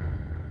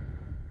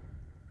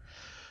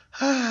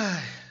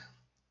 Ay.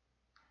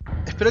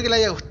 Espero que le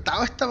haya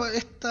gustado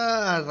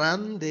esta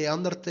run de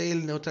Undertale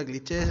Neutral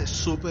Glitches. Es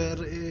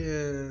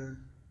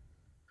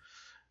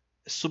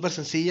súper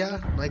sencilla,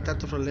 no hay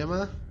tanto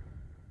problema.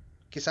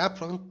 Quizás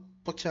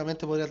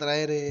próximamente podría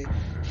traer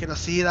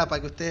Genocida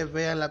para que ustedes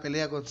vean la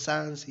pelea con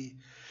Sans y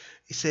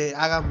se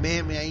hagan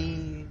meme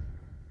ahí.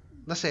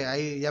 No sé,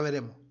 ahí ya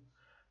veremos.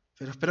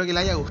 Pero espero que le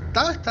haya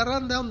gustado esta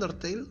run de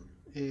Undertale.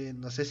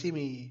 No sé si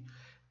mi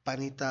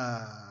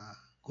panita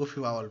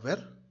Goofy va a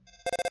volver.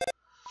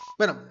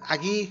 Bueno,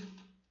 aquí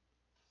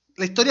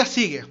la historia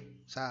sigue.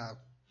 O sea,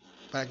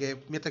 para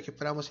que mientras que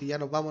esperamos y ya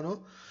nos vamos,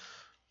 ¿no?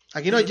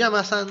 Aquí nos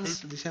llama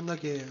Sans diciendo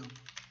que...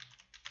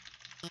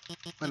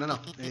 Bueno, no,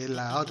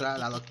 la otra,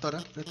 la doctora,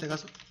 en este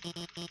caso.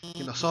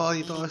 Que nos odia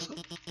y todo eso.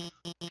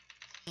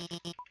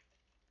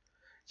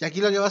 Y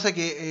aquí lo que pasa es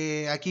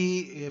que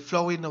aquí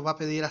Flowey nos va a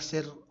pedir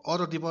hacer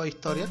otro tipo de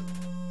historia.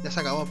 Ya se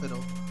acabó, pero...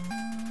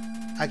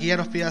 Aquí ya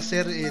nos pide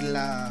hacer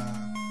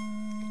la...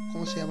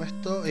 ¿Cómo se llama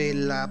esto?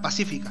 La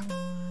Pacífica.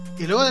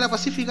 Y luego de la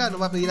Pacífica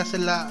nos va a pedir hacer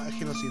la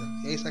Genocida.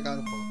 Y ahí se acaba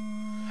el juego.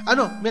 Ah,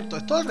 no, miento,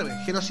 es todo al revés.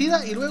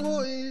 Genocida y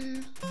luego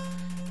es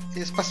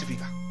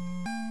Pacífica.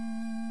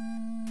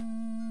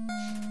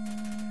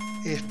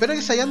 Espero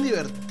que se hayan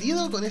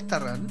divertido con esta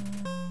run.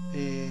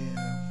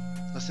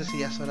 No sé si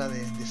ya es hora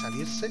de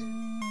salirse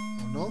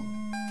o no.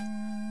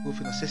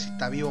 Goofy no sé si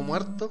está vivo o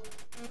muerto.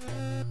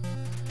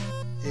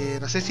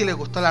 No sé si les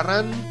gustó la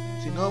run.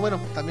 Si no, bueno,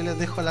 también les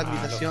dejo la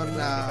invitación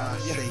a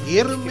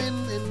seguirme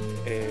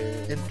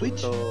en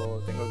Twitch.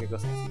 Tengo que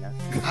cocinar.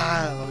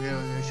 Ah, ok,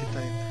 sí está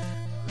bien.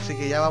 Así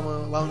que ya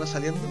vámonos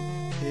saliendo.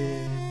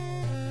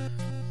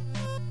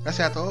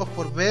 Gracias a todos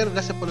por ver,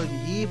 gracias por los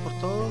GG, por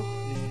todo.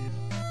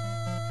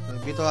 Los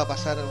invito a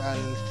pasar al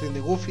stream de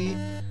Goofy,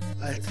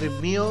 al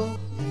stream mío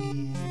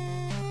y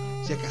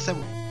si es que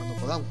hacemos, cuando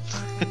podamos.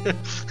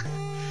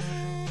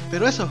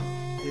 Pero eso,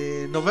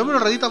 nos vemos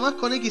un ratito más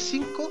con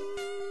X5,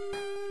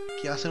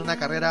 que va a ser una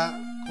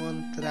carrera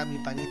contra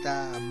mi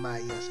panita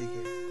Maya, así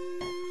que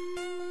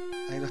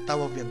ahí nos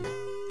estamos viendo.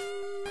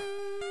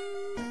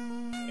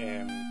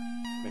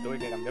 Me tuve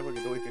que cambiar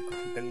porque tuve que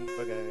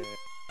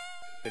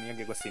tenía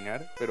que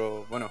cocinar,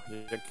 pero bueno,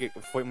 ya que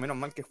fue menos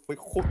mal que fue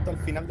justo al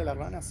final de la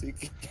run, así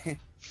que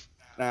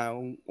nada,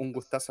 un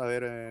gustazo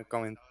haber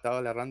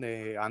comentado la run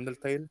de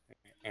Undertale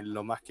en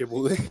lo más que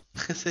pude.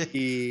 Sí.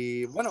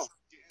 Y bueno,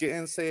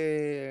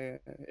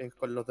 quédense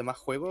con los demás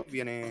juegos.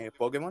 Viene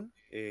Pokémon,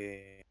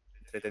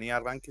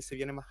 entretenida run que se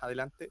viene más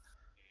adelante,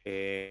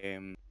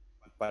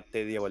 parte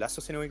de Diego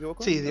Lazo, si no me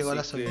equivoco. Sí, Diego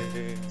Lazo.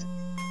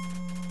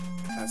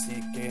 Así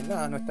que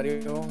nada, nos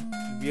estaremos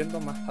viendo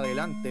más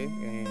adelante.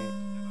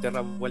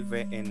 Terra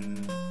vuelve en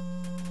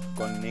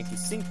con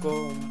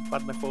X5, un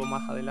par de juegos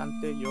más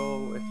adelante,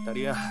 yo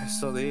estaría a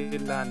eso de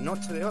la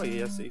noche de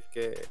hoy. Así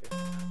que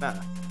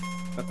nada,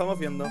 nos estamos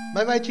viendo.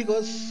 Bye bye,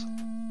 chicos.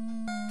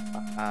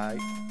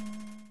 Bye.